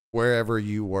wherever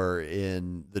you were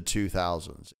in the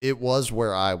 2000s. It was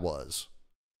where I was.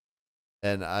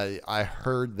 And I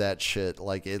heard that shit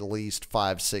like at least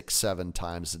 5, 6, 7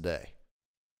 times a day.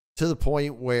 To the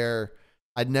point where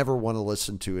I'd never want to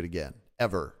listen to it again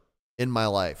ever in my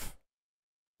life.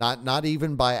 Not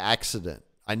even by accident.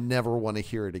 I never want to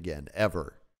hear it again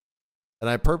ever. And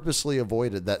I purposely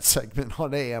avoided that segment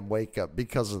on AM Wake Up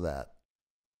because of that.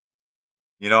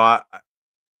 You know,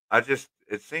 I just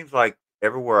it seems like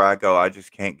everywhere I go, I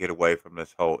just can't get away from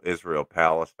this whole Israel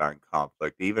Palestine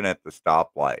conflict. Even at the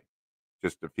stoplight,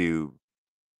 just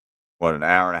an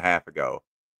hour and a half ago,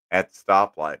 at the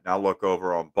stoplight, and I look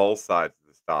over on both sides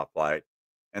of the stoplight,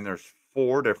 and there's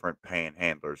four different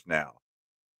panhandlers now,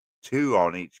 two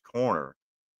on each corner,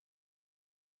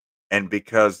 and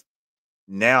because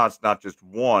now it's not just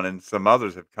one, and some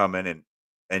others have come in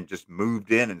and just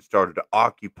moved in and started to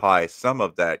occupy some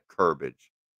of that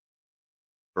curbage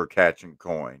for catching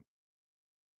coin.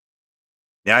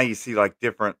 Now you see like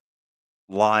different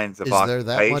lines of Is there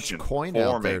that much occupation coin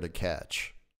out there forming to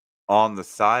catch? on the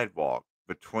sidewalk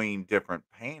between different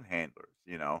panhandlers.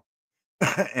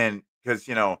 And because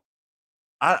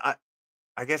I,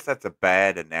 I guess that's a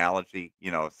bad analogy,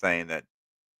 saying that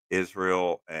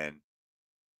Israel and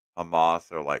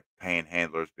Hamas are like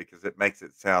panhandlers because it makes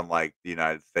it sound like the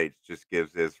United States just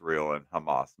gives Israel and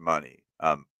Hamas money.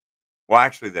 Well,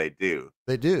 actually, they do.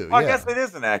 They do, Well, I guess yeah. it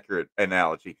is an accurate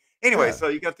analogy. Anyway, Yeah. so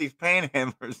you got these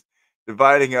panhandlers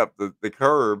dividing up the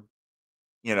curb,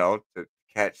 to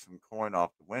catch some coin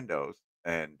off the windows.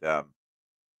 And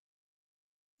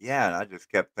yeah, and I just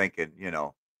kept thinking,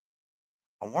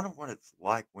 I wonder what it's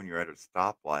like when you're at a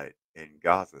stoplight in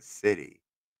Gaza City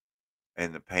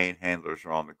and the panhandlers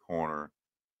are on the corner,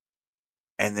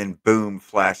 and then boom,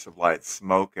 flash of light,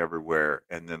 smoke everywhere,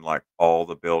 and then like all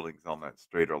the buildings on that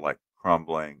street are like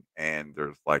crumbling, and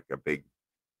there's like a big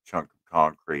chunk of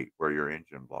concrete where your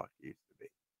engine block used to be.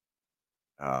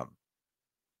 Um,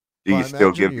 do Well, you I still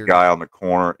imagine give the you're guy on the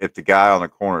corner, if the guy on the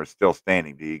corner is still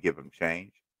standing, do you give him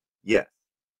change? Yes.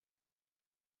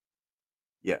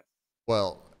 Yes.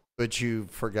 well, but you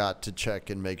forgot to check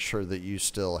and make sure that you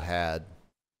still had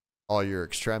all your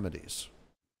extremities.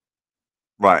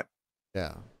 Right.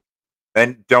 Yeah.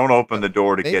 And don't open But the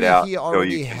door to get maybe out he until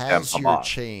you already condemn has your Hamas.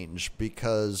 change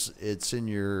because it's in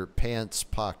your pants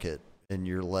pocket and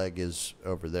your leg is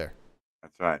over there.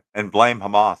 That's right. And blame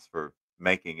Hamas for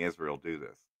making Israel do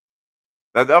this.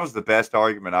 That was the best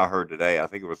argument I heard today. I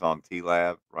think it was on T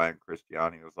Lab. Ryan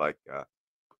Christiani was like,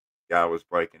 guy was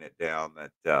breaking it down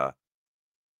that,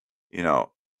 you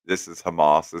know, this is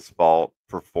Hamas's fault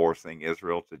for forcing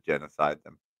Israel to genocide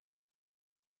them.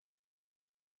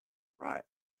 Right.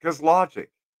 Because logic.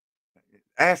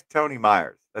 Ask Tony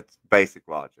Myers. That's basic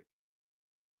logic.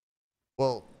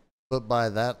 Well, but by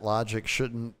that logic,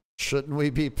 shouldn't we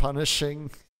be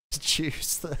punishing the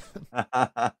Jews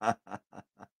then?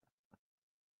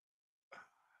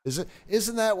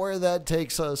 Isn't that where that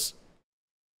takes us?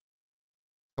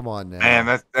 Come on Man,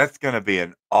 now. that's going to be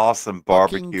an awesome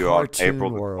Fucking barbecue on April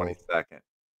cartoon the world. 22nd.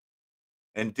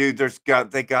 And dude,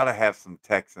 they got to have some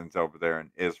Texans over there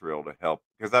in Israel to help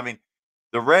because I mean,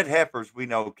 the red heifers we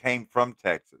know came from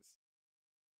Texas,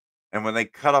 and when they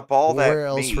cut up all Well, that where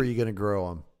else were meat, you going to grow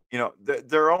them?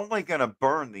 they're only going to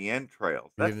burn the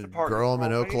entrails. You're That's going the to part that's grow them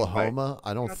in wrong anyway. Oklahoma?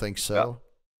 I You don't got think yeah. so.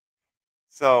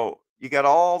 So you got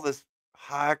all this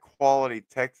high quality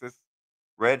Texas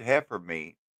red heifer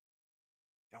meat.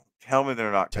 Don't tell me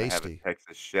they're not going to have a Tasty.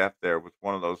 Texas chef there with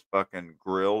one of those fucking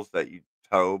grills that you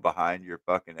tow behind your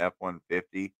fucking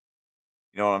F-150. You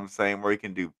know what I'm saying? Where you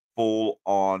can do full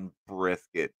on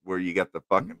brisket, where you got the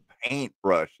Hmm? fucking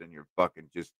paintbrush and you're fucking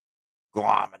just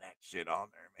glomming that shit on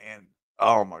there, man.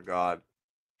 Oh my god,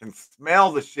 you can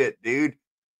smell the shit, dude.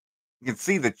 You can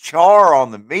see the char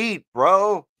on the meat,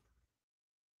 bro.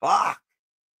 Fuck.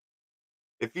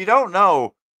 If you don't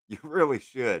know, you really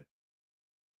should.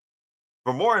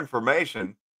 For more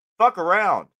information, fuck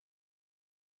around.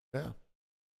 Yeah.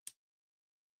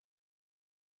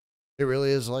 It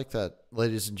really is like that,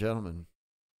 ladies and gentlemen.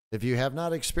 If you have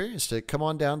not experienced it, come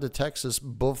on down to Texas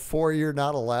before you're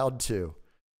not allowed to.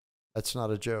 That's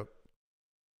not a joke.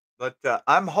 But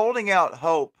I'm holding out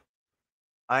hope.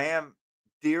 I am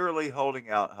dearly holding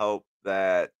out hope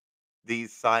that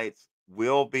these sites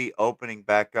will be opening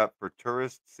back up for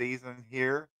tourist season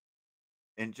here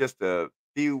in just a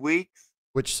few weeks.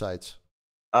 Which sites?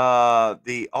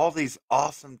 The all these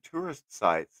awesome tourist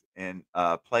sites in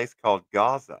a place called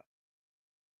Gaza.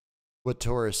 What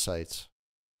tourist sites?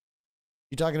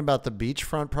 You talking about the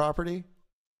beachfront property?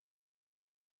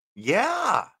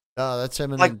 Yeah. Oh, that's Like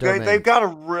eminent they've domain. got a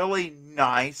really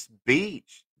nice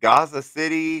beach. Gaza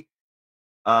City,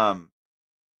 um,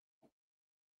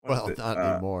 what is Well, it? not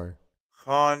anymore.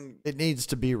 Khan It needs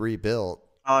to be rebuilt.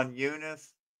 Khan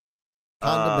Yunis.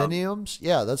 Condominiums?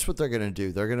 Yeah, that's what they're going to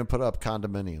do. They're going to put up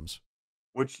condominiums.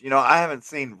 Which, I haven't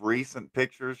seen recent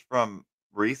pictures from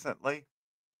recently.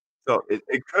 So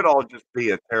it could all just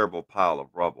be a terrible pile of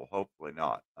rubble. Hopefully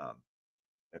not.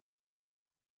 If,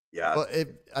 yeah, I Well, think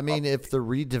it's I mean, if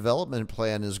probably the redevelopment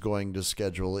plan is going to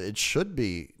schedule, it should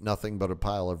be nothing but a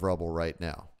pile of rubble right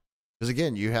now. Because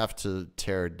again, you have to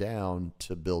tear it down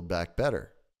to build back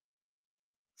better.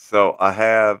 so. I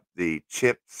have the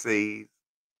chip C's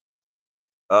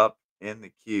up in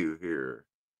the queue here.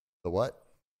 The what?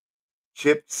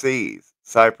 Chip C's,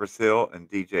 Cypress Hill, and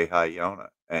DJ High Yona,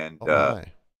 and Oh my.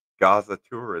 Gaza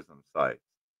tourism sites.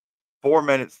 4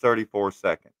 minutes 34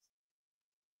 seconds,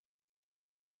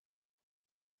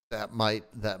 That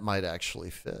might actually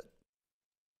fit.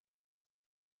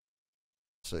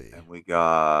 Let's see. and we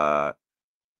got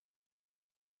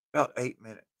about 8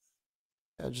 minutes.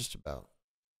 Yeah, just about.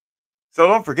 So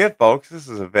don't forget, folks, this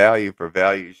is a value for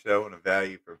value show and a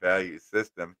value for value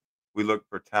system. We look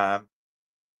for time,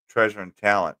 treasure, and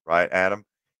talent, right, Adam?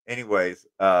 Anyways,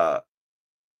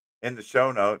 in the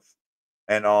show notes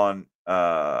and on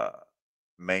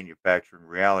manufacturing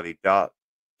reality dot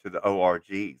to the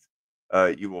orgs,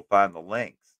 you will find the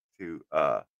links to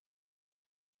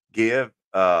give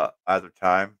either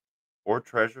time or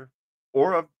treasure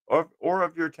or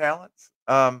of your talents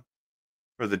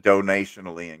for the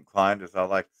donationally inclined, as I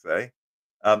like to say.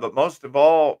 But most of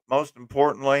all, most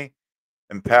importantly,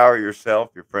 empower yourself,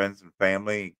 your friends and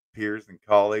family, peers and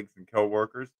colleagues and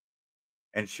coworkers,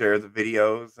 and share the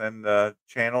videos and the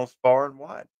channels far and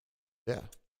wide. Yeah.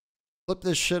 Flip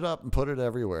this shit up and put it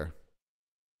everywhere.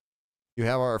 You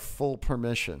have our full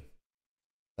permission.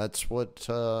 That's what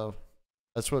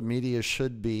media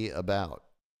should be about.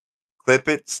 Clip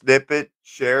it, snip it,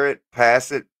 share it,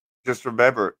 pass it. Just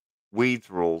remember, weeds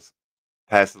rules.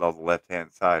 Pass it on the left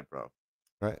hand side, bro.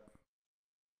 Right.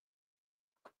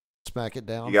 Smack it You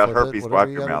down, got flip it, herpes, whatever wipe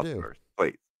you your got to mouth do. first,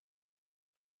 please.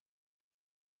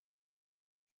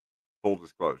 Full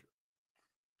disclosure.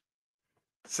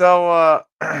 So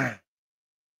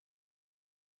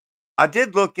I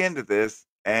did look into this,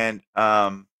 and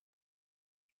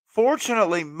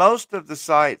fortunately, most of the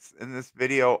sites in this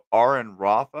video are in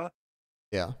Rafa,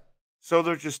 Yeah. so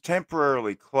they're just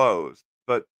temporarily closed,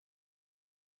 but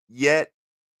yet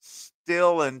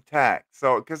still intact.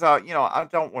 So, because I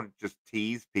don't want to just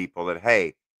tease people that,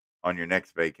 hey, on your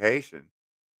next vacation,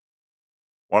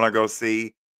 want to go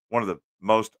see one of the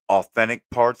most authentic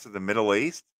parts of the Middle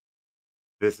East?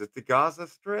 Visit the Gaza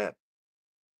Strip.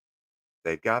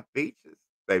 They've got beaches.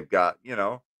 They've got,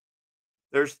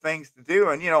 there's things to do.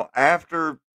 And,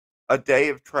 after a day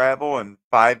of travel and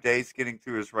 5 days getting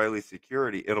through Israeli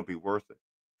security, it'll be worth it.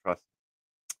 Trust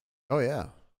me. Oh yeah.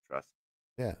 Trust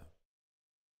Yeah.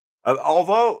 me.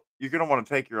 Although you're going to want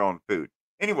to take your own food.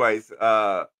 Anyways,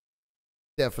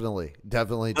 Definitely take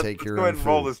let's your go own ahead and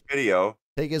roll food. this video.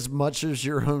 Take as much as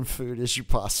your own food as you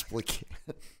possibly can.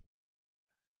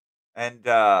 And,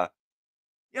 I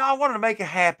wanted to make a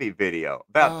happy video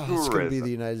about Oh, it's going to be tourism.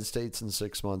 the United States in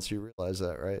 6 months. You realize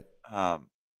that, right?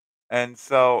 And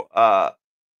so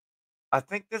I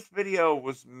think this video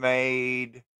was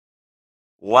made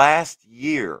last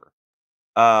year.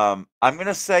 I'm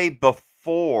gonna say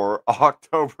before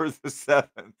October the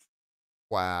 7th.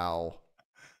 Wow.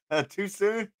 Too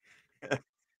soon?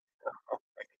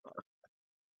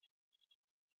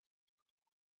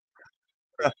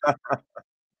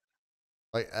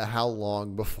 Like how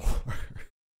long before?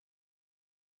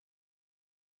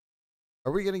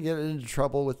 Are we gonna get into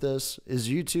trouble with this? Is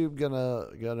YouTube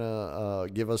gonna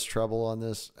give us trouble on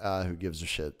this? Who gives a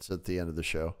shit? It's at the end of the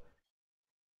show.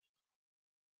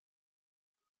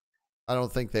 I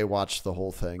don't think they watched the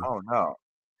whole thing. Oh no,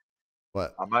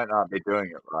 What? I might not be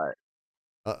doing it right.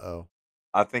 Uh-oh.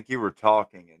 I think you were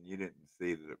talking and you didn't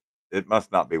see that it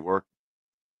must not be working.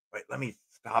 Wait, let me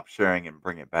stop sharing and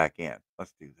bring it back in.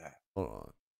 Let's do that. Hold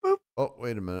on. Boop, Oh,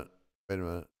 wait a minute. Wait a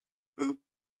minute. boop,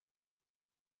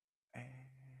 and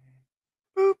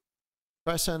boop,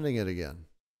 Try sending it again.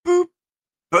 boop,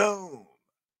 boom.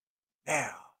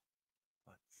 Now,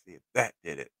 let's see if that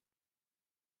did it.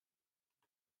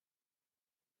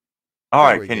 All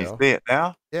There right, we can you go. see it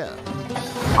now? Yeah.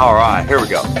 All right, here we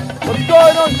go. What's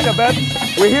going on, Shabab?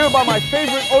 We're here about my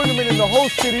favorite ornament in the whole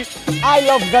city. I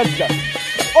love Gaza.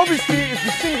 Obviously, if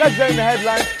you sing Gaza in the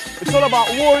headline, it's all about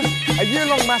wars, a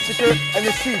year-long massacre, and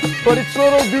a siege. But it's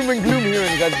not all doom and gloom here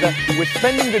in Gaza. We're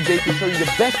spending the day to show you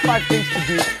the best 5 things to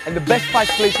do and the best 5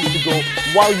 places to go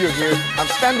while you're here. I'm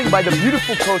standing by the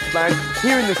beautiful coastline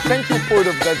here in the central port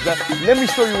of Gaza. Let me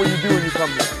show you what you do when you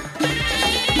come here.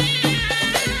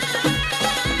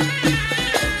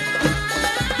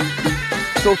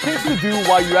 So things to do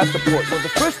while you're at the port. Well,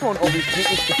 the first one, obviously,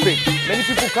 is to fish. Many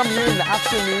people come here in the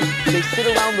afternoon, they sit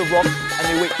around the rocks, and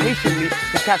they wait patiently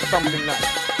to catch something nice.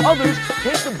 Others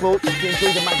take the boat to enjoy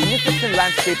the magnificent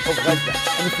landscape of Gaza.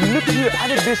 And if you look here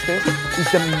at a distance,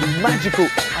 is the magical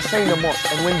Husayna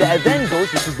Mosque. And when the adhan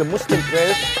goes, which is the Muslim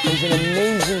prayer, there's an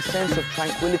amazing sense of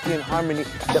tranquility and harmony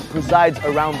that presides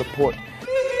around the port.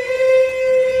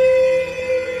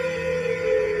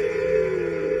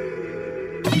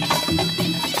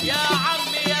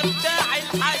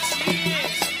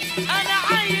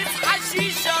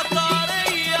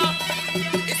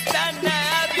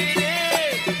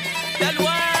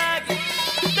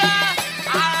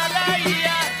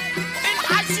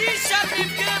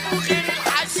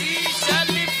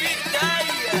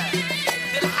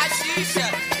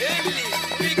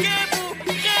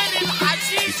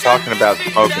 Talking about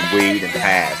smoking weed and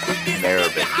hash in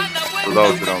Arabic. For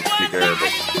those who don't speak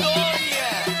Arabic.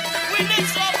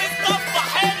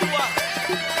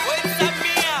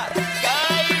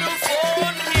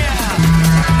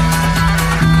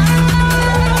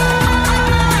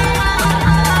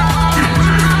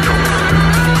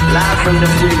 Live from the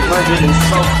 300 and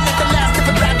so.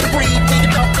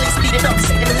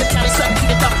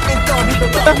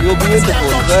 You'll be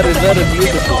beautiful, very, very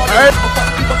beautiful.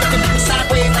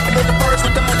 Sideways like the birds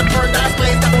with them on the bird eyes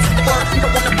blaze. That won't fit the word. You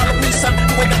don't want to follow me, son.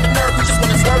 You ain't got the nerve. You just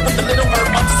want to swerve with the little bird.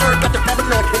 Absurd, got the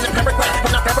paranoid in the paragraph,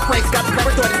 but not paraphrase. Got the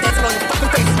paranoid dancing on your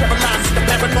fucking face. Never lies, the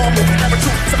paranormal,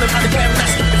 truth. Something out of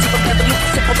paradise. It's even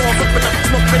revolution. Simple doors open up,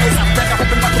 smoke windows out. Back, I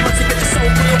hope and rock the mercy, get your soul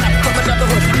real. Out from another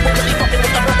hood. You ain't really fucking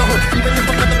with the brotherhood. Even if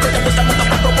I'm another good, I wish I was a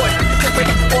fucker boy. Clip it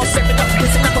up, all set it up.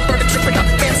 Listen up, prefer to trip it up.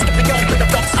 Can't skip it on with the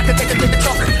box. I can take a little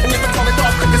talk. And never call it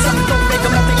off. Cause I'm don't make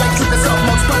them up. They like treat us up.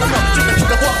 Most call them up. Treat it to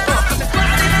the walk.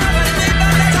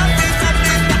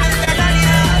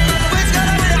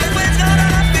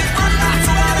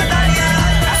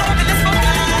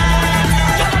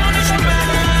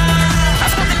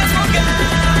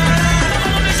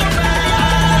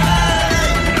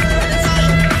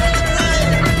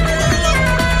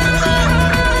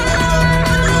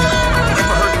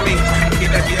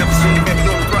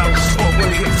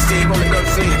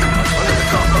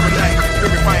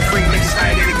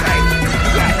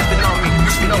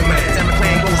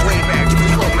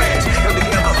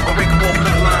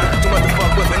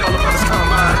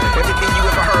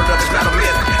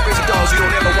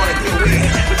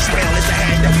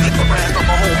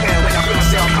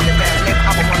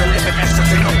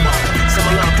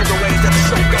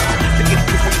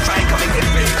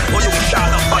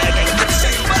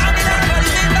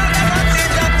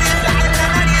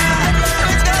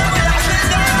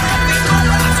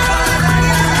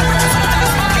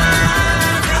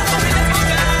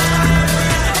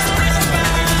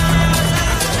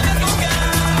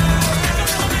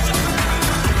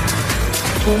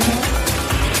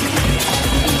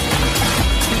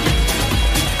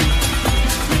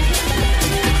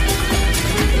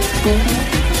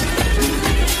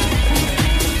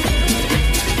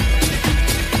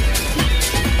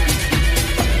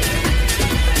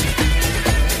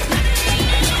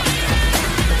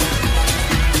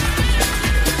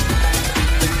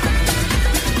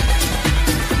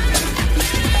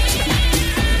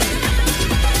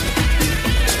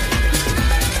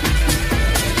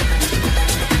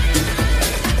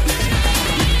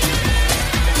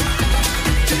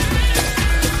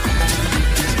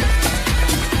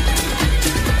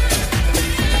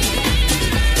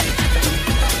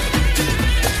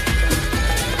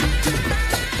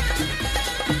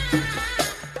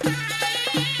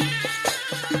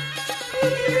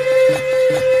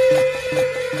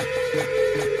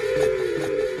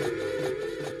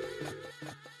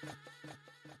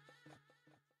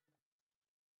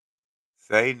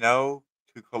 Say no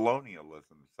to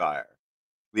colonialism, sire.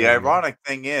 The There you go. ironic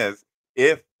thing is,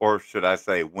 if, or should I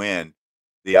say, when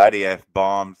the IDF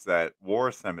bombs that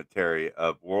war cemetery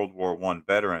of World War One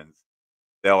veterans,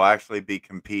 they'll actually be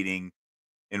competing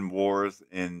in wars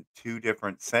in two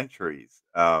different centuries.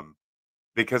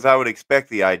 Because I would expect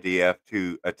the IDF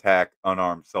to attack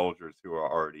unarmed soldiers who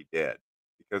are already dead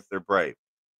because they're brave.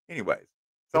 Anyways, that's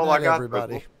Good all I night, got,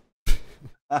 everybody.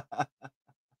 Drizzle.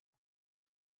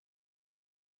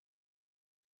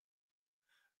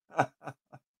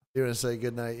 You want to say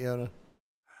good night, Yona?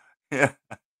 Yeah.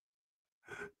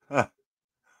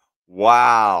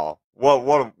 Wow.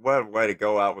 What a way to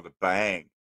go out with a bang.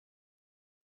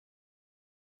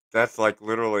 That's like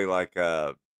literally like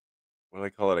a, what do they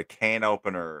call it? A can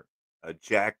opener, a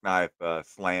jackknife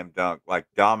slam dunk, like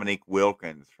Dominique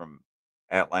Wilkins from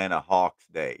Atlanta Hawks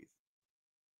days.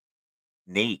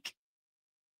 Neek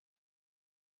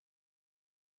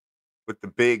with the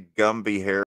big Gumby hair.